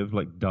courtesy of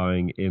like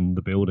dying in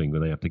the building where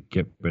they have to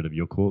get rid of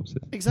your corpses.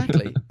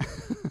 Exactly.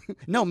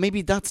 No,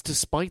 maybe that's to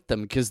spite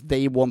them because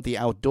they want the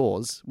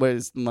outdoors where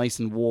it's nice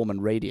and warm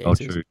and radiated. Oh,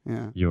 true.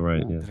 Yeah. You're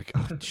right. Yeah. Like,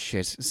 oh,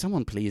 shit.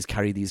 Someone please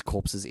carry these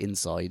corpses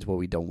inside where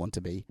we don't want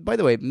to be. By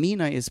the way,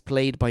 Mina is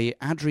played by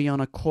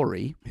Adriana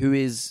Corey, who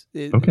is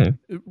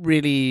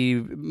really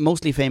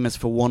mostly famous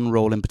for one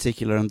role in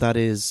particular, and that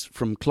is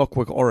from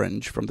Clockwork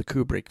Orange, from the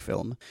Kubrick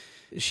film.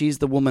 She's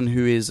the woman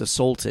who is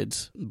assaulted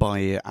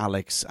by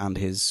Alex and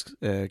his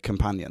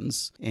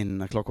companions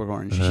in Clockwork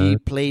Orange. She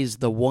plays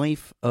the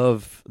wife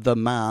of the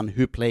man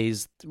who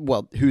plays,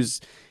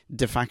 who's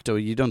de facto,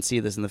 you don't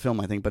see this in the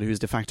film, I think, but who's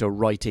de facto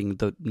writing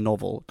the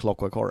novel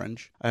Clockwork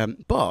Orange.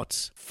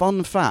 But,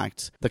 fun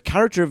fact, the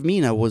character of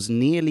Mina was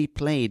nearly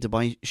played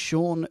by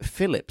Sean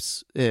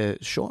Phillips.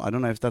 Sean, I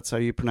don't know if that's how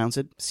you pronounce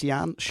it.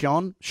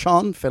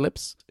 Sean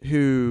Phillips,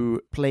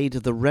 who played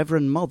the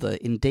Reverend Mother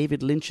in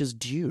David Lynch's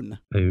Dune.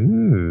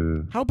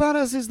 Ooh. How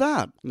badass is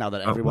that? Now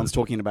that everyone's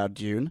talking about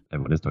Dune.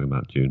 Everyone is talking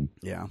about Dune.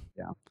 Yeah.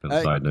 On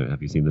a side note,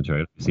 have you seen the trailer?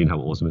 Have you seen how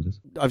awesome it is?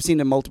 I've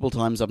seen it multiple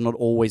times. I've not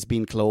always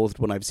been clothed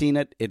when I've seen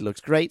it. It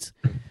looks great.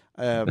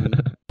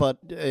 But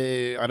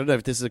I don't know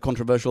if this is a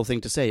controversial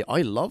thing to say.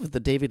 I love the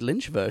David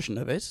Lynch version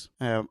of it.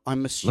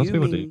 I'm assuming... Lots of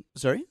people do.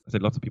 Sorry? I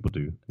said lots of people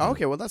do. Oh,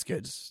 okay, well, that's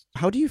good.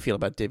 How do you feel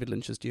about David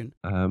Lynch's Dune?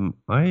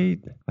 I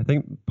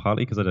think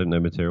partly because I don't know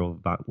material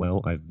that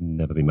well, I've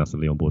never been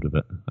massively on board with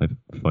it. I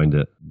find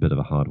it a bit of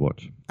a hard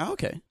watch. Oh,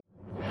 okay.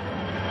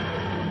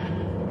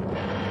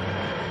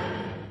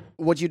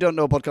 What you don't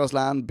know, Podcast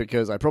Land,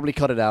 because I probably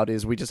cut it out,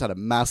 is we just had a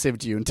massive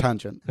Dune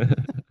tangent.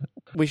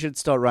 We should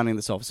start rounding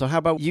this off. So how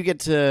about you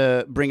get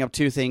to bring up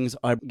two things,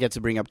 I get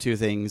to bring up two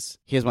things.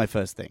 Here's my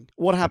first thing.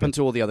 What happened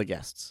to all the other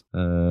guests?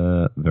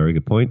 Very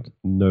good point.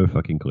 No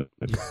fucking clue.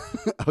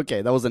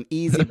 Okay, that was an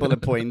easy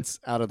bullet point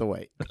out of the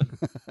way.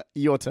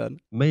 Your turn.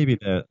 Maybe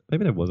there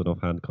was an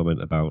offhand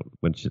comment about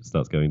when shit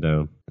starts going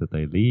down. Did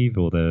they leave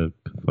or they're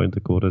confined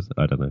to quarters?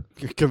 I don't know.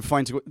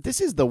 Confined to...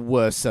 This is the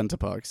worst Center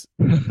Parks.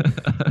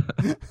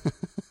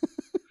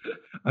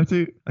 I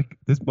do.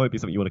 This might be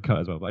something you want to cut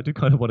as well, but I do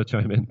kind of want to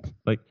chime in.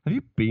 Like, have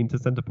you been to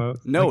Center Parks?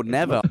 No,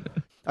 never.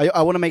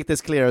 I want to make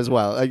this clear as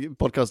well,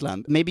 podcast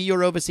land. Maybe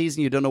you're overseas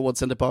and you don't know what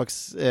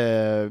Centerpox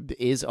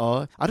is.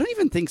 Or I don't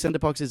even think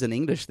Centerpox is an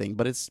English thing,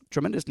 but it's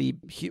tremendously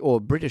or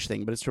British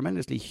thing, but it's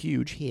tremendously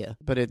huge here.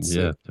 But it's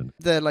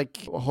they're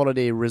like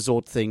holiday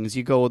resort things.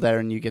 You go there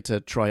and you get to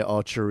try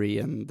archery,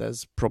 and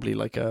there's probably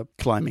like a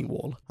climbing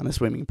wall and a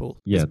swimming pool.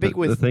 Yeah, it's big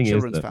with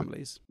children's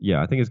families.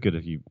 Yeah, I think it's good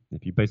if you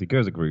basically go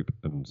as a group,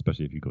 and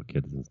especially if you've got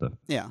kids and stuff.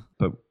 Yeah.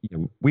 But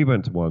we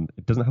went to one.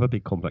 It doesn't have a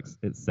big complex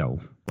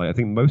itself. Like I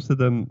think most of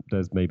them,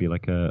 there's maybe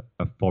like a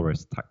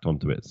forest tacked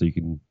onto it, so you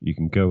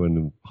can go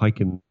and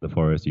hike in the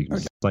forest. You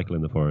can cycle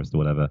in the forest or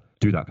whatever.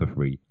 Do that for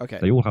free. Okay.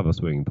 They all have a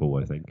swimming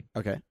pool, I think.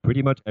 Okay.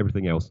 Pretty much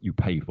everything else you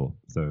pay for.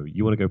 So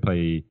you want to go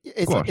play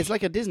squash. It's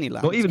like a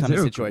Disneyland Not even kind of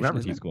zero situation.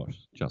 gravity squash.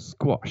 Just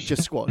squash.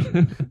 Just squash.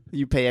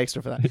 You pay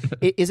extra for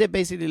that. Is it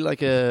basically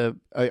like a?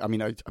 I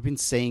mean, I've been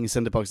saying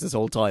Cinderbox this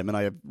whole time, and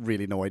I have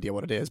really no idea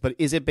what it is. But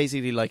is it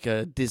basically like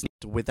a Disney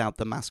without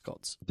the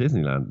mascots?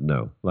 Disneyland,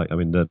 no. Like I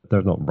mean,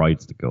 there's not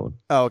rides to go on.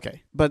 Oh,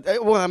 okay. But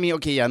well, I mean,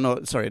 okay, yeah,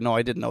 no, sorry, no,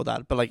 I didn't know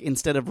that. But like,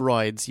 instead of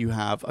rides, you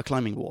have a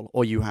climbing wall,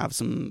 or you have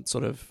some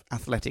sort of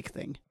athletic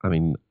thing. I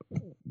mean,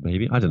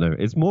 maybe, I don't know.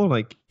 It's more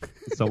like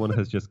someone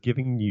has just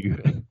given you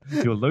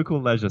your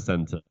local leisure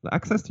centre,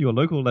 access to your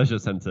local leisure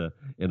centre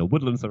in a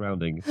woodland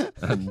surrounding,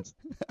 and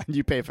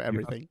you pay for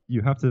everything.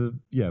 You have to,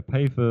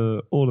 pay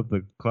for all of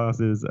the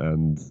classes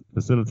and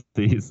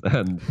facilities,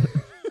 and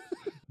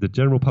the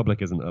general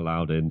public isn't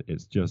allowed in.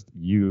 It's just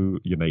you,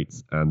 your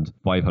mates, and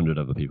 500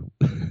 other people.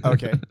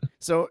 Okay.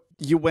 So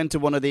you went to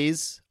one of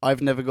these.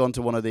 I've never gone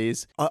to one of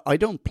these. I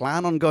don't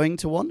plan on going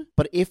to one,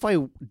 but if I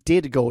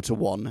did go to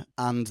one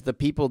and the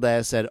people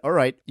there said, all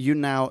right, you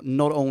now,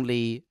 not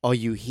only are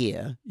you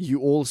here, you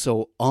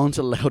also aren't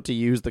allowed to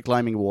use the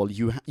climbing wall.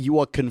 You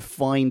are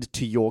confined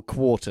to your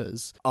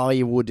quarters.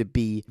 I would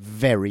be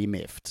very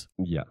miffed.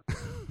 Yeah,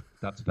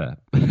 that's fair.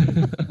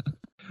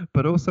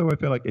 But also, I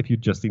feel like if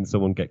you'd just seen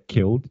someone get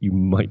killed, you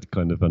might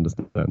kind of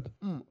understand.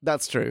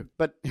 That's true.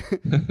 But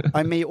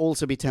I may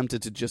also be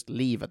tempted to just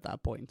leave at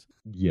that point.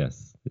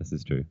 Yes, this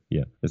is true.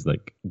 Yeah. It's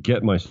like,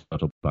 get my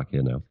shuttle back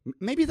here now.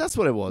 Maybe that's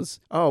what it was.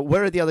 Oh,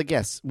 where are the other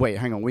guests? Wait,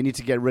 hang on. We need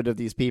to get rid of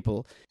these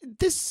people.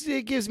 This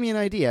gives me an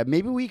idea.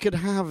 Maybe we could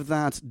have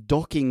that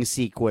docking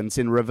sequence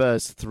in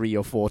reverse 3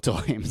 or 4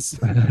 times.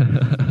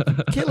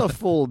 Kill a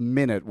full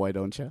minute, why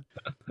don't you?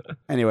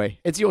 Anyway,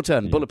 it's your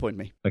turn. Bullet point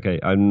me. Okay,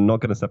 I'm not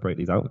going to separate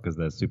these out because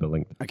they're super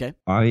linked. Okay.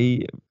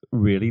 I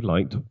really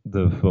liked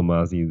the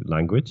Formazi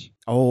language.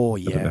 Oh,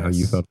 yeah. I don't know how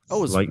you felt.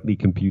 Slightly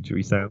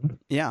computery sound.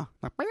 Yeah.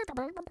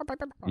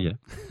 Yeah.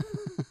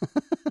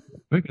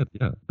 Very good,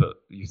 yeah. But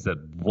you said,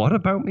 what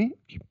about me?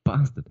 You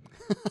bastard.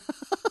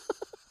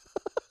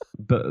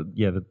 But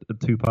yeah, the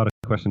two-part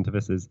question to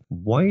this is,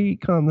 why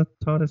can't the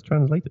TARDIS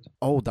translate it?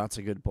 Oh, that's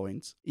a good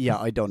point. Yeah,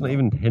 I don't know. Not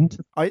even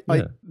hinted.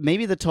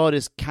 Maybe the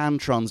TARDIS can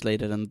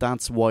translate it, and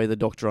that's why the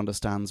Doctor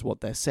understands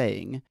what they're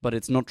saying, but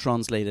it's not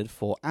translated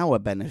for our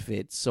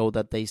benefit, so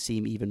that they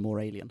seem even more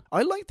alien.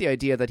 I like the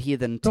idea that he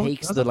then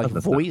takes the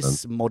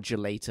voice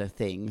modulator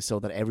thing, so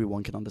that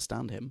everyone can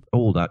understand him.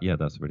 Oh, that's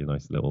a really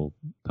nice little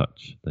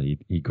touch. That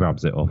he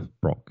grabs it off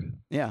Brock.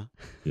 Yeah.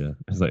 Yeah.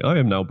 It's like, I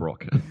am now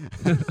Brock.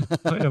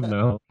 I am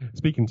now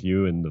speaking to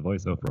you in the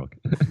voice of Brock.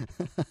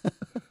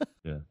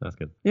 Yeah, that's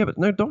good. Yeah, but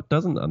no, Doc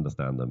doesn't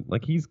understand them.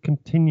 Like, he's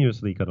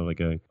continuously kind of like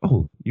going,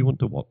 oh, you want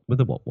to what? With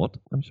the what?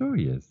 I'm sure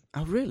he is.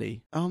 Oh,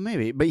 really? Oh,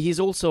 maybe. But he's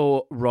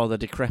also rather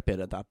decrepit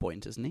at that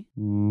point, isn't he?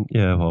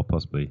 Yeah, well,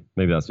 possibly.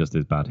 Maybe that's just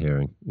his bad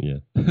hearing. Yeah.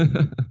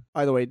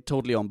 Either way,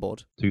 totally on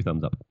board. 2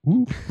 thumbs up.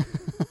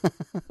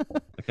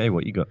 Okay,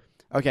 what you got?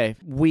 Okay,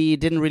 we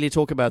didn't really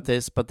talk about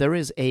this, but there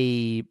is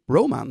a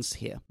romance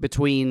here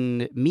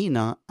between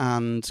Mina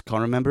and,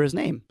 can't remember his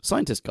name,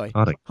 scientist guy.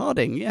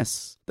 Harding,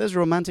 yes. There's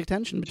romantic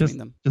tension between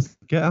them. Just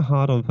get a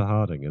hard-on for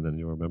Harding and then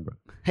you'll remember.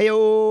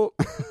 Hey-oh!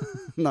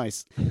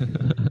 Nice.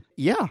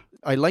 Yeah,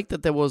 I like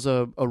that there was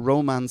a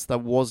romance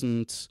that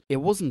wasn't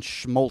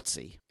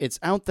schmaltzy. It's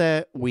out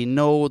there. We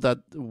know that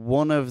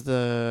one of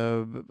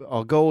the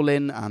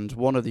Argolin and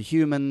one of the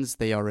humans,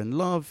 they are in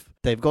love.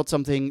 They've got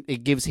something.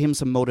 It gives him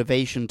some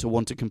motivation to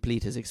want to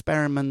complete his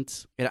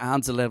experiment. It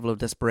adds a level of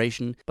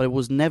desperation, but it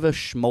was never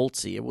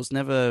schmaltzy. It was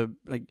never,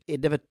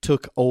 it never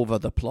took over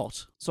the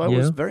plot. So I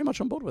was very much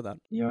on board with that.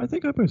 Yeah, I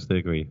think I mostly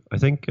agree. I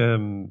think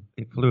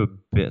it flew a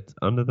bit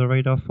under the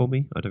radar for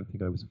me. I don't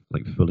think I was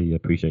fully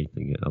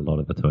appreciating it a lot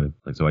of the time.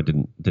 So I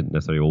didn't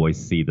necessarily always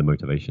see the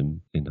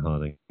motivation in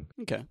Harding.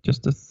 Okay.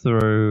 Just to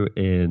throw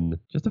in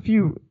just a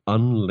few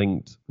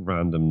unlinked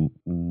random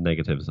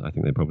negatives, I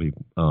think they probably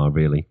are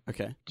really.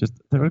 Okay.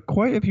 There are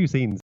quite a few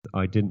scenes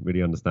I didn't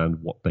really understand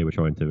what they were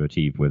trying to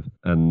achieve with,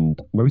 and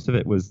most of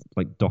it was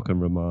like Doc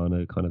and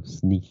Romana kind of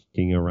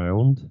sneaking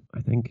around,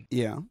 I think.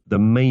 Yeah. The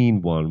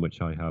main one, which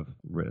I have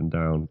written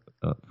down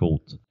at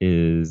fault,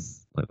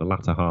 is like the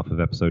latter half of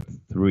episode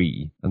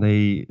 3,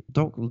 and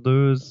Doc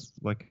lures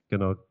like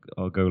an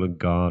Argolan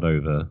guard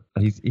over,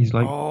 and he's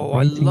like Oh, I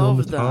writing on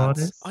the loved that.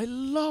 TARDIS. I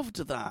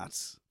loved that.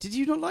 Did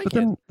you not like But it?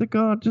 then the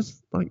guard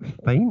just like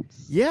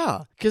faints.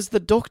 Yeah, because the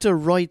Doctor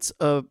writes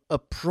a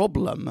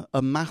problem,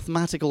 a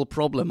mathematical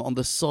problem on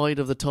the side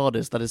of the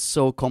TARDIS that is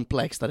so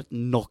complex that it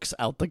knocks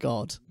out the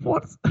guard.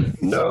 What?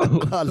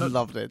 No. I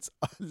loved it.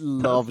 I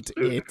loved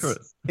it.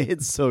 ludicrous.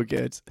 It's so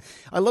good.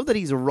 I love that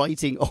he's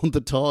writing on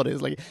the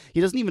TARDIS. Like,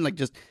 he doesn't even like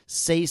just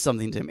say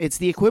something to him. It's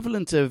the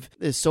equivalent of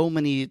there's so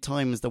many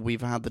times that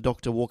we've had the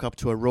Doctor walk up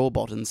to a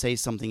robot and say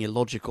something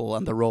illogical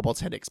and the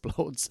robot's head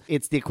explodes.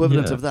 It's the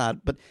equivalent Yeah. of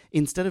that, but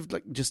instead of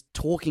like just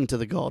talking to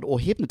the god or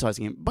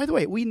hypnotizing him. By the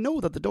way, we know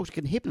that the Doctor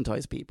can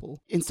hypnotize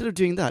people. Instead of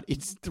doing that,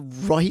 it's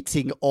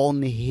writing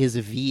on his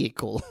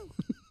vehicle.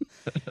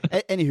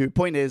 Anywho,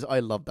 point is, I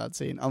love that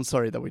scene. I'm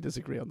sorry that we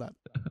disagree on that.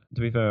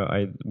 To be fair,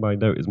 my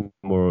note is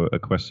more a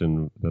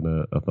question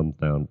than a thumbs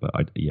down, but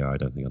I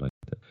don't think I liked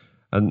it.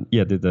 And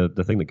yeah,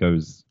 the thing that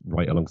goes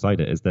right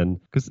alongside it is then,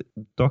 because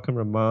Doc and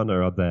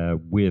Romana are there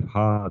with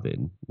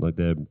Hardin, like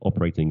they're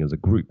operating as a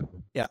group.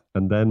 Yeah.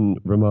 And then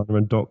Romana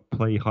and Doc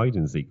play hide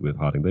and seek with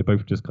Harding. They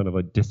both just kind of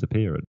like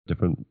disappear at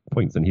different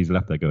points, and he's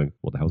left there going,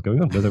 "What the hell's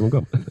going on? Where's everyone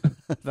gone?"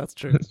 That's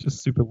true. It's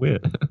just super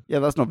weird. Yeah,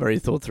 that's not very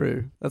thought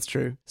through. That's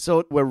true.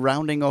 So we're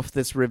rounding off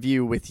this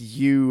review with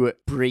you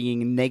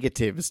bringing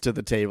negatives to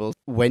the table.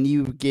 When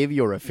you give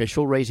your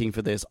official rating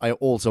for this, I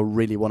also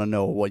really want to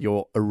know what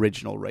your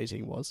original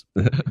rating was.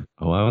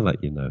 Oh, I'll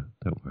let you know.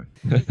 Don't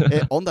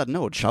worry. On that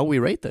note, shall we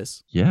rate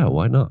this? Yeah,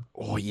 why not?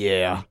 Oh,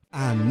 yeah.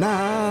 And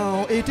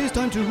now it is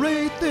time to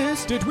rate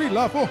this. Did we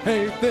love or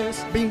hate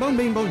this? Bing bong,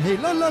 hey,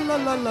 la la la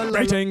la la la.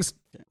 Ratings.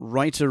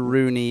 Writer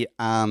Rooney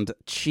and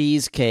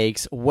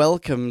Cheesecakes,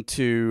 welcome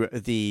to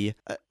the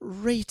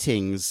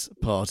ratings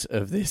part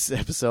of this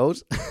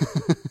episode.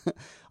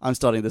 I'm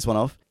starting this one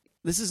off.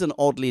 This is an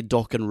oddly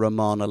Doc and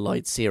Romana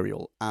light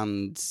serial,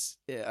 and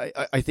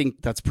I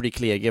think that's pretty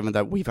clear given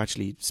that we've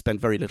actually spent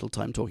very little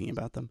time talking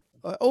about them.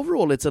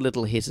 Overall, it's a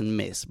little hit and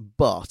miss,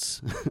 but,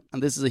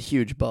 and this is a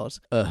huge but,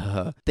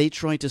 they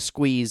try to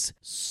squeeze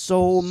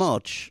so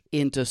much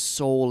into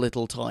so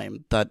little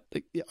time that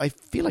I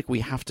feel like we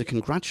have to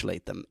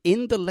congratulate them.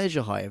 In The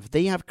Leisure Hive,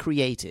 they have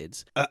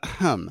created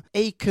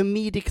a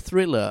comedic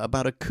thriller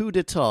about a coup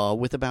d'etat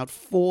with about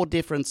 4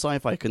 different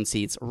sci-fi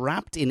conceits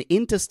wrapped in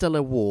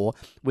interstellar war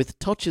with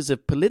touches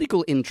of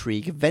political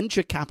intrigue,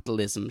 venture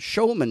capitalism,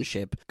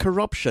 showmanship,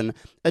 corruption,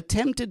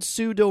 attempted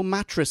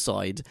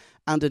pseudo-matricide,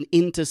 and an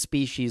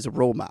interspecies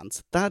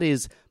romance. That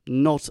is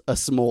not a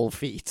small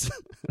feat.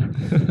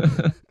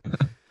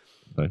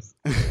 Nice.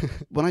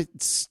 When I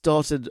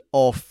started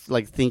off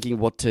like thinking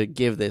what to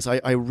give this,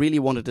 I really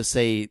wanted to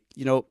say,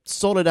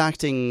 solid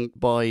acting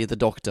by the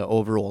Doctor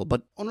overall,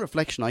 but on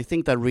reflection, I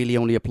think that really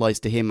only applies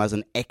to him as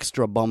an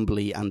extra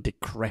bumbly and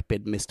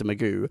decrepit Mr.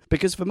 Magoo,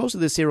 because for most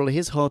of this serial,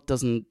 his heart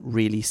doesn't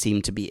really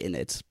seem to be in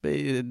it.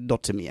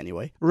 Not to me,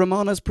 anyway.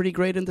 Romana's pretty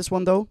great in this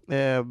one, though,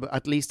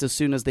 at least as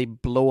soon as they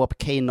blow up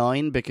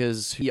K9,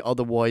 because he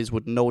otherwise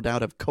would no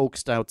doubt have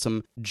coaxed out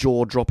some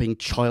jaw-dropping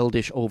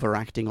childish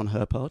overacting on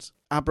her part.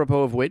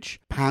 Apropos of which,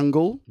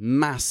 Pangle,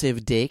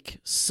 massive dick,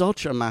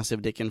 such a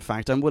massive dick, in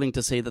fact. I'm willing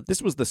to say that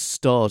this was the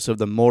start of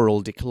the moral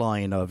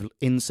decline of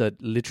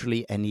insert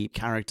literally any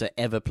character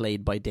ever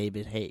played by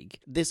David Haig.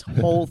 This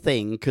whole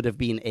thing could have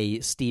been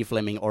a Steve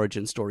Fleming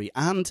origin story,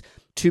 and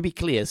to be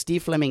clear,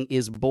 Steve Fleming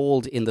is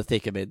bald in the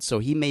thick of it, so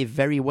he may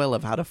very well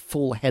have had a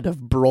full head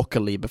of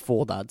broccoli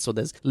before that, so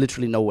there's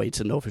literally no way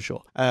to know for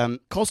sure.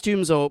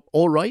 Costumes are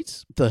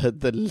alright.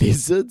 The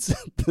lizards,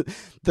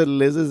 the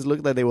lizards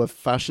look like they were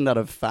fashioned out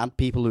of fat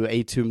people who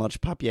ate too much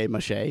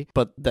papier-mâché,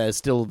 but they're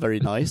still very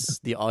nice.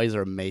 The eyes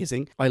are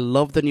amazing. I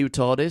love the new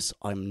TARDIS.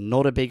 I'm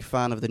not a big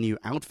fan of the new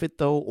outfit,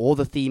 though, or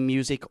the theme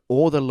music,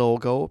 or the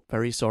logo.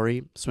 Very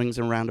sorry. Swings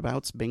and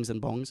roundabouts, bings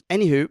and bongs.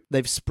 Anywho,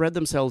 they've spread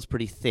themselves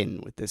pretty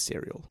thin with this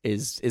series.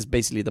 Is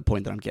basically the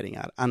point that I'm getting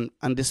at. And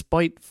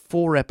despite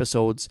 4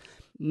 episodes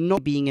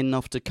not being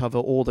enough to cover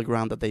all the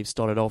ground that they've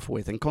started off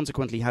with, and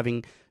consequently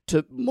having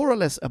to more or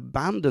less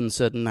abandon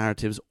certain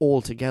narratives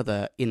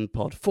altogether in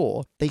Pod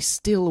 4, they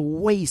still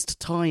waste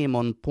time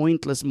on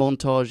pointless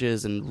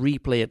montages and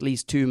replay at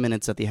least 2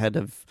 minutes at the head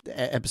of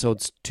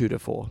episodes 2 to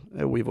 4.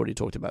 We've already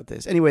talked about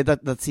this. Anyway,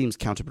 that seems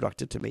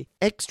counterproductive to me.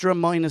 Extra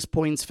minus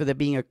points for there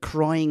being a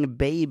crying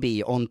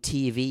baby on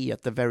TV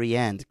at the very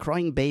end.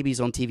 Crying babies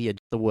on TV are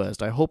the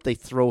worst. I hope they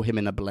throw him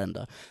in a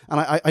blender. And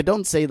I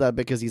don't say that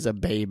because he's a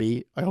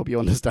baby. I hope you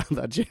understand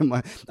that, Jim,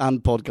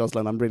 and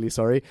Podcastland. I'm really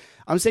sorry.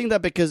 I'm saying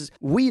that because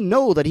we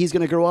know that he's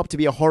going to grow up to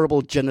be a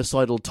horrible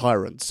genocidal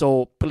tyrant.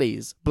 So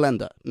please,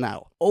 blender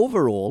now.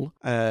 Overall,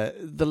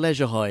 The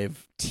Leisure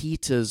Hive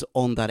teeters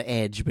on that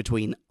edge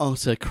between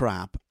utter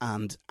crap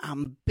and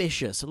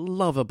ambitious,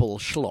 lovable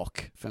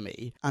schlock for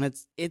me. And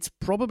it's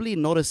probably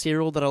not a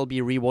serial that I'll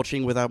be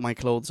rewatching without my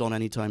clothes on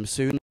anytime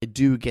soon. I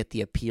do get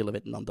the appeal of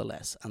it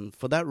nonetheless. And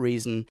for that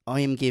reason, I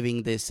am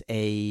giving this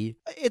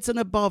it's an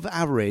above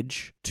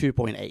average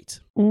 2.8.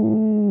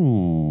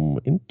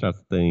 Interesting.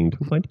 Interesting.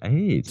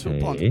 2.8.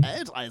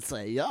 2.8, I'd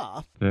say,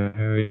 yeah.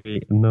 Very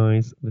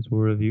nice little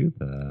review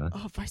there.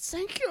 Oh, why,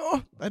 thank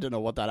you. I don't know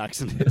what that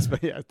accent is,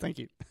 but yeah, thank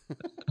you.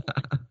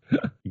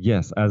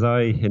 Yes, as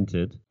I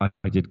hinted, I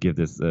did give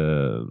this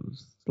a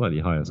slightly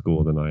higher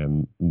score than I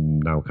am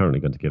now currently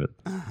going to give it.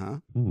 Uh-huh.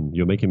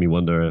 You're making me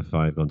wonder if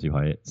I've gone too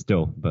high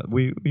still, but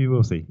we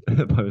will see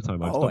by the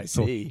time I've Oh, I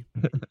stopped see.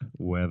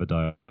 where the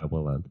dial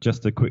will land.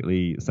 Just to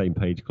quickly, same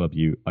page club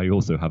you, I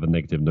also have a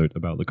negative note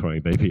about the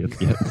crying baby at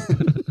the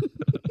end.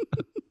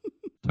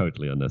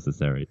 Totally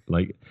unnecessary.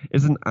 Like,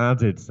 it's an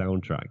added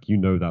soundtrack. You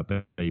know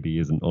that baby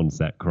isn't on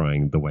set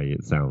crying the way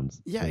it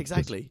sounds. Yeah, It's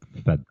exactly.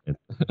 just fed in.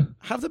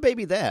 Have the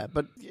baby there,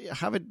 but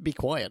have it be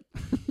quiet.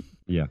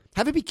 Yeah.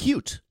 Have it be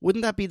cute.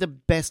 Wouldn't that be the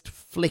best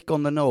flick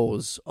on the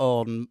nose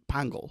on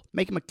Pangle?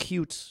 Make him a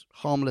cute,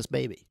 harmless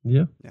baby.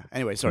 Yeah. Yeah.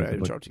 Anyway, sorry, I'm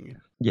interrupting you.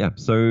 Yeah,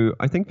 so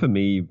I think for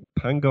me,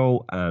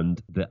 Pangol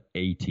and the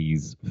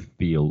 80s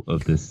feel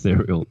of this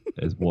serial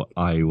is what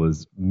I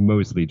was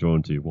mostly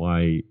drawn to.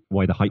 Why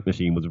the hype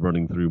machine was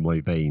running through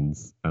my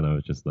veins. And I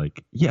was just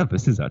like, yeah,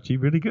 this is actually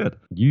really good.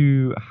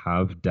 You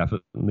have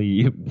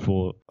definitely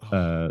brought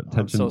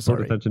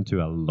attention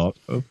to a lot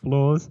of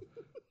flaws.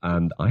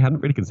 And I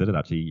hadn't really considered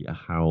actually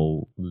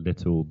how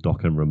little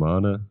Doc and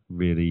Romana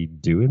really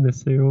do in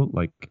this serial.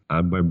 Like,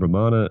 and when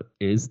Romana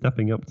is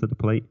stepping up to the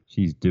plate,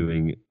 she's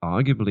doing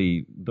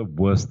arguably the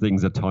worst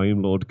things a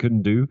Time Lord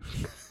can do,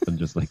 and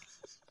just like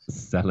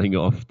selling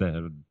off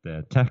their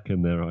tech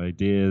and their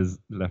ideas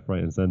left,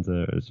 right, and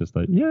center. It's just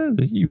like, yeah,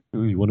 you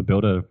want to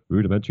build a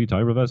rudimentary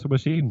time reversal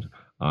machine?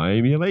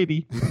 I'm your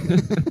lady.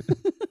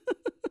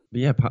 But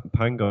yeah,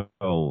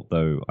 Pangol,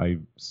 though, I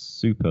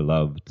super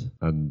loved,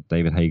 and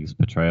David Haig's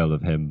portrayal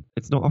of him.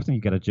 It's not often you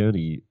get a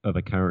journey of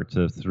a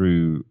character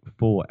through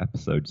 4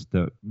 episodes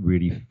that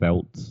really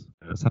felt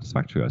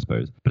satisfactory, I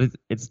suppose. But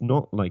it's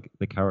not like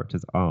the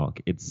character's arc.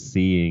 It's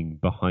seeing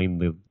behind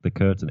the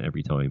curtain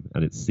every time,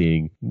 and it's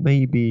seeing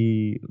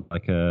maybe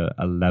like a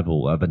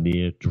level of a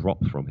near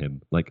drop from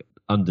him, like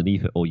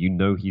underneath it all. You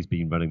know, he's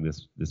been running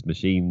this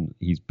machine.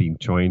 He's been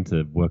trying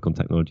to work on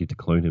technology to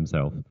clone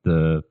himself.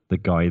 The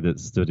guy that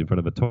stood in front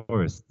of a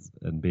tourist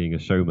and being a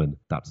showman,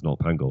 that's not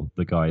Pangol.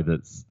 The guy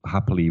that's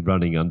happily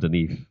running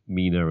underneath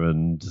Mina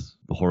and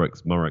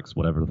Horrocks, Morrocks,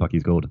 whatever the fuck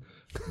he's called,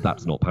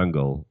 that's not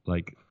Pangol.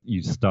 Like,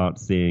 you start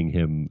seeing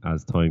him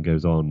as time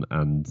goes on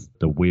and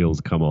the wheels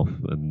come off,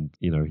 and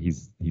you know he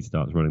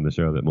starts running the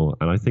show a bit more.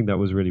 And I think that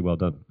was really well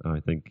done. I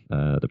think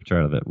the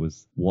portrayal of it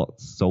was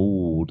what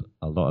sold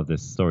a lot of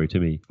this story to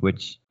me,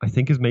 which I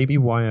think is maybe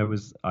why I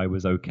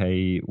was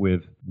okay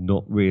with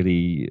not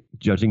really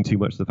judging too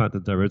much the fact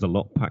that there is a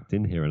lot packed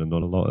in here and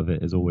not a lot of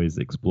it is always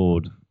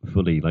explored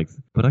fully. Like,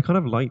 but I kind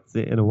of liked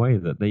it in a way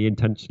that they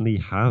intentionally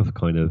have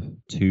kind of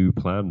 2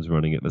 plans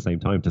running at the same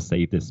time to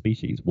save this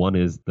species. One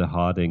is the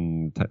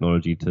Harding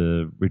technology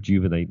to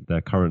rejuvenate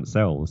their current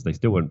cells. They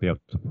still won't be able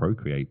to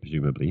procreate,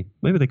 presumably.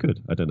 Maybe they could.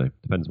 I don't know.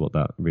 Depends what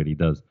that really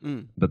does.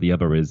 But the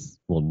other is,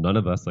 well, none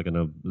of us are going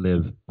to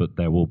live, but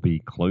there will be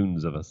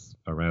clones of us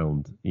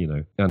around, you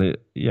know. And it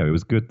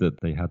was good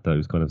that they had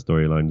those kind of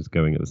storylines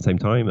going at the same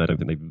time. I don't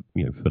think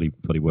they've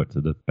fully worked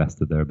to the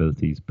best of their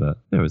abilities, but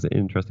it was an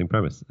interesting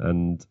premise.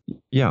 And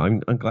yeah,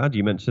 I'm glad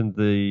you mentioned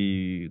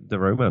the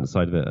romance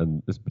side of it,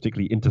 and this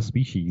particularly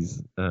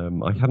interspecies.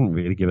 I hadn't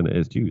really given it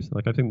its dues.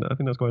 Like, I think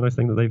that's quite a nice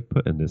thing that they've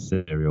put in this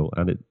serial.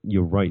 And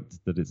you're right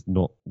that it's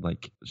not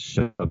like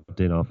shoved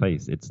in our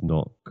face. It's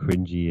not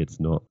cringy. It's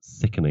not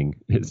sickening.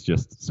 It's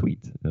just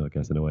sweet, I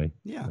guess, in a way.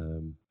 Yeah.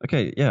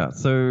 Okay, yeah.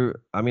 So,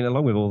 I mean,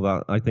 along with all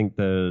that, I think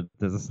there's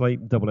a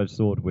slight double-edged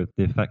sword with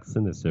the effects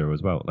in this serial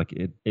as well. Like,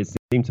 it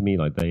seemed to me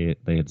like they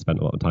had spent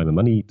a lot of time and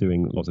money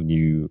doing lots of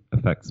new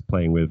effects,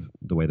 playing with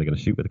the way they're going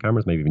to shoot with the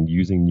cameras, maybe even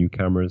using new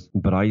cameras.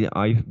 But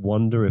I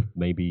wonder if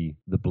maybe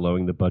the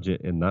blowing the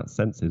budget in that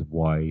sense is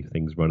why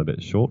things run a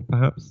bit short,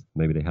 perhaps.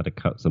 Maybe they had to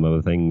cut some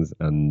other things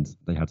and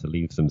they had to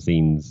leave some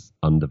scenes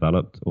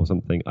undeveloped or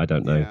something. I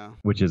don't know,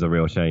 which is a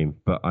real shame.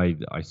 But I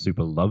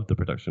super love the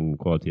production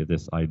quality of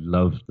this. I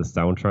love the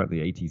soundtrack, the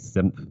 80s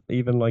synth,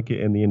 even like it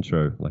in the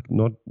intro. Like,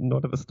 not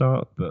at the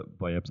start, but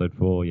by episode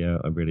 4, yeah,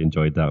 I really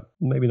enjoyed that.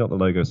 Maybe not the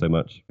logo so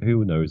much.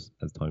 Who knows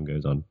as time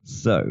goes on.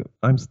 So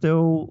I'm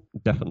still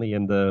definitely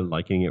in the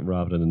liking it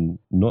rather than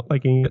not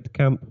liking it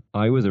camp.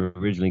 I was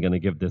originally going to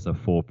give this a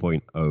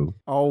 4.0.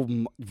 Oh,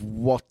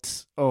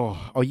 what?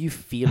 Oh, are you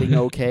feeling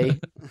okay?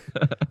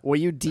 Were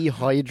you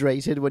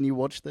dehydrated when you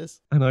watched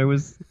this? And I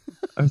was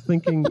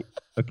thinking,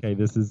 okay,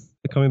 this is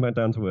coming back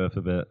down to earth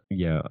a bit.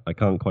 Yeah, I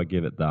can't quite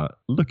give it that.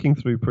 Looking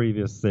through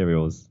previous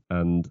serials,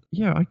 and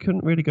yeah, I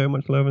couldn't really go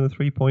much lower than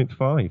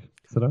 3.5.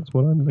 So that's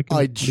what I'm looking at.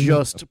 I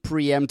just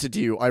preempted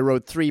you. I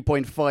wrote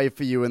 3.5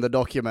 for you in the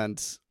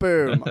document.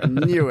 Boom. I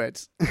knew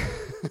it.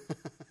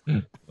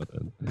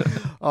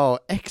 Oh,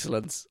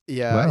 excellent.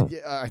 Yeah, Wow.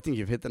 I think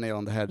you've hit the nail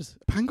on the head.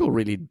 Pangol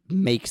really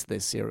makes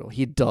this serial.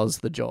 He does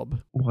the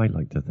job. Well, I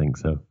like to think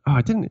so. Oh,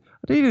 I didn't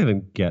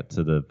even get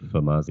to the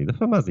Famazi. The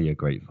Famazi are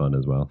great fun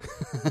as well.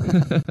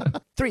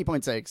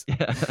 3.6.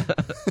 Yeah.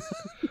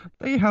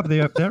 They have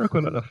their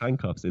equivalent of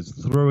handcuffs is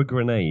throw a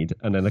grenade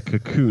and then a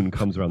cocoon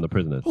comes around the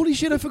prisoners. Holy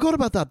shit, I forgot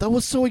about that. That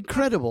was so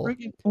incredible.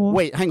 Friggin' awesome.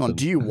 Wait, hang on.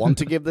 Do you want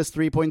to give this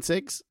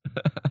 3.6?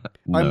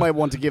 I No. might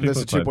want to give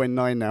this a 3.5.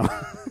 2.9 now.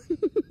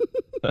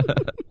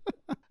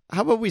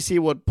 How about we see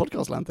what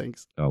Podcast Land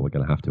thinks? Oh, we're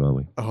going to have to, aren't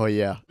we? Oh,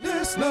 yeah.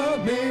 Listener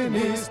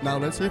minis. Now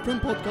let's hear from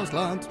Podcast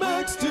Land.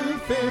 Max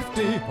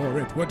 250, or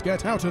it would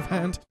get out of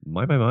hand.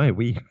 My.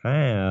 We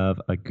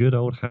have a good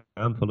old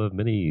handful of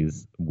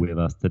minis with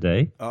us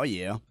today. Oh,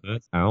 yeah.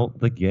 First out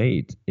the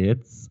gate,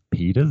 it's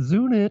Peter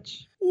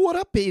Zunich. What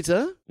up,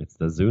 Peter? It's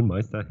the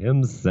Zunmeister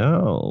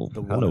himself.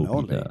 The one Hello, and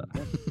only.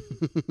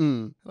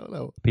 Peter.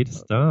 Hello. Peter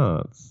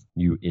starts.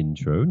 New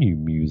intro, new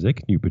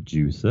music, new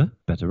producer,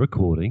 better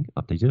recording,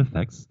 updated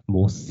effects,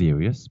 more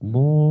serious,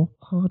 more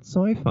hard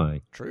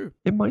sci-fi. True.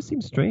 It might seem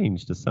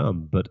strange to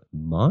some, but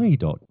my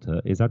Doctor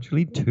is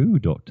actually 2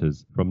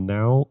 Doctors. From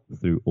now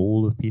through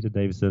all of Peter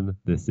Davison,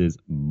 this is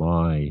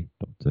my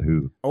Doctor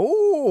Who.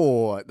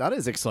 Oh, that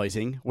is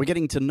exciting. We're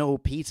getting to know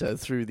Peter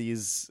through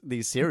these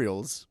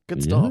serials.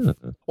 Good stuff.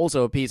 Yeah.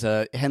 Also,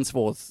 Peter,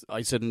 henceforth,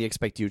 I certainly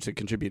expect you to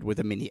contribute with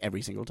a mini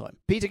every single time.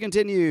 Peter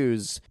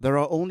continues. There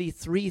are only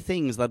 3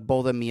 things that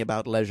bother me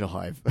about Leisure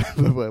Hive.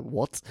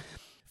 What?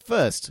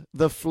 First,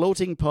 the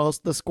floating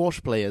past the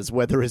squash players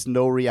where there is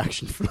no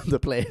reaction from the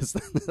players.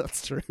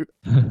 That's true.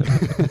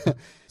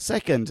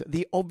 Second,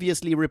 the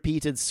obviously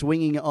repeated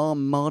swinging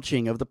arm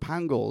marching of the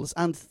Pangolls.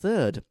 And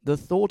third, the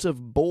thought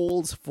of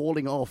balls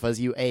falling off as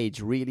you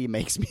age really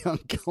makes me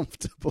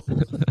uncomfortable.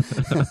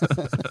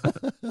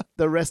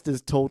 The rest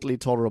is totally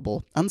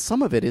tolerable, and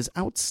some of it is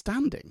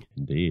outstanding.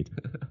 Indeed.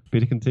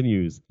 Peter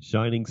continues.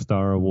 Shining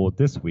Star Award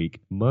this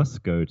week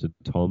must go to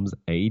Tom's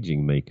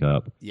aging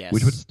makeup, Yes.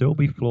 which would still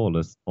be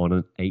flawless on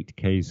an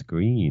 8K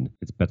screen.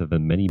 It's better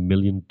than many $1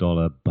 million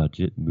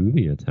budget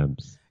movie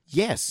attempts.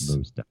 Yes.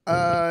 Most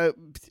definitely.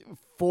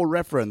 For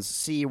reference,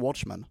 see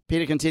Watchmen.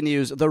 Peter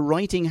continues, the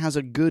writing has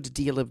a good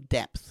deal of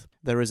depth.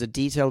 There is a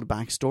detailed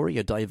backstory,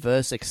 a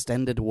diverse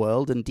extended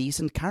world, and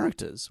decent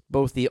characters.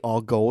 Both the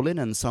Argolin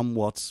and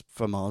somewhat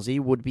Famazi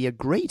would be a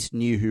great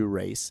New Who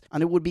race,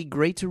 and it would be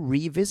great to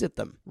revisit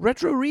them.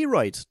 Retro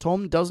rewrite.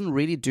 Tom doesn't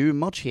really do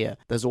much here.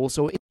 There's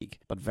also intrigue,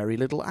 but very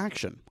little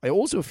action. I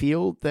also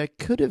feel there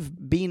could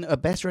have been a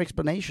better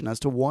explanation as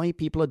to why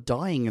people are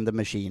dying in the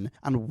machine,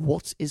 and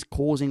what is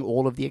causing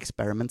all of the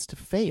experiments to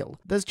fail.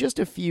 There's just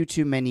a few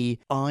too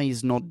many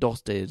I's not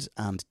dotted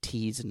and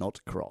T's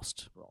not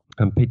crossed.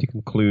 And Peter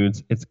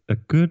concludes, it's a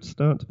good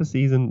start to the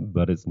season,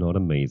 but it's not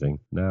amazing.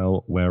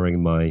 Now,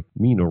 wearing my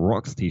Mina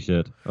Rocks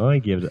t-shirt, I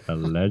give it a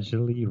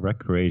leisurely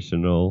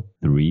recreational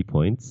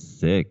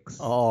 3.6.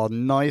 Oh,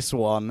 nice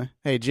one.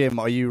 Hey, Jim,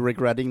 are you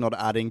regretting not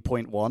adding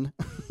 0.1?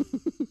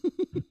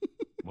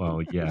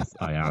 Well, yes,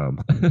 I am.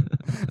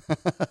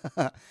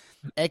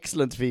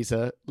 Excellent,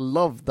 Peter.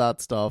 Love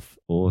that stuff.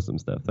 Awesome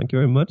stuff. Thank you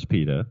very much,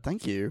 Peter.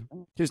 Thank you.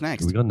 Who's Who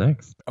next? we got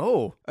next?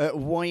 Oh,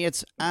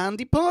 Wyatt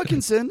Andy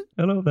Parkinson.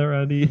 Hello there,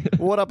 Andy.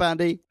 What up,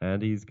 Andy?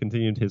 Andy's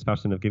continued his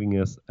fashion of giving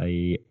us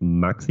a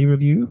maxi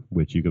review,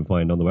 which you can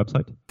find on the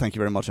website, Thank you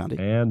very much, Andy.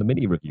 and the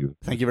mini review.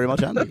 Thank you very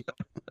much, Andy.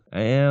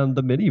 And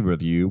the mini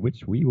review,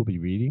 which we will be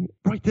reading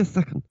right this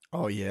second.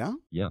 Oh, yeah?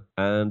 Yeah.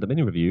 And the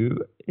mini review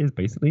is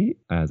basically,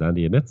 as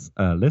Andy admits,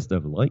 a list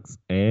of likes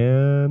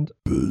and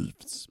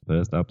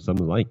first up, some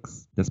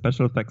likes. The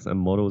special effects and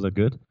models are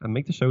good and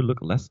make the show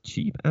look less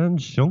cheap and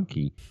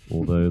shonky,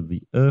 although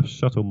the Earth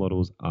shuttle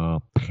models are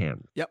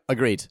pan. Yep,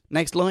 agreed.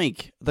 Next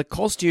like. The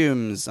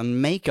costumes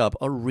and makeup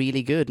are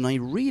really good, and I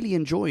really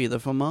enjoy the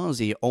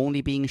Famazi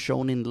only being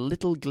shown in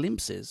little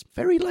glimpses.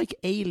 Very like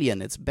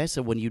Alien, it's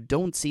better when you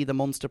don't see the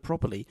monster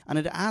properly, and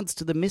it adds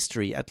to the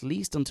mystery at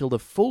least until the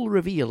full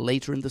reveal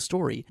later in the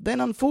story.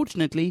 Then,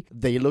 unfortunately,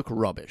 they look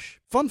rubbish.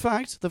 Fun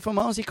fact, the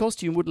Famazi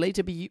costume would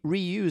later be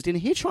reused in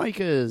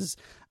Hitchhikers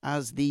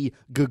as the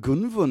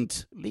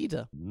Gugunvunt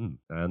leader.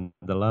 And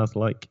the last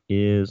like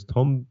is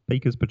Tom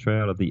Baker's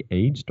portrayal of the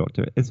aged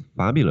Doctor is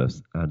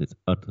fabulous and it's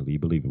utterly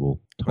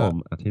believable.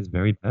 Tom at his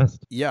very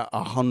best. Yeah,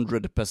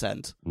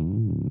 100%.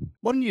 Mm,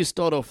 Why don't you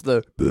start off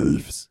the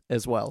beefs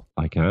as well?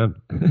 I can.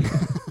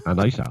 And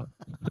I shall.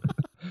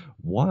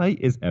 Why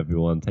is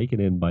everyone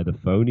taken in by the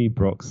phony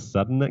Brock's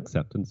sudden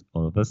acceptance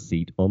of a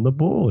seat on the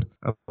board?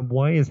 And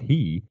why is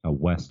he, a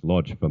West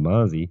Lodge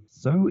Famazi,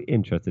 so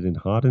interested in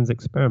Hardin's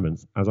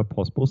experiments as a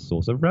possible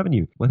source of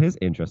revenue, when his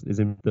interest is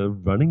in the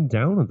running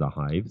down of the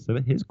hive so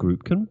that his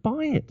group can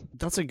buy it?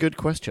 That's a good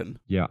question.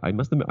 Yeah, I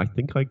must admit, I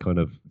think I kind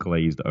of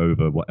glazed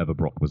over whatever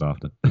Brock was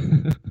after.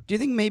 Do you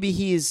think maybe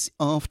he is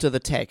after the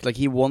tech? Like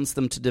he wants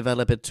them to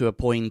develop it to a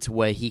point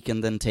where he can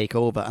then take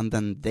over and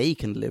then they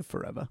can live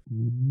forever?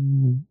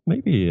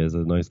 Maybe as a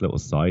nice little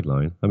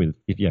sideline. I mean,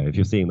 if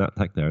you're seeing that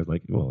tech there, it's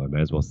like, well, I may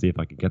as well see if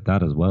I can get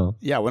that as well.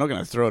 Yeah, we're not going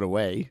to throw it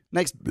away.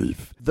 Next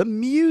beef. The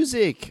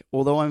music.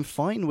 Although I'm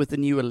fine with the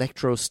new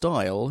electro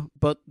style,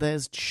 but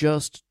there's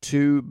just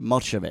too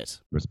much of it.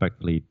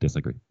 Respectfully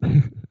disagree.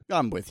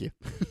 I'm with you.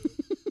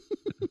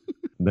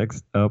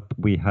 Next up,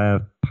 we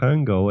have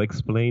Pangol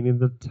explaining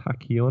the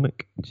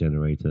tachyonic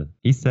generator.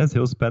 He says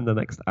he'll spend the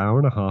next hour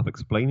and a half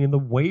explaining the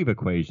wave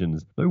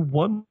equations. No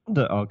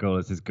wonder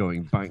Argolis is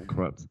going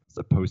bankrupt. It's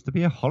supposed to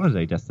be a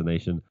holiday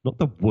destination, not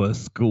the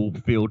worst school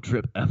field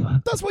trip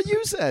ever. That's what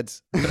you said.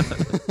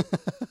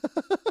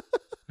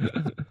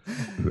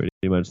 Pretty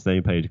much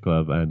same page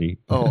club, Andy.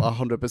 Oh,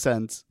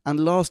 100%. And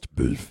last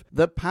beef,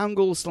 the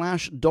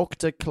Pangol /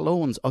 Dr.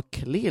 clones are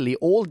clearly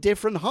all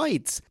different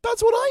heights.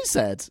 That's what I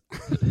said.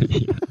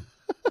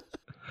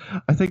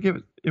 I think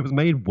it was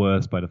made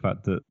worse by the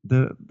fact that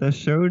they're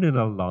shown in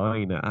a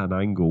line at an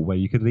angle where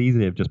you could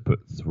easily have just put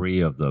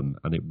 3 of them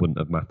and it wouldn't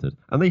have mattered.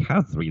 And they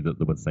had 3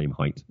 that were the same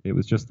height. It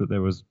was just that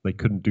they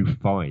couldn't do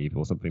 5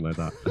 or something like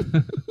that.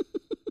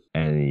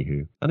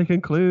 Anywho. And it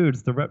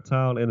concludes, the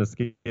reptile in a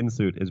skin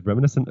suit is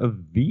reminiscent of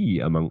V,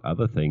 among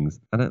other things.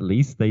 And at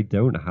least they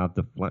don't have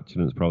the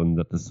flatulence problem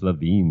that the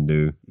Slovene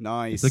do.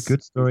 Nice. It's a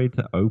good story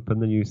to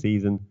open the new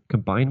season.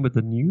 Combined with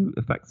the new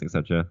effects,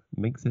 etc.,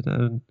 makes it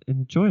an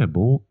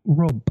enjoyable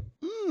romp.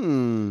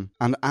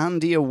 And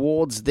Andy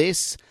awards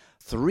this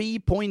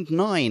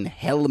 3.9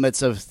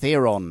 helmets of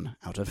Theron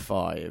out of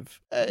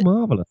 5.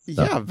 Marvelous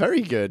stuff. Yeah,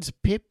 very good.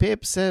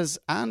 Pip says,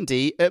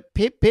 Andy,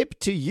 pip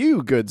to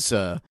you, good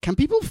sir. Can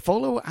people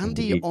follow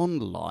Andy Indeed.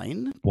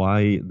 online?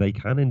 Why, they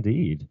can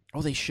indeed.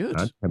 Oh, they should.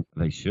 And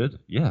they should.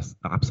 Yes,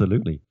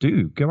 absolutely.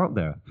 Do go out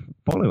there.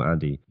 Follow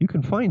Andy. You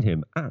can find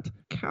him at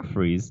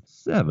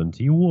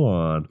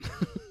Caffrey's71.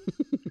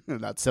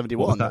 That's What was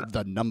 71, that?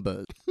 the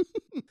number.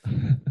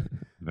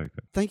 Very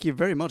good. Thank you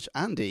very much,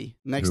 Andy.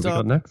 Next Who have we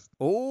up. got next?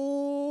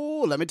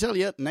 Oh, let me tell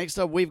you. Next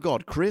up, we've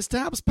got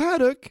Kristaps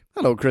Paddock.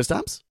 Hello,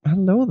 Kristaps.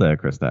 Hello there,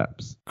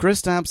 Kristaps.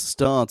 Kristaps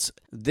starts,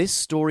 this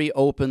story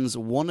opens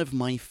one of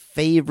my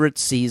favourite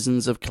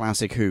seasons of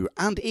Classic Who,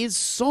 and is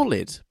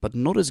solid, but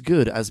not as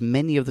good as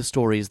many of the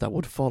stories that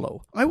would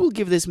follow. I will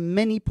give this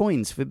many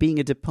points for being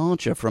a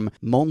departure from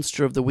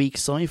Monster of the Week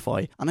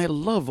sci-fi, and I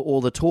love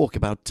all the talk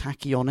about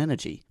tachyon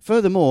energy.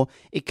 Furthermore,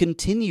 it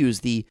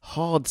continues the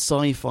hard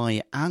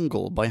sci-fi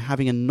angle by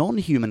having a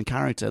non-human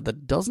character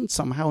that doesn't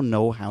somehow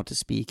know how to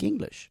speak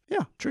English.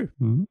 Yeah, true.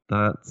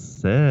 That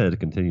said,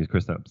 continues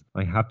Kristaps,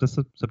 I have to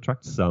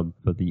subtract some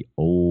for the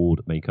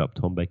old makeup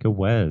Tom Baker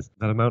wears.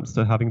 That amounts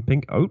to having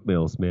pink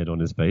oatmeal smeared on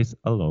his face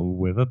along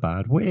with a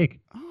bad wig.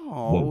 Oh.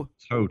 Whoa,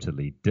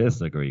 totally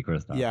disagree,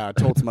 Kristaps. Yeah,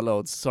 totes my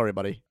loads. Sorry,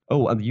 buddy.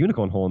 Oh, and the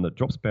unicorn horn that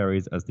drops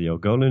berries as the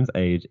Argolians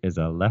age is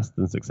a less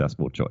than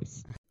successful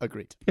choice.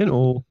 Agreed. In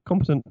all,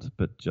 competent,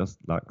 but just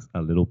lacks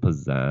a little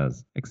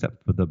pizzazz,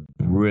 except for the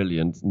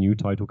brilliant new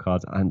title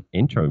cards and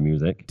intro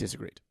music.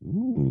 Disagreed.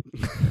 Ooh.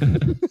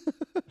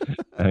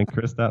 And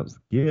Kristaps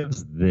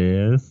gives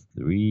this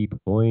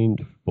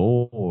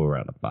 3.4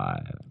 out of 5.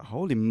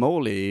 Holy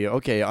moly.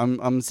 Okay,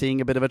 I'm seeing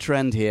a bit of a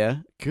trend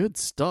here. Good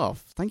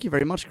stuff. Thank you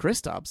very much,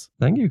 Kristaps.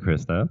 Thank you,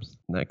 Kristaps.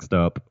 Next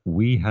up,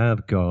 we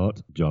have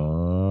got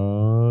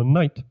John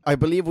Knight. I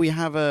believe we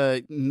have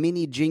a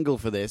mini jingle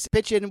for this.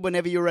 Pitch in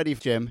whenever you're ready,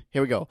 Jim.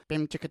 Here we go.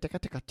 Come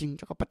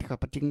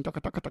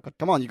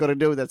on, you gotta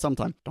do that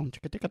sometime. Don't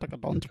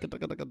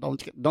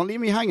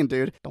leave me hanging,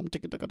 dude.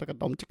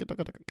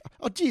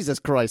 Oh, Jesus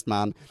Christ,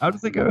 man. How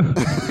does it go?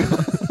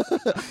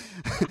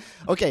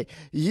 Okay,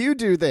 you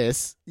do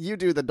this. You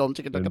do the don't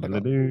chicken.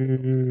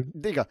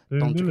 Digga.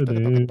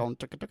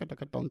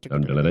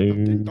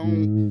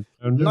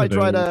 Knight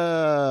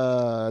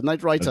Rider.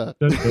 Knight Rider.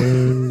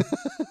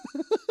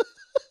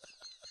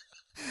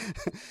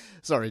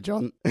 Sorry,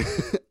 John.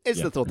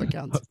 It's the thought that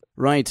counts.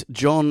 Right,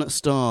 John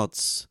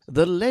starts.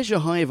 The Leisure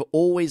Hive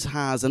always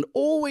has and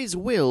always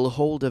will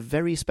hold a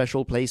very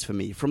special place for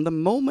me from the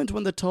moment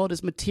when the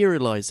TARDIS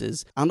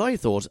materializes, and I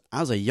thought,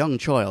 as a young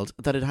child,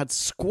 that it had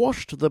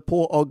squashed the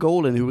poor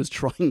Argolian who was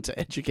trying to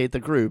educate the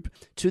group,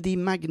 to the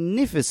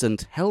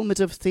magnificent Helmet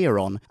of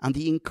Theron and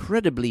the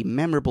incredibly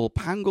memorable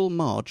Pangol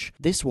March.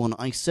 This one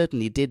I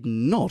certainly did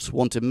not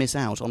want to miss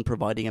out on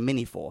providing a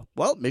mini for.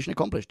 Well, mission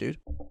accomplished, dude.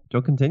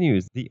 John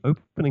continues, the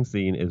opening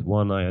scene is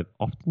one I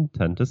often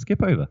tend to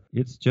skip over.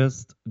 It's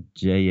just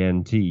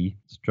JNT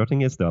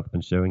strutting his stuff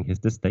and showing his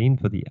disdain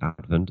for the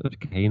advent of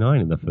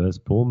K9 in the first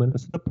 4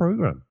 minutes of the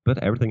program. But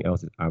everything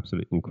else is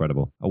absolutely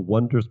incredible. A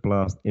wondrous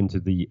blast into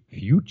the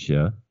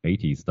future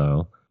 80s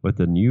style, with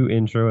the new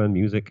intro and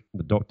music,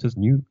 the Doctor's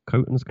new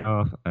coat and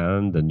scarf,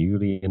 and the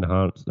newly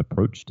enhanced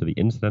approach to the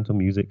incidental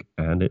music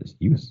and its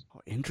use. Oh,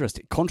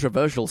 interesting.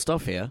 Controversial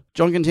stuff here.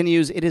 John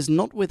continues, it is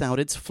not without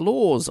its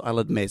flaws, I'll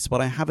admit,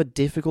 but I have a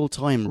difficult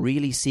time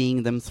really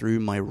seeing them through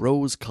my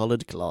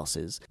rose-coloured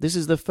glasses. This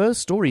is the first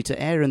story to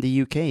air in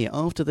the UK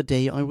after the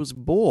day I was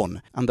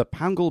born, and the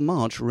Pangol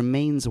March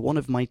remains one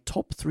of my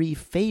top 3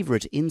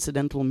 favourite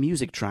incidental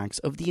music tracks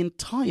of the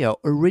entire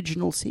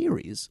original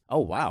series.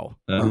 Oh, wow.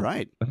 All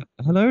right.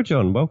 Hello,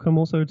 John. Welcome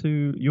also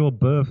to your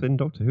birth in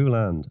Doctor Who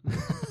land.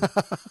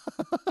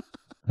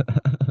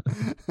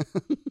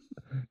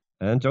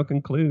 And John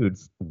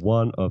concludes,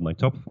 one of my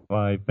top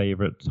 5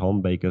 favourite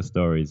Tom Baker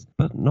stories,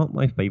 but not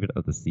my favourite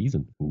of the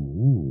season. Ooh.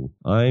 Ooh,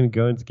 I'm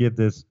going to give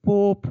this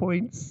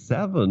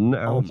 4.7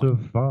 out of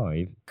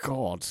 5.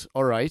 God.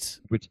 All right.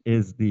 Which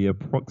is the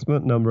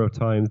approximate number of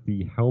times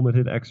the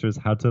helmeted extras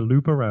had to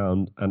loop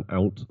around and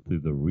out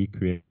through the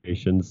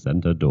recreation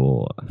center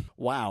door.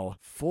 Wow.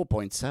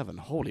 4.7.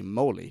 Holy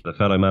moly. The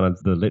fellow man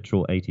of the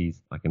literal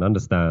 80s, I can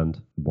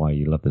understand why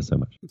you love this so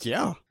much.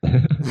 Yeah.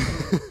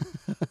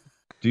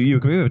 Do you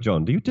agree with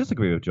John? Do you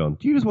disagree with John?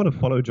 Do you just want to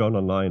follow John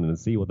online and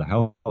see what the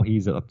hell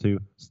he's up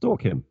to?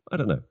 Stalk him. I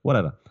don't know.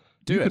 Whatever.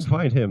 You can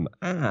find him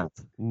at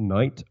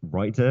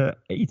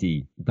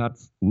KnightWriter80.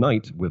 That's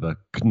Knight with a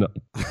knight.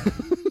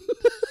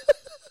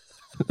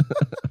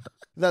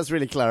 That's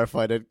really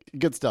clarified it.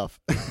 Good stuff.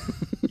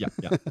 Yeah.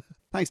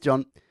 Thanks,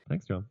 John.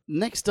 Thanks, John.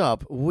 Next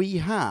up, we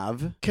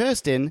have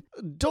Kirsten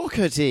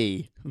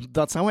Doherty.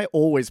 That's how I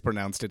always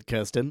pronounced it,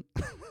 Kirsten.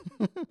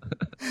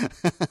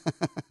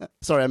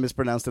 Sorry, I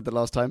mispronounced it the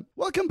last time.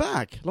 Welcome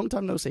back. Long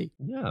time no see.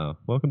 Yeah,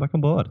 welcome back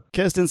on board.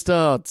 Kirsten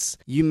starts.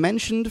 You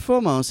mentioned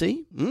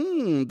Formasi.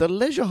 The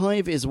Leisure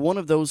Hive is one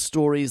of those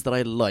stories that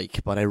I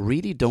like, but I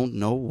really don't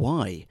know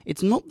why.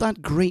 It's not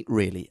that great,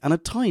 really, and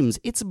at times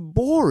it's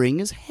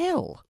boring as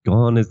hell.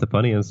 Gone is the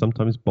funny and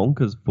sometimes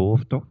bonkers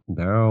Fourth Doctor.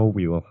 Now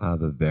we will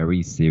have a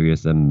very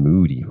serious and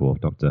moody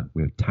Fourth Doctor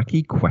with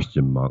tacky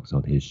question marks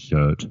on his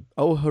shirt.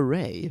 Oh,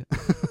 hooray.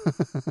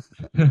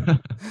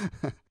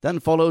 Then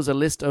follows a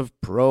list of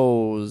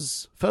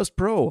pros. First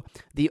pro,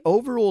 the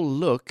overall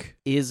look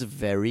is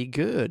very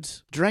good.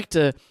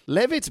 Director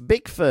Levitt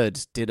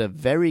Bickford did a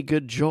very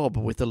good job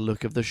with the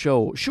look of the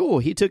show.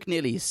 Sure, he took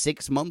nearly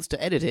 6 months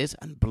to edit it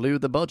and blew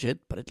the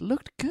budget, but it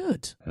looked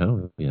good.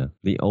 Hell yeah.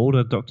 The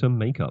older Doctor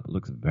makeup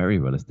looks very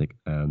realistic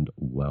and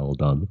well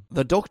done.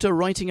 The Doctor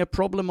writing a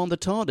problem on the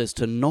TARDIS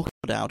to knock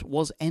it out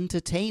was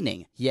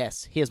entertaining.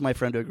 Yes, here's my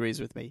friend who agrees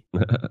with me.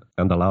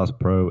 And the last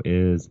pro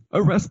is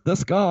arrest the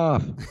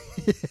scarf.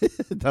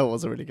 That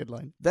was a really good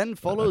line. Then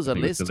follows a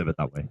list. Delivered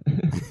that way.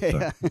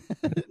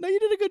 No, you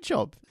did a good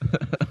job.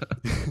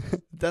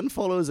 Then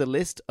follows a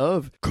list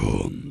of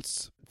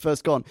cons.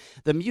 First con,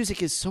 the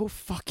music is so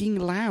fucking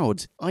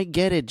loud. I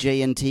get it,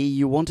 JNT,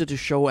 you wanted to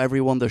show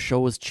everyone the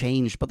show has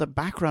changed, but the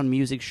background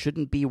music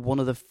shouldn't be one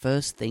of the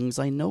first things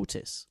I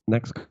notice.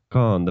 Next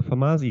con, the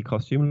Formasi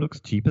costume looks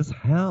cheap as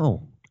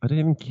hell. I don't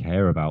even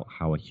care about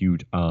how a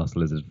huge arse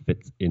lizard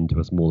fits into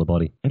a smaller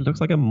body. It looks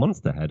like a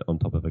monster head on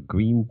top of a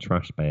green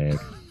trash bag.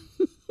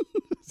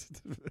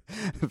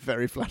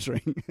 Very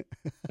flattering.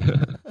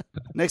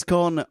 Next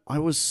con, I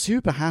was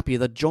super happy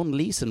that John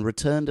Leeson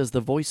returned as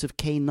the voice of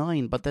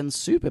K9, but then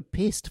super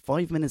pissed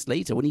 5 minutes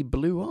later when he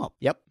blew up.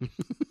 Yep.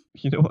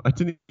 You know what? I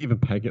didn't even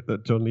peg it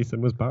that John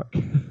Leeson was back.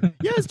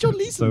 Yeah, it's John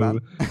Leeson, so man.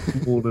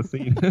 All the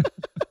scene.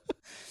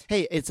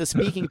 Hey, it's a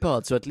speaking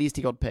part, so at least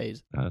he got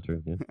paid.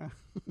 True, yeah.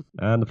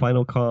 And the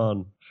final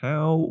con.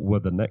 How were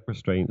the neck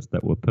restraints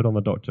that were put on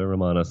the Dr.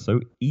 Romana so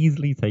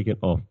easily taken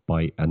off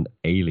by an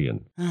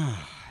alien?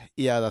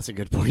 Yeah, that's a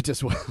good point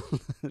as well.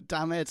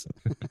 Damn it.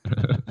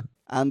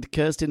 And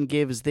Kirsten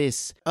gives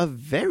this a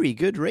very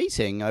good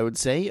rating, I would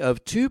say,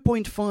 of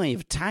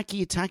 2.5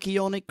 tacky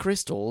tachyonic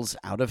crystals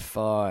out of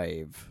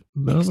 5.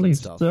 Lovely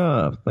stuff.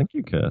 Thank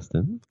you,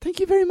 Kirsten. Thank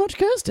you very much,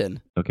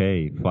 Kirsten.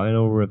 Okay,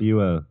 final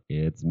reviewer.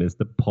 It's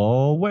Mr.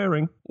 Paul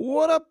Waring.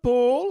 What up,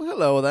 Paul?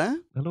 Hello there.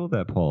 Hello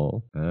there,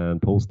 Paul. And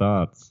Paul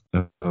starts.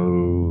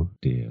 Oh,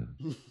 dear.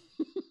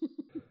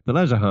 The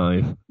Leisure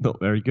Hive. Not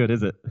very good,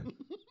 is it?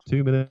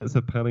 2 minutes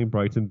of panning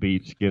Brighton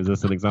Beach gives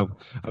us an example.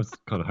 I was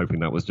kind of hoping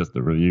that was just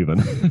a review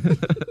then.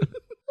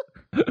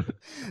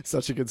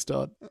 Such a good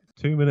start.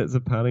 2 minutes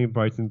of panning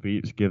Brighton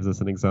Beach gives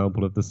us an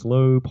example of the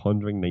slow,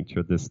 pondering nature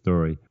of this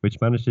story, which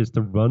manages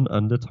to run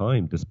under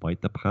time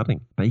despite the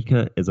padding.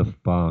 Baker is a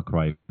far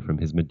cry from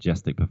his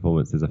majestic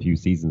performances a few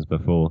seasons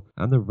before,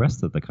 and the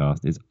rest of the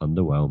cast is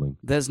underwhelming.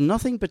 There's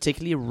nothing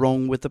particularly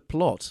wrong with the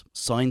plot.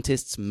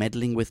 Scientists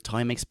meddling with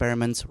time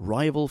experiments,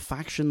 rival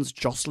factions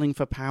jostling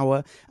for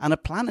power, and a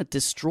planet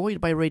destroyed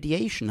by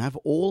radiation have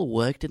all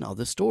worked in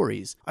other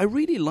stories. I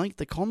really like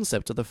the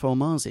concept of the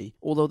Formasi,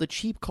 although the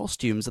cheap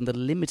costumes and the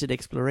limited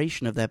exploration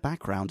of their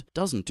background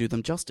doesn't do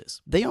them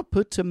justice. They are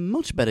put to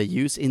much better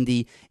use in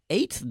the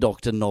 8th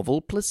Doctor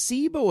novel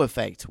Placebo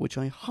Effect, which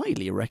I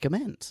highly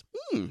recommend.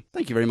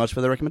 Thank you very much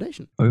for the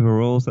recommendation.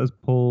 Overall, says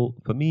Paul,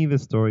 for me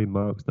this story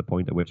marks the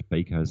point at which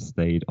Baker has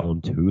stayed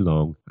on too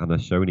long and the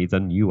show needs a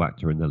new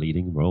actor in the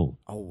leading role.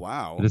 Oh,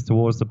 wow. It is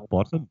towards the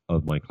bottom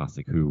of my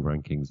Classic Who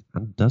rankings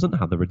and doesn't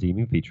have the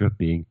redeeming feature of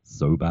being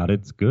so bad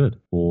it's good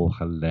or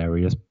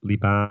hilariously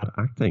bad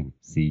acting.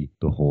 See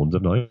The Horns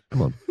of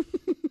Nimon.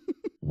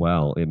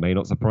 Well, it may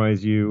not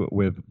surprise you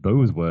with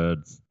those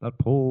words that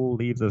Paul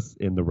leaves us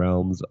in the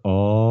realms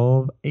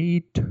of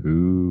a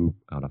 2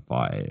 out of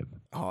 5.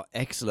 Oh,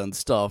 excellent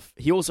stuff.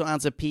 He also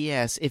adds a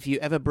PS, if you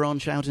ever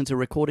branch out into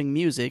recording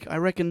music, I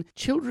reckon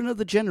Children of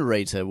the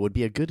Generator would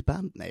be a good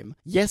band name.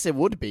 Yes, it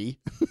would be.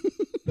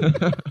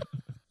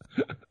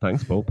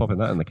 Thanks, Paul, popping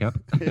that in the cap.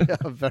 Yeah,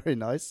 very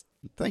nice.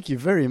 Thank you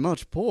very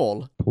much,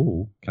 Paul.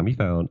 Paul can be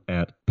found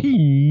at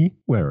P.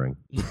 Waring.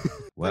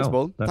 Thanks,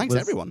 Paul. Thanks,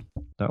 everyone.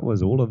 that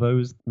was all of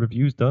those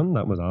reviews done.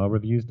 That was our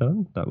reviews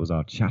done. That was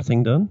our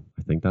chatting done.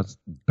 I think that's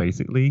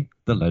basically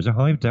the Leisure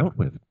Hive dealt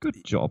with.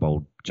 Good job,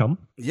 old chum.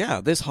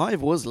 Yeah, this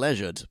hive was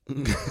leisured.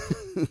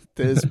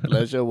 This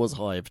pleasure was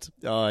hived.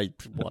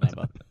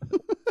 Whatever.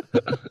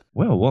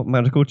 Well, what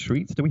magical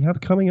treats do we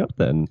have coming up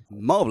then?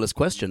 Marvelous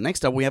question.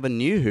 Next up, we have a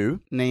new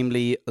Who,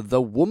 namely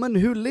The Woman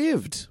Who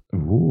Lived.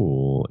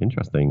 Ooh,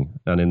 interesting.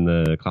 And in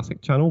the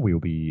classic channel, we will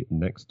be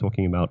next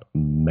talking about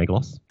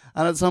Megalos.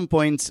 And at some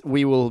point,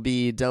 we will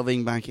be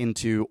delving back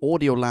into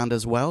Audioland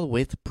as well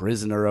with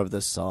Prisoner of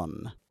the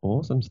Sun.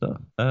 Awesome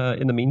stuff.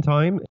 In the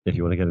meantime, if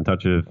you want to get in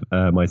touch with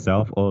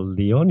myself or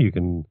Leon, you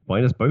can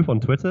find us both on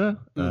Twitter.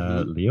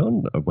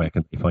 Leon, where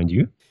can they find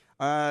you?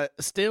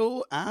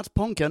 Still at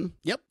Ponkin.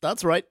 Yep,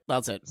 that's right.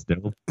 That's it.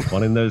 Still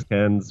one in those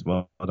cans.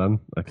 Well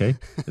done. Okay.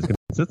 It's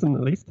consistent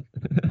at least.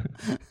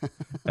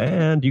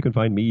 And you can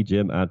find me,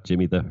 Jim, at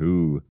Jimmy the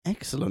Who.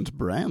 Excellent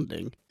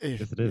branding.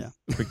 Yes, it is. Yeah.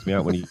 It freaks me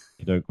out when you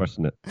don't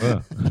question it.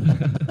 Oh.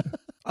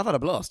 I've had a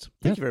blast.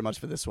 Thank you very much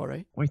for this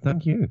soiree. Why,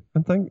 thank you.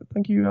 And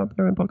thank you out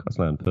there in Podcast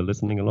Land for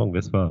listening along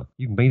this far.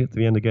 You've made it to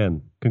the end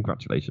again.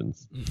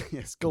 Congratulations.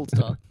 Yes, gold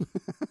star.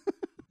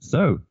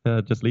 So,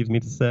 just leaves me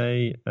to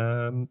say,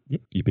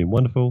 you've been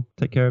wonderful.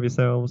 Take care of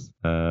yourselves.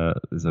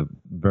 There's a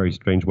very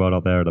strange world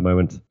out there at the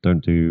moment.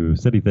 Don't do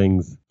silly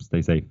things.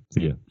 Stay safe.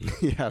 See ya.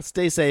 Yeah,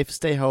 stay safe,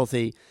 stay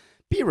healthy,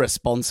 be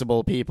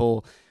responsible,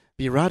 people.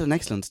 Be rad and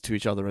excellent to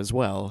each other as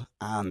well.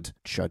 And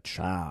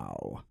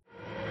ciao.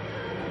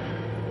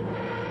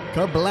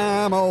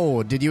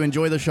 Kablamo! Did you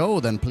enjoy the show?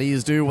 Then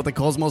please do what the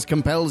cosmos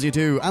compels you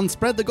to and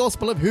spread the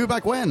gospel of Who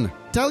Back When.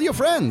 Tell your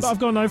friends. But I've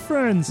got no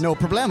friends. No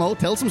problemo,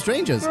 tell some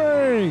strangers.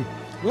 Hey!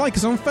 Like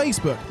us on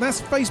Facebook.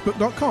 That's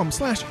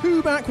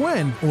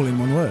facebook.com/whobackwhen, all in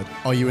one word.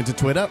 Are you into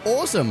Twitter?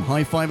 Awesome!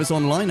 High five us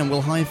online and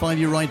we'll high five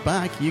you right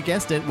back. You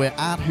guessed it, we're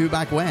at Who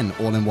Back When,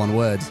 all in one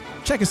word.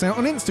 Check us out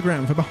on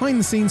Instagram for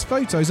behind-the-scenes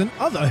photos and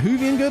other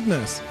Whovian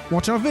goodness.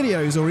 Watch our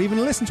videos or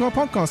even listen to our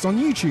podcast on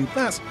YouTube.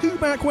 That's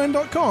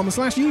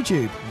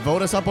whobackwhen.com/YouTube.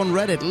 Vote us up on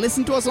Reddit,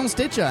 listen to us on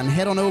Stitcher, and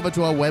head on over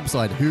to our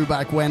website,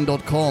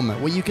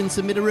 whobackwhen.com, where you can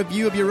submit a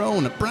review of your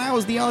own,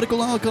 browse the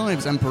article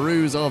archives, and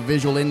peruse our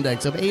visual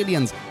index of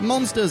aliens,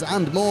 monsters,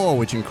 and more,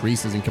 which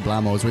increases in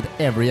kablamos with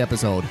every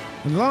episode.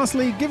 And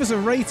lastly, give us a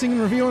rating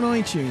and review on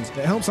iTunes.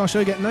 It helps our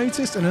show get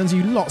noticed and earns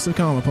you lots of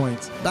karma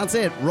points. That's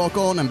it. Rock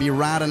on and be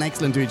rad and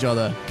excellent to each other.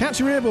 Catch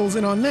your earballs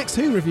in our next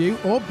Who review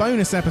or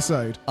bonus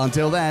episode.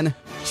 Until then,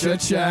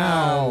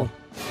 ciao.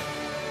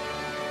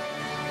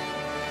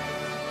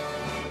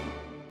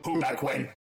 Who Back When?